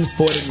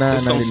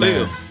 It's on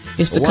sale. $149.99.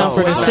 It's the Wow.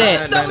 comforter That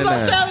set. stuff was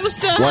on sale. It was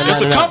still One high.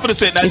 It's a comforter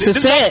set. Now, It's a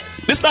set.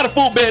 This not a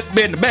full bed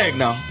in the bag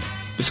now.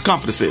 It's a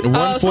comforter set.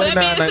 Oh, so that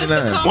means it's just the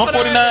 $149.99. comforter,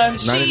 $149.99.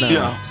 sheet.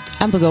 Yeah.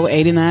 I'm gonna go with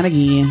 89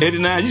 again.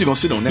 89. You just gonna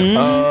sit on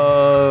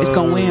that. It's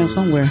gonna win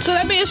somewhere. So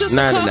that means it's just the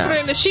 99. comforter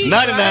and the sheet.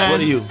 99. What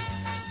are you?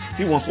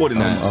 He won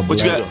 49. What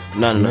you got?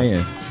 No.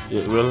 Man.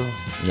 Yeah, really?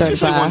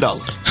 Just say $1.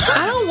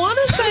 I don't want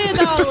to say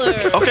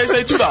 $1. Okay,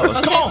 say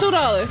 $2. Come on.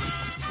 $2.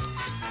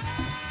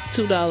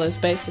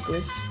 $2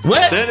 basically. What?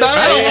 I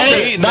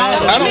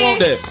don't want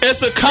that.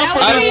 It's a comforter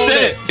That was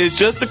set. It's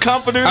just the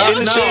comforter and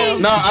the sheet.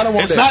 No, I don't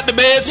want It's that. not the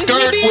bed skirt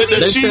with the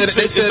They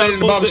sheets. said it in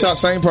the barbershop,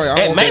 same price. I don't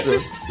At want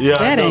Macy's? that. Yeah.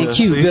 That ain't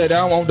cute. Yeah, I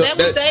don't want That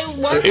was that.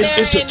 they worked It's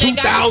there a and they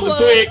got 2,000 the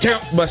thread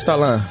count. But stop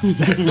lying.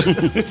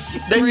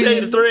 They tell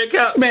you the thread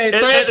count. Man,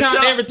 At thread the count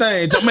shop.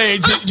 everything.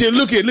 Man, just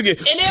look at. And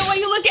then when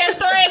you look at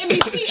thread, it be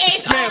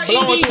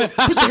THRED.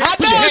 Put your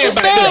hand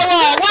back there.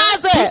 Why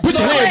is that? Put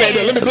your hand back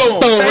there. Let me blow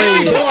on.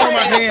 Thread. Blow on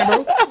my hand, bro.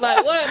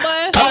 Like what,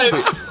 man?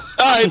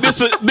 All right,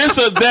 this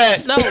or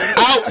that No.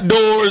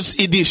 outdoors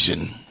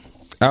edition.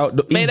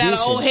 Made out of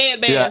old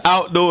headbands. Yeah,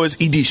 outdoors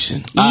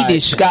edition.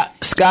 Edition.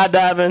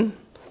 Skydiving.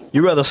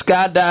 You rather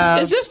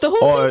skydive Is this the Who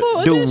or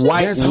People do edition?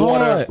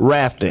 whitewater hard.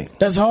 rafting?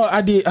 That's hard.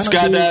 I did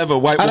Skydive or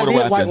whitewater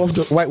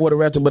rafting? Whitewater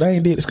rafting, but I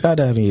ain't did the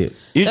skydiving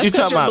yet. That's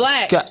 'cause you're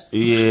black.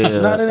 Yeah.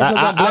 No, that ain't 'cause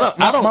I'm black.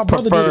 I don't My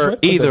brother did it prefer for-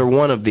 either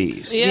one of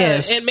these. Yeah,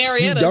 Yes. and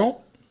Marietta. You don't?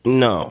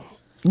 No.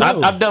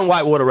 Bro. I've done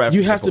whitewater rafting.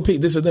 You have to before.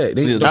 pick this or that.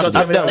 Yeah, I've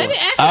done They one. didn't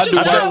I ask do you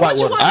what you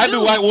whitewater. want to I do.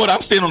 do whitewater.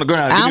 I'm staying on the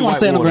ground. Give I me want to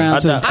stay on the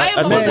whitewater. ground too. I am a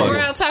I on the did.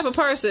 ground type of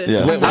person. Yeah.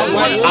 I'm Whitewater-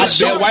 white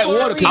that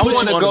whitewater can I put want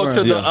you to on go the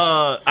to ground.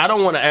 the. I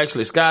don't want to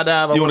actually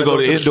skydive. You want to go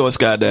to indoor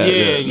skydive?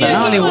 Yeah. Yeah,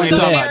 I don't even we want ain't to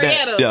do talking that. about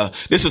that. Marietta. Yeah,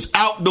 this is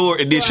outdoor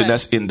edition. Right.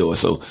 That's indoor.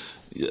 So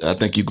I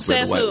think you can put the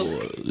Says who?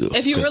 whitewater. Yeah.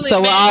 If you really So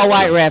we're all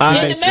white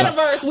rapping. in the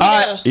metaverse, we All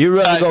are You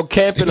rather go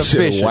camping or He said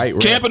fishing? white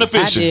Camping or I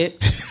fishing? did.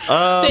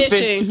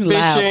 fishing.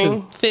 Loud,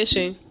 Fishing. too.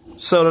 Fishing.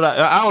 So did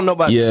I don't know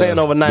about staying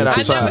overnight I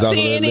outside. never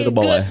see any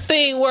good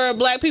thing where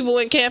black people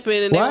went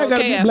camping and they were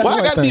okay after. Why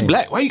I gotta be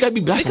black? Why you gotta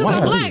be black? Because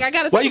I'm black. I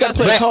gotta Why you think gotta about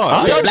play that.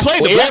 card? We already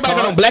played it. Everybody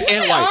got on black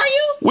and white. Are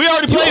you? We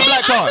already played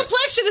black Our card.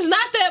 complexion is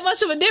not that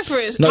much of a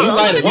difference. No, you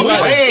lighter. You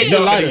lighter. You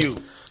lighter.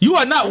 You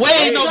are not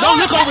way. No, don't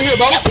look over here,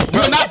 bro.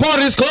 You're not part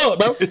of this club,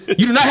 bro.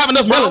 You do not have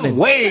enough melanin.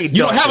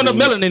 You don't have enough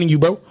melanin in you,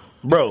 bro.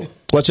 Bro,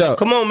 watch out.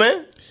 Come on,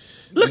 man.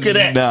 Look at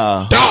that.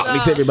 Nah.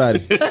 Darkness,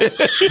 everybody.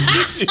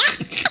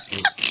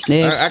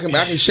 I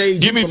can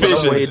shade. Give me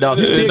fishing.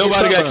 Nobody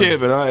got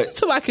Kevin. All right.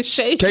 So I can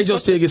shade. Kjo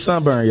still get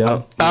sunburned, y'all.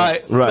 All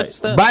right. Right.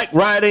 Bike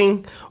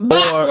riding or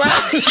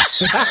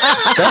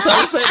that's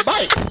how you say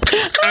bike.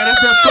 And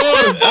that's that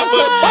Florida. That's a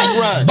bike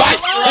ride.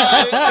 Bike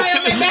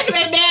ride. Back in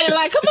that daddy,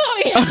 like, come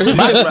on here.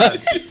 Bike ride.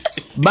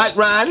 Bike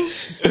riding.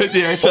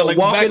 Yeah, it's like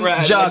walking,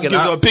 bike jogging.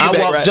 I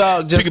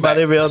jog just about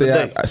every other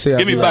day.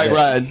 Give me bike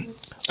riding.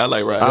 I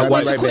like riding. I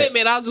watch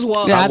equipment. I'll just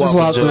walk. Yeah, I just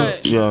walk through.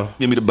 Yeah.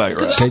 Give me the bike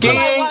ride. Skiing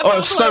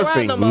or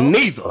surfing?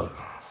 Neither.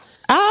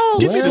 Oh,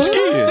 give me the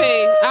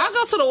skiing. I'll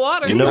go to the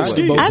water. You know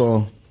skiing.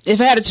 If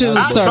I had to choose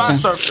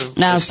surfing.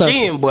 Now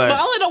skiing, but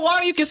only the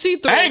water you can see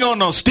through. I ain't going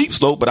no steep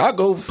slope, but I'll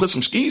go put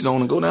some skis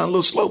on and go down a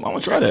little slope. I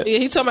want to try that. Yeah,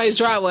 he talking about his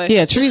driveway.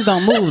 Yeah, trees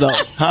don't move though.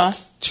 Huh?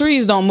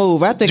 Trees don't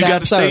move. I think you I got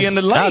to stay in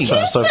the lane. She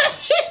said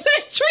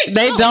trees.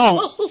 They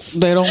don't.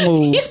 They don't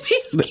move.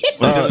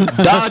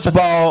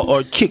 Dodgeball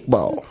or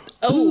kickball?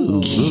 Oh,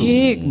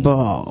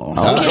 kickball.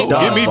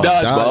 Give me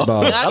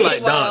dodgeball. I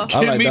like dodge.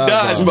 Give me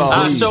dodgeball.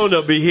 I showed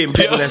up be hitting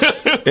people.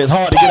 It's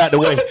hard to get out the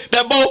way.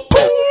 That ball,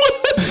 boom.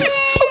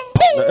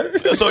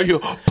 That's all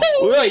you.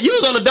 Well, you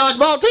was on the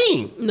dodgeball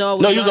team. No,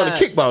 you was on the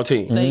kickball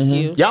team. Thank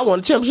you. Y'all won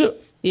the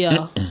championship.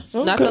 Yeah,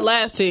 not the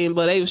last team,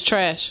 but they was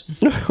trash.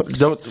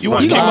 Don't you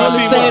want to kick my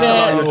team? Say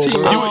that.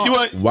 You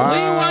want? Wow. We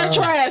weren't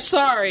trash.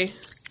 Sorry.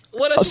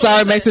 What?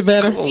 Sorry makes it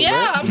better.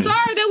 Yeah, I'm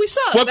sorry that we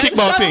suck. What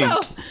kickball team?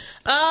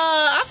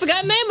 I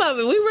forgot the name of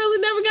it. We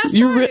really never got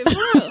started.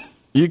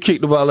 You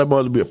kicked the ball, that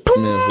ball to be a boom.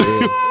 No,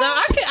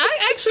 I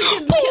actually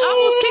almost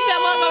kicked that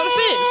ball over the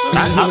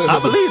fence. I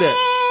believe that.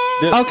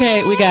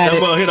 Okay, we got that it.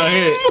 That ball hit our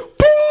head.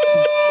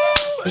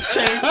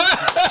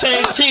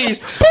 Change keys.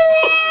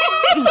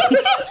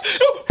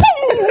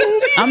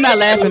 I'm not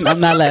laughing. I'm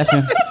not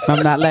laughing.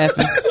 I'm not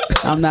laughing.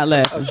 I'm not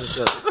laughing.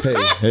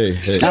 Hey.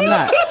 I'm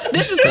not.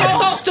 This is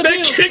co-host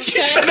abuse.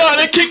 No,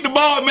 they kick the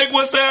ball and make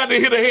one sound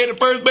and hit a head at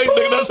first base.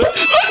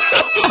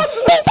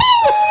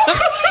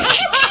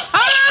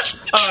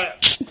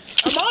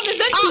 I'm on this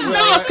next one. No,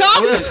 I was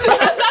coughing. I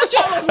thought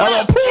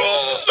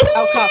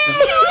I was coughing.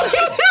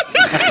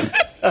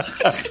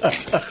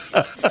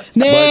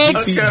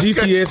 Next.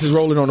 GCS is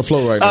rolling on the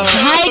floor right now.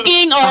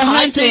 Hiking or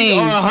hunting? Hiking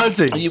or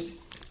hunting.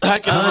 I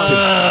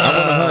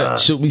want to hunt.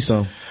 Shoot me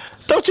some.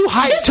 Don't you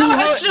hike too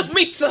hard? Shoot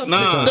me some. No,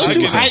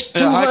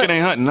 hiking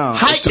ain't hunting. No,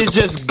 hike is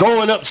just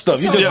going up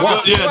stuff. You just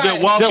walk.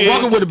 Just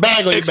walking with a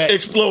bag on your back,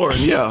 exploring.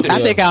 Yeah,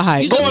 I think I'll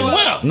hike. Going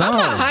well.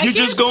 No, you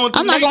just going.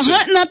 I'm not gonna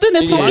hunt nothing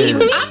that's gonna eat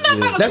me. I'm not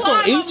about to climb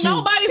up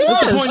nobody's What's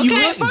the woods. point?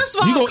 Okay, first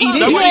of all, you gonna eat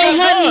it. You ain't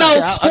hunting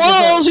no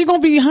squirrels. You gonna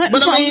be hunting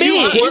something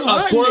big.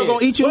 A squirrel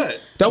gonna eat you?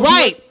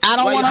 Right. I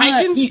don't want to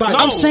hunt.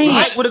 I'm saying.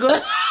 Hike with a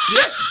gun?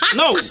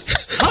 No,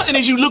 hunting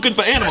is you looking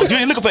for animals. You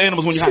ain't looking for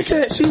animals when you hiking. She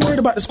said she worried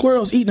about the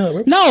squirrels eating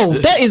her. No,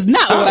 that is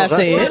not what I Yeah,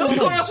 said. those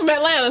squirrels from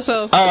Atlanta,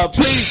 so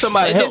Please,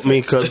 somebody help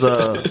me because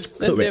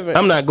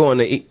I'm not going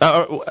to eat.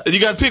 You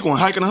got to pick one: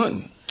 hiking or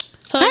hunting.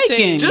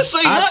 hunting. Just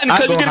say hunting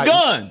because you get a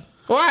gun.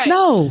 Right.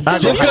 No.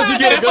 Just because you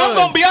get a gun. If I'm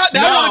gonna be out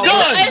there, I want a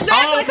gun.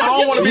 Exactly, because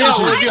you want to be out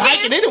there. If you're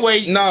hiking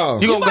anyway, No.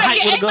 you're going to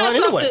hike with a gun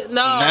anyway.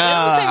 No, they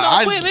don't take no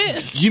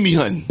equipment. Give me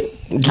hunting.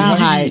 I'll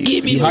hike.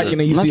 Give me You hiking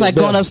and you That's see like a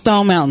going bell. up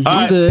Stone Mountain. All I'm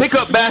right, good. pick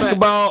up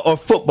basketball or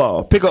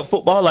football. Pick up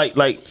football like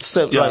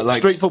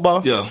street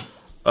football. Yeah.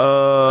 You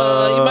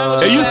might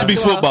want It used to be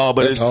football,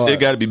 but it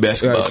got to be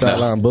basketball now.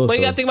 Sideline bus. But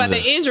you got to think about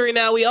the injury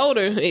now. We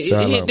older. It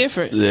hit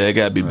different. Yeah, it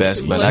got to be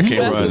basketball. I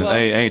can't run. Basketball. I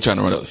ain't trying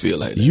to run up the field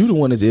like that. You the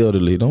one that's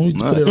elderly. Don't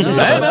put it on I'm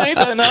not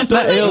We're not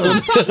talking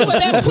about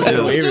that.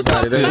 We're just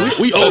talking about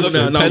We older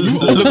now. No, you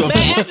man,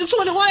 after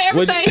 21,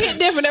 everything hit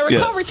different. That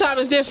recovery time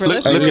is different.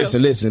 Let's be real.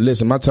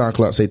 Listen. My time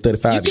clock say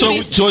 35. So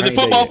is it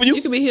football for you?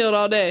 You can be healed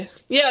all day.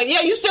 Yeah,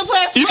 you still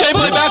play football. You can't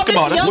play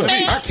basketball. That's what.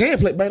 I can't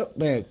play basketball.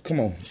 Man,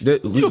 come on.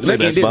 Let me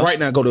basketball. get right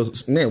now. Go to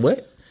man.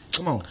 What?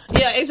 Come on.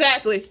 Yeah,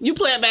 exactly. You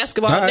playing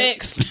basketball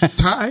next.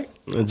 Ty.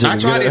 I tried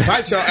to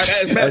invite y'all.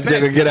 As a matter of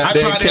fact, get out I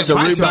there tried and to catch a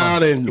invite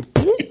rebound y'all. and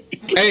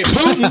Hey,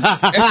 Putin.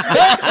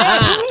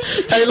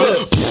 Hey,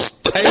 look.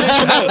 Hey,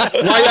 listen,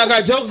 why y'all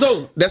got jokes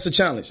though? That's a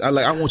challenge. I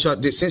want y'all.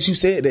 Since you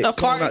said that, A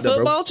come on fart out there,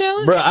 football bro.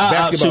 challenge? bro,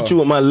 I'll shoot you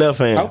with my left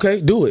hand. Okay,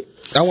 do it.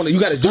 You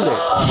got to do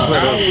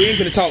that. We ain't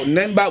finna talk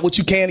nothing about what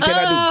you can and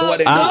cannot do. Go out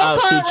there and do it. I'll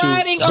Go-kart shoot you.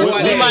 riding or Go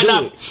out there and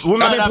do it. We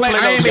might I've not been play playing.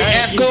 I ain't been no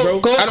asking you,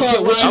 bro. I don't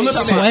care what you looking at.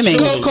 Swimming.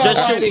 Go-kart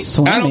riding.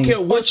 Swimming. I don't care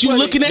what you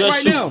looking at Just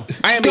right shoot. now.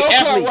 I am an Go-kart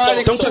athlete.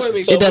 riding, Don't touch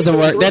swimming. It doesn't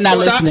work. They're not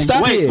listening.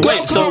 Stop Wait,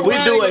 it. so we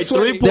do a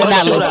 3-point They're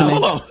not listening.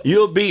 shootout.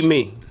 You'll beat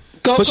me.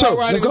 Go-kart sure.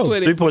 riding Let's go. or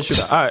swimming. 3-point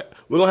shootout. All right,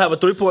 we're gonna have a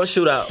 3-point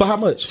shootout. For how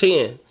much?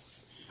 10.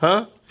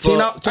 Huh?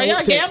 Are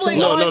y'all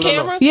gambling on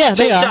camera? Yeah,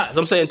 they 10 are. shots.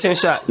 I'm saying 10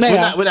 shots. They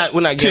are. We're not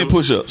 10 gambling.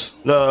 push-ups.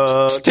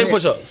 10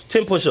 push-ups.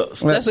 10 push-ups.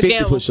 That's a 50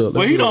 gamble. push-ups.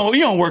 Well, you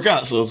don't work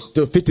out, so.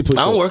 Do 50 push-ups.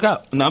 I don't work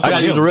out. No, I'm I got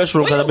to use the talking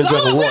restroom because I've been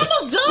drinking We're water.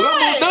 almost done.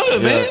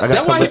 Done, man. I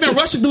That's why he been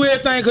rushing through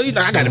everything, because he's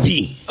like, I got to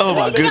pee. Oh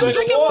my goodness.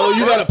 Oh,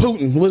 you got a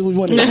Putin. What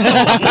one?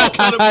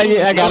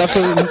 Yeah, I got a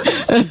food.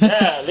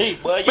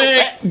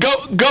 Man,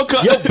 go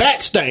cut. Your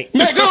back stank.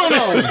 Man, go on.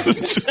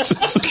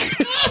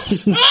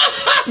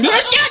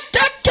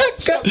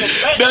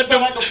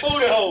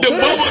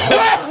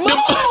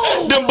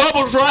 Them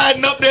bubbles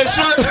riding up that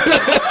shirt.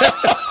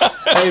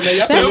 Hey, man,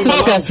 y'all That's better leave me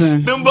alone.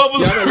 disgusting. Them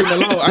bubbles. Y'all better leave me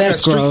alone. I got That's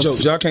street gross.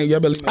 jokes. Y'all better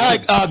leave me All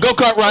alone. right,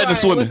 go-kart riding and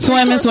swimming.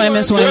 Swimming. Swimming,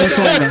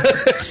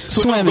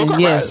 Go-kart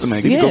yes. rides,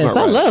 man. Give me Yes, go-kart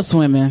I ride. love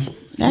swimming.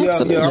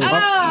 Absolutely.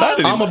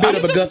 I'm a bit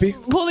of a guppy.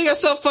 Pulling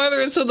yourself further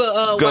into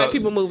the white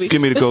people movie.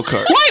 Give me the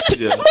go-kart. White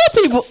people. What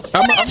are you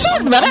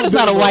talking about? That is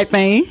not a white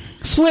thing.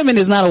 Swimming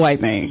is not a white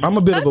thing. I'm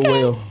a bit of a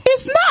whale.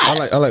 It's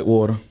not. I like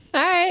water.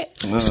 All right.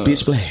 Spit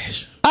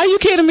splash. Are you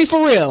kidding me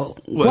for real?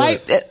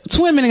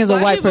 Swimming is a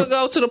White white people person.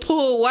 go to the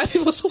pool. White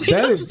people swim.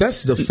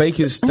 That's the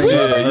fakest thing. Yeah,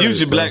 I've heard,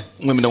 usually bro. black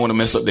women don't want to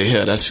mess up their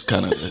hair. That's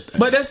kind of.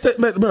 But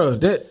bro.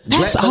 That's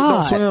black folk don't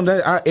odd. swim.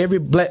 Every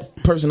black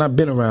person I've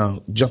been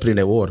around jumping in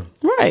that water.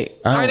 Right.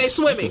 Are they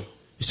swimming?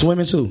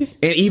 Swimming too,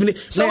 and even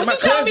So man,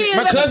 what you tell me is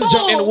my at the cousin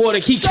jumped in the pool, water.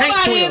 He can't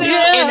somebody swim in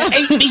there- in the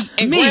 8 feet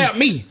and grab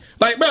me.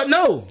 Like, bro,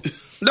 no,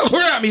 don't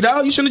grab me,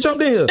 dog. You shouldn't have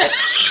jumped in here.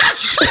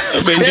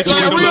 That's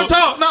like real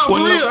talk. No, for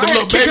real. Them I had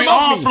little to kick baby him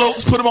off arm me.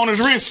 floats, put them on his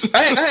wrist. I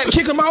had to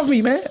kick him off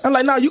me, man. I'm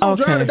like, no, you gonna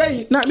Okay. drown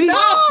today, not me.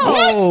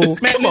 Oh.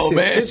 Man, Come on,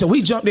 man. listen,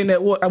 we jumped in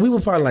that water. We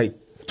were probably like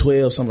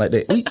 12, something like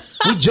that.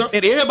 We jumped,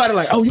 and everybody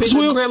like, oh, you can Big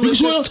swim?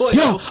 gremlins You can is swim? 12.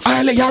 Yo, all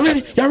right, y'all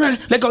ready?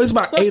 Let go. It's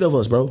about 8 of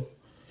us, bro.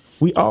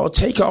 We all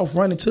take off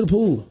running to the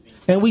pool,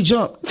 and we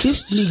jump.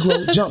 This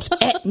Negro jumps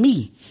at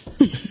me.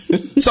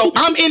 So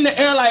I'm in the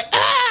air like,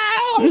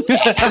 ow! We go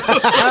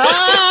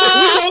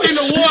in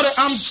the water.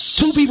 I'm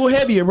 2 people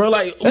heavier, bro.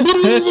 Like,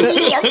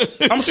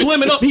 I'm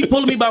swimming up. He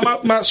pulling me by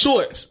my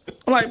shorts.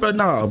 I'm like, bro,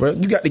 nah, bro.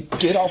 You got to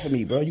get off of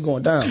me, bro. You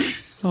going down.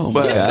 Oh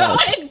my God.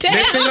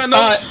 Next thing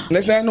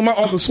I know, my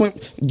uncle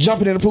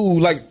jumping in the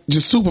pool like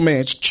just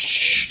Superman.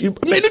 Man,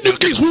 this nigga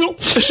can't swim.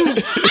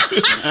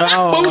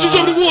 Why would you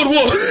jump in the water?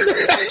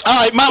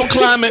 All right, mountain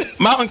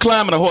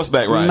climbing, or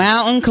horseback riding.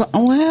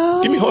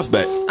 Well, Give me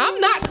horseback. I'm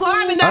not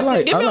climbing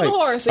nothing. Give me on the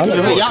horse. I like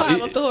Give me horse.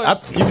 climb up the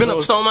horse. You been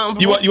up Stone Mountain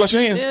before? You wash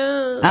your hands?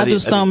 Yeah. I do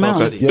Stone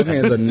Mountain. Your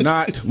hands are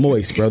not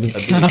moist, brother. and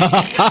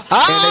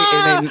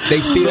they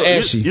still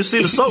ashy. You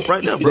see the soap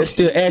right there, bro. They're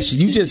still ashy.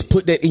 You just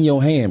put that in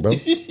your hand, bro.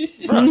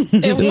 And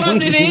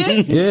rubbed it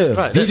in. Yeah.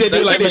 Right. He just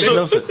do like this.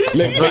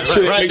 Make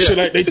sure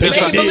like they think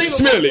Make I it did. believable.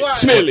 Smell it. Right.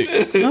 Smell it.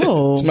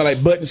 Oh. Smell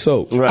like button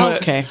soap. Right.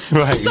 Okay.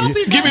 Right.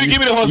 Soapy Give me the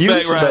You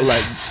horseback smell ride.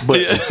 like butt.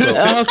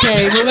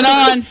 Okay, moving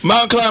on.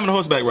 Mountain climbing, or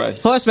horseback ride.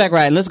 Horseback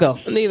ride. Let's go.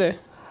 Neither.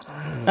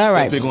 All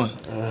right. Pick one.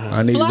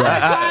 I need Fly, to ride.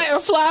 fly, or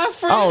fly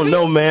free. I don't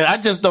know, man. I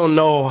just don't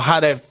know how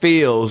that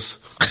feels.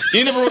 You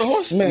ain't never rode a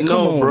horse? Man, come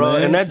No, on, bro.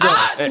 man. And that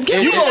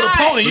Give You me rode a that.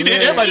 pony. You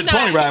did. Everybody did a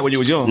pony ride when you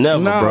was young.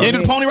 never, Nah. bro. You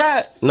did a pony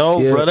ride? No,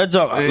 Yeah. bro. That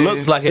jump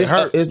looks like it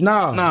hurt. It's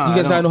nah. You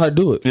just gotta know how to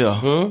do it. Yeah.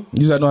 You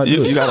just gotta know how to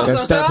do it. You gotta-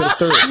 stand for the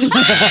stirrup.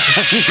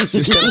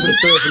 Just stand for the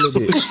stirrup a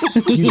little bit.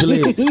 Use your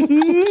legs.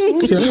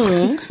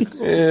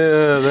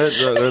 Yeah, that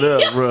junk it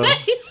up, bro.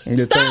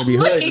 The thing be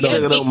hurting, though.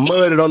 Look at them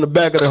mudded on the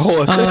back of the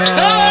horse.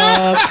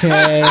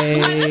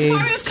 Okay.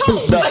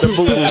 Dr.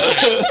 Boo.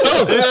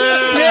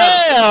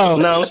 Yeah.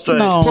 No, I'm straight.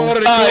 No.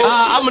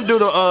 I'm gonna do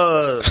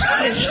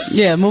the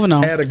Yeah, moving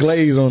on. Add a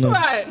glaze on them.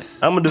 Right.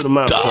 I'm gonna do the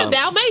mountain climb.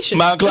 Dalmatian.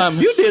 Mountain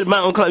climbing. You did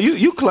mountain climb.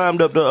 You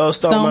climbed up the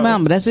Stone Stone Mountain.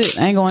 Mountain, but that's it.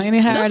 I ain't going any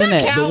higher Does than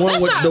that that. count? The one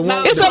That's with not the one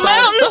mountain. with It's the a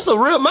soft- mountain. That's a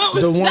real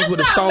mountain. The ones That's with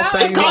the not soft mountain.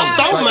 things It's on called it,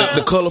 Stone like Mountain.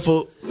 the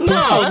colorful.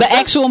 No, the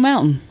actual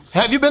mountain.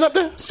 Have you been up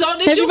there? So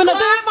did Have you you been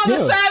climb up on there?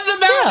 the Yeah. side of the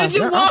mountain? Yeah. Did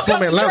you I'm walk from up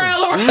the Atlanta. trail?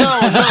 Or No.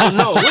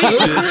 She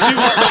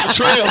walked up the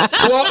trail.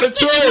 Walk the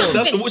trail.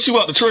 That's she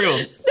walked the trail. No,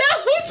 we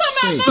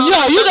talking about Yo,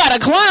 you gotta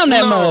climb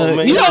that No, mud.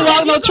 man. You don't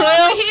walk no you go up trail. the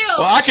hill.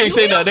 Well, I can't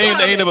say You that. They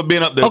ain't never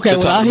been up there. Okay, the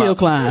well, top I'll of the hill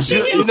mountain.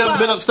 climb. You never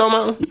been up Stone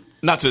Mountain?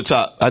 Not to the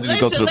top. I just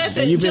go to the.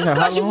 Listen, You been just here how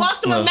because you long?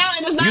 walk through a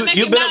mountain does not You- make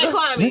you it been mountain up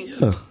climbing.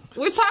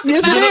 We're talking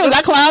Yes, about it is.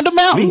 I climbed the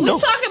mountain. We're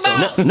talking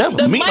about never.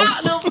 the Me-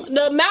 mountain.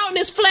 The mountain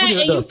is flat,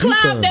 and you a few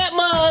climb times. that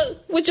mud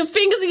with your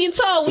fingers in your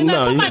toe. We're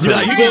not talking about you the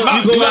go- trail. you go-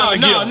 mountain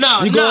climbing, No, yeah.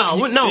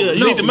 no.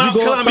 You need the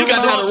mountain climbing. You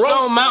got to have a rope.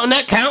 Stone Mountain,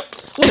 that count.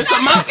 We're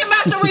talking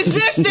about the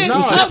resistance No,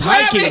 of that's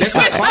hiking. gravity. That's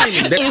not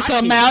climbing. That's It's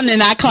a mountain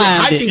and I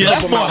climbed hiking. it. Yeah, up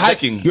that's a more mountain.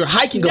 hiking. You're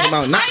hiking up a That's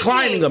mountain, not hiking.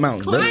 climbing a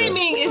mountain. brother.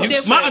 Climbing is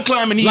different. Mountain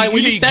climbing, you Like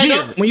when you need stand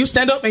gear. up, when you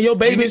stand up and your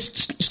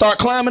babies start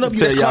climbing up, you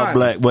Tell just y'all climb.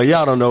 black, but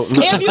y'all don't know.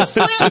 If you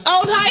slip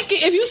on hiking,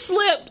 if you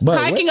slip But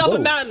hiking what- up a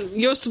whoa. mountain,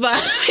 you'll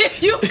survive.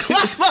 If you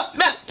climb a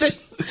mountain,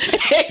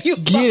 and you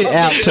Get it fall.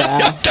 out,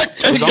 child.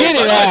 Get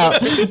it out.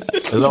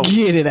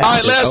 Get it All right,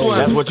 out. last one.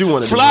 That's what you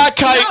want to do. Fly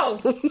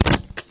kite. No.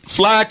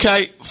 Fly a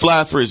kite,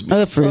 fly a frisbee.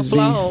 A frisbee.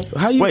 Fly home.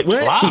 How you Wait,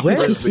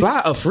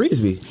 fly a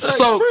frisbee?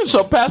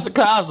 So Pastor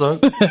Kaiser,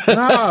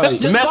 No,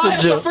 Just fly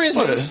us a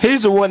frisbee.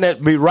 he's the one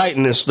that be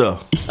writing this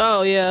stuff.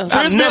 Oh yeah.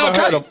 I've never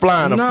heard of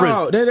flying a no,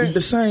 frisbee. that ain't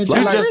the same. You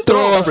Like, just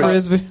Throw a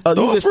frisbee.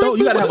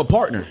 you gotta have a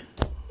partner.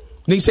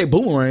 Then you say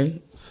boomerang.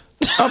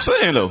 I'm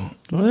saying though.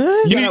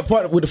 What? You gotta have a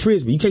partner with the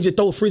frisbee. You can't just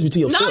throw a frisbee to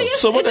yourself. No,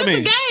 So what that it's mean?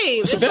 a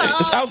game. It's a game.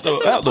 It's outdoor.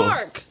 It's in the Outdoor.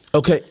 park.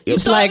 Okay.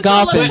 It's Throw like it to a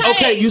golfing. little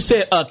Okay, chain. you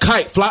said a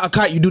kite, fly a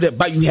kite. You do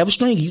that. You have a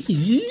string.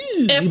 You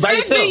And by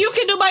frisbee yourself. you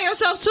can do by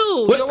yourself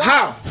too. What? You're right.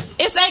 How?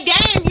 It's a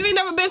game. You ain't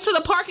never been to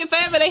the park in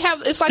Fayetteville. They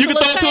have it's like You a can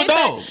little throw it to a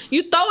chain dog. thing.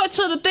 You throw it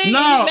to the thing.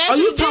 No, and are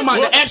you talking about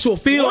the actual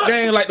field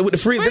game like with the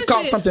frisbee? It's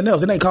called Frisbee. something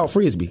else. It ain't called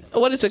frisbee.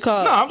 What is it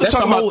called? No, I'm just That's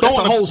talking a whole- about that's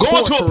a whole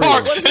going to sport a for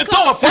park real. and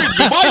throw a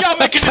frisbee. Why y'all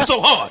making it so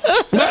hard?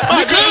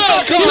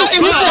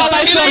 You sound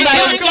like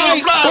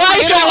somebody. Why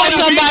you sound like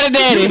somebody,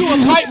 daddy? You do a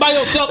kite by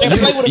yourself and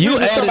play with a You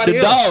frisbee with added somebody the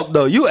else. dog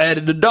though. You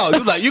added the dog.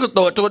 You like you can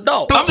throw it to a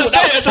dog. I'm just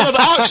saying it's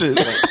another option.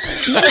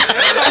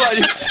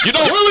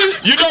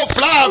 You don't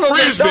fly a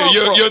frisbee.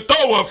 You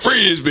throw a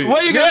frisbee.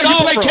 Where you Yeah, get a you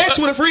dog play from? catch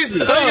with a frisbee.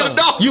 Where you get a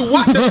dog? You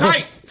watch a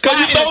kite. Cause fly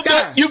you in the throw sky.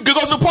 that, you go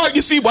to the park, you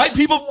see white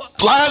people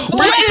flying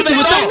What is frisbees. it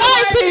with the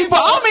white people?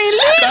 I mean,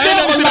 leave I ain't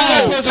never seen a white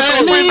them person alone.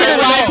 throw a Leave frisbee the at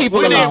white all. people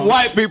We need alone.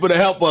 white people to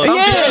help us.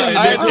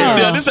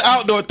 Yeah, this is an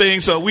outdoor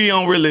thing, so we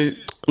don't really.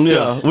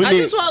 Yeah, we I need.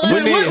 just want to We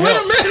let need you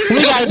help.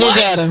 We gotta do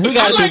better. We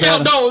gotta do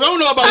better. I don't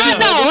know about I you.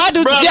 know. I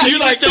do. Bruh, Yeah. you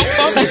like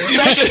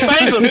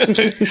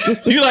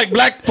you like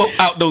black folk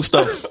outdoor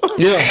stuff.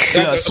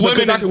 Yeah,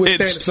 Swimming, I can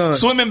withstand it's the sun.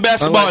 swimming,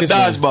 basketball, Unlike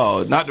and this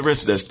dodgeball, not the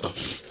rest of that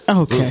stuff.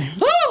 Okay.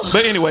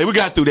 But anyway, we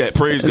got through that.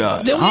 Praise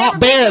God. Did we Oh, ever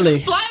barely.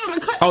 fly on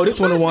the Oh, this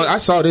one the one I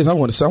saw this. I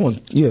want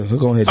to. Yeah,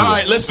 go ahead. All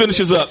right, let's finish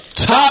this up.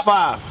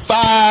 Top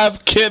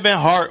five Kevin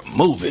Hart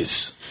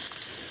movies.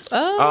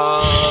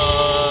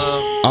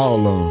 all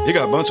of them. He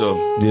got a bunch of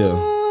them. Yeah.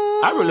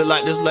 I really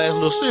like this last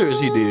little series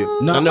he did.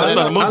 No, I know that's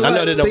not a movie. I know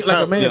like they don't Think Like a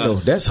count. Man Yeah. though.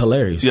 That's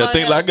hilarious. Yeah,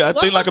 think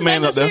like a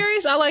man up there.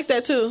 Series? I like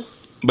that too.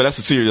 But that's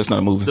a series. That's not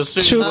a movie. The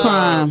series, True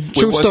crime. with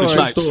True Wesley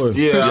story. Snipes.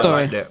 yeah, True I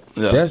story. like that.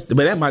 Yeah. But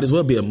that might as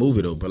well be a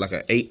movie though. But like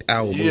an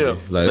 8-hour movie. Yeah.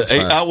 Like, that's The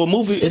fine. 8-hour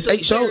movie. It's a 8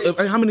 shows.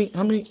 series. How many?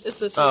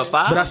 It's a series. 5.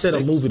 But I said a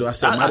movie though. I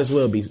said might as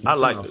well be. I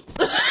liked it.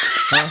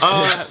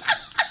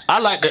 I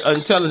like the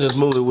intelligence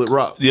movie with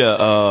Rock.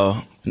 Yeah.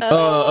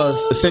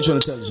 Central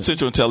Intelligence.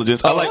 Central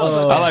Intelligence. I like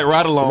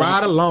Ride Along.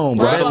 Ride Along,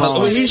 bro. Ride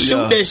Along. When he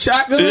shoot that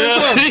shotgun.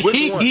 Yeah.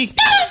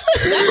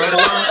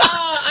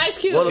 Ice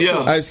Cube. Yeah.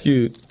 Ice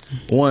Cube.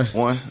 One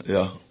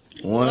Yeah.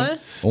 One.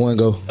 What?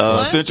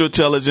 go. Central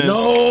Intelligence.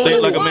 No.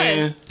 Think Like a What?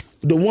 Man.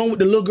 The one with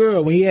the little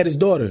girl when he had his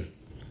daughter.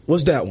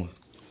 What's that one?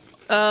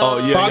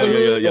 Oh yeah,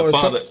 Fatherhood yeah. or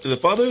Father, something? is it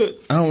Fatherhood?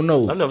 I don't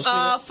know. I never seen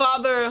that.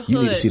 Fatherhood.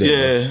 You need to see that.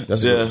 Yeah, bro.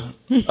 That's yeah.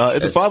 good.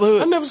 It's a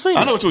Fatherhood. I never seen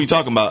I it. know what you're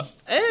talking about.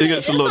 He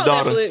gets a It's little on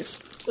daughter.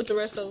 Netflix with the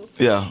rest of them.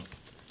 Yeah,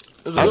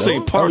 I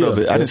seen part of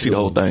it. I didn't see the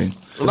whole thing.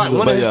 Like one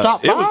But of his yeah,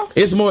 top it was- 5.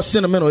 It's more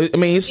sentimental. I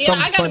mean, it's Yeah, some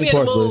I gotta funny be in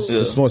the parts, but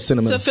mood it's more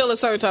sentimental. To feel a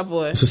certain type of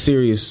way. It's a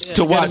serious.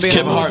 To watch be in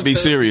Kevin the Hart mood be for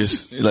that.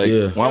 serious. Like,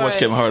 Yeah. why watch Right.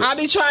 Kevin Hart? I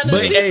be trying to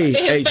But, see hey, his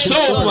hey, face so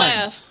will blank.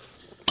 laugh.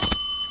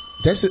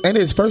 That's it. Ain't it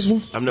his first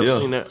one? I've never Yeah.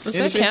 seen that. Does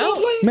that count?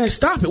 Man,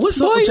 stop it.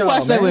 What's up Boy, with you y'all,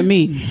 watched that man? with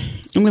me.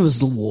 And it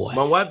was war.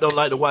 My wife don't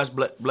like to watch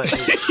black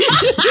movies.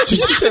 She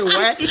said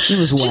whack. It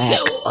was whack.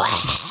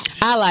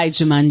 I like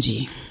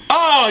Jumanji.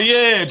 Oh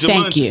yeah, Jumanji.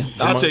 Thank you.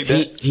 I'll take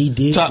that. He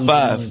did. Top do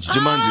 5, Jumanji.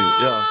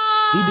 Jumanji. Yeah.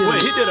 He did.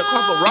 Wait, he did a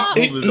couple rock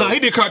movies. No, he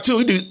did cartoon.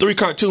 He did 3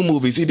 cartoon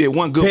movies. He did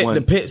one good Pet, one.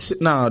 the pet.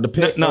 No, the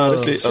pet. No,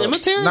 that's it.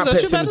 Cemetery? not Is Pet that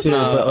what you about to say?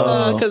 Cemetery,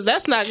 but, Because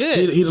that's not good.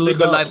 He the little Secret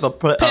dog. Life of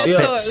Pet yeah,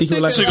 Store-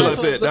 Secret Life- Secret Life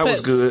of Pet. the That was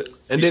Pets. good.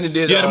 And then he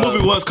did. Yeah, the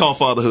movie was called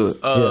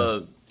Fatherhood.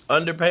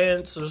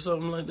 Underpants or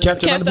something like that.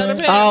 Captain Captain Underpants.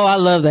 Underpants. Oh, I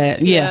love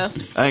that. Yeah.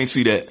 I ain't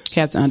see that.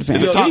 Captain It's a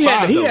Underpants. top He,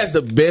 5 he though. has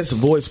the best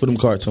voice for them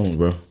cartoons,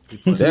 bro.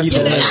 That's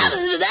hilarious.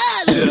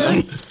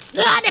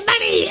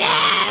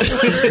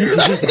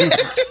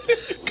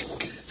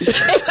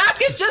 I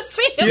can just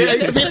see him in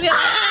this video.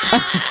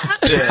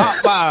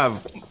 Top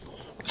 5.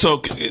 So,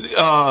 Think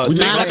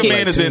Like a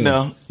Man is in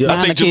there. Yeah.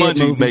 I think Nine kid Jumanji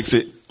movies. makes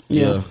it.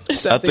 Yeah.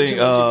 I think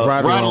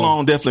Ride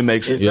Along definitely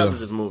makes it. Yeah. That was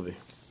his movie.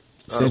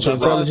 Central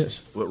with Rock.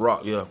 Intelligence. With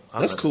Rock, yeah.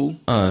 That's cool.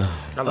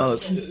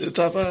 It's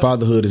top 5.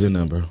 Fatherhood is in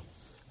there, bro.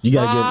 You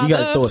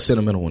gotta throw a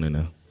sentimental one in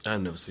there. I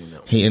never seen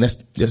that one. And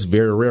that's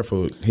very rare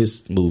for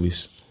his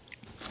movies.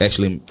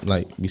 Actually,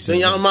 like be Then seen.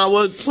 y'all might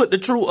well put the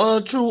true,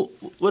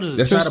 what is it?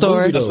 That's True not a story.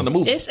 movie That's though. in the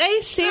movie. It's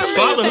a series.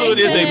 Fatherhood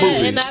is a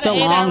movie. And not It's a an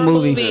long 8-hour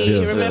movie.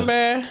 Yeah.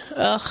 Remember?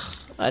 Ugh.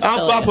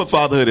 I'll put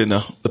Fatherhood in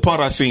there. The part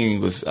I seen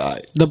was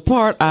alright. The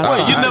part I saw.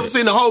 Wait, you never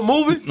seen the whole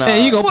movie?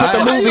 Hey, you gonna put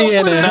the movie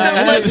in there. I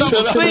had to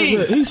shut up.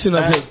 He's sitting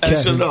up here. I had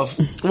to shut it capping.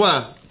 off.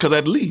 Why? Because I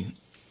had to leave.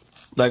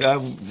 Like,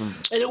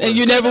 And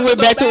you never went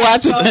back to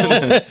watch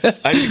it?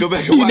 I need to go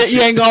back and watch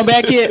You it. ain't going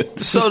back yet?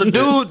 So the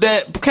dude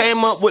that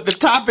came up with the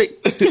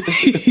topic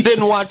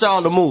didn't watch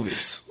all the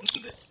movies.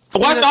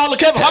 Watch all the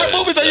Kevin Hart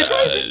movies? Are you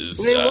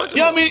crazy? He didn't watch You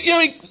know how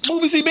many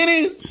movies he been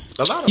in?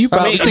 a lot of You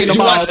probably seen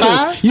them all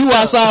too. You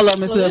watched all of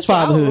them instead of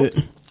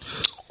Fatherhood.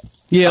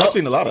 Yeah, I've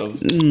seen a lot of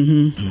them.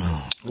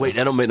 Mm-hmm. Wait,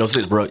 that don't make no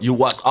sense, bro. You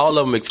watch all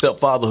of them except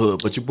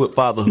Fatherhood, but you put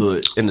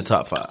Fatherhood in the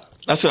top 5.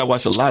 I said I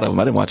watched a lot of them.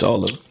 I didn't watch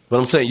all of them. But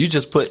I'm saying you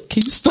just put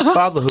Can you stop?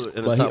 Fatherhood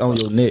in the But he top on 5.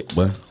 your neck,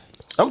 boy.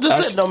 I'm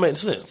just saying it don't make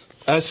sense.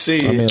 I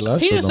see. I mean, a lot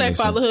of He stuff didn't don't say make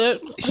sense.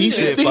 fatherhood. He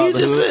said He just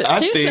fatherhood. said- I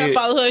He said said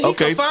fatherhood. He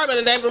okay.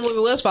 confirmed that the movie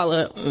was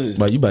fatherhood.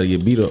 But you about to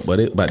get beat up by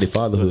the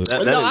fatherhood.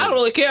 That No, is- I don't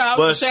really care. I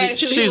But was just saying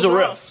she, shit. she's a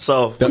ref,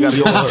 so we gotta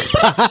go with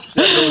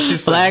her.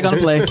 Flag on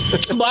the play.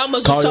 But I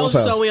must Call have your told you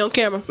fouls. so we on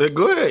camera. Yeah,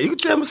 go ahead. You can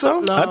tell me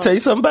something. No. I'll tell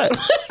you something back.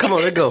 Come on,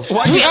 let's go.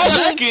 Why you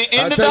smacking in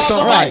I'll the tell you dog?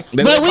 something Right.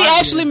 right. But we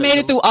actually made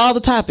it through all the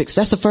topics.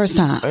 That's the first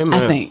time,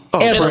 Amen. I think, Oh,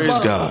 ever. praise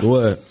God.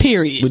 What?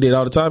 Period. We did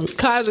all the topics?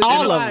 Kaiser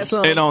All did of lie, them.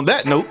 son. And on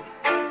that note,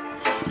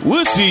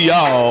 we'll see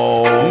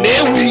y'all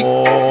next week.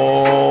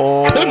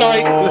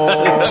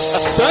 Tonight.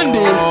 Sunday.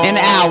 An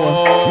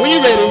hour. When you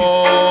ready.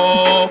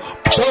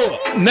 Show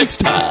up next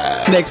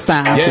time. Next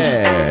time.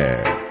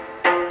 Yeah.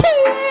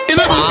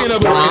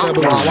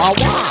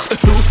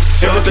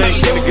 Everything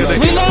together.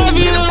 We love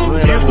you.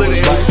 Years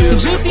later, and still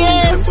Juicy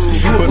ass. do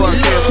a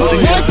podcast with the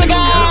Voice of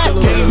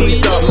God. Can't even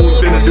stop moving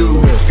finna do.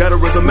 Got a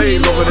resume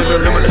lower than the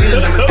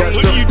limousine. Got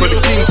something for the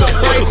king, something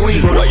for the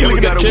queen. We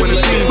gotta win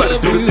the team, gotta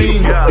do the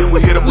thing. Then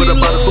we hit him with a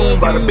bada boom,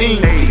 bada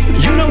beam.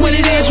 You know what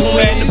it is when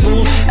we're in the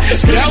booth.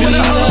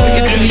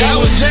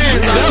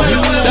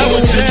 That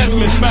was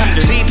Jasmine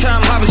smacking. See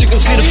time hoppers, you gon'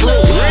 see the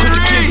flow. Put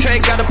the king tag,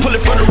 gotta pull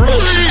it from the roof.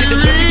 Get the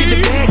pussy, get the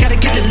bag, gotta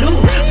get the loot.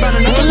 Find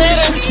another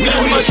We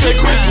must say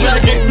Chris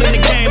smacking. in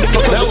the game.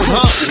 That was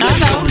hot.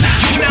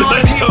 You know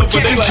I deal with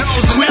Kevin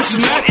Jones and Mr.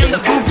 Matt in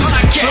the booth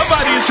podcast.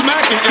 Somebody is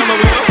smacking,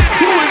 LOL.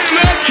 Who is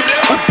smacking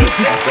them?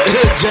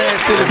 Jazz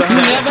sitting You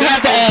behind. never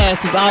have to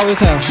ask. It's always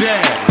her.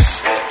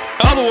 Jazz.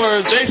 In other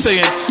words, they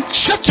saying,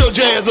 shut your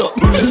jazz up.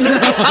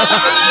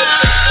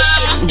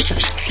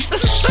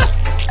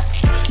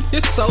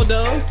 You're so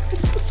dumb.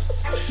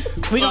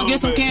 We gonna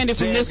get some candy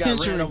from this Got ran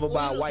century. over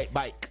by a white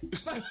bike.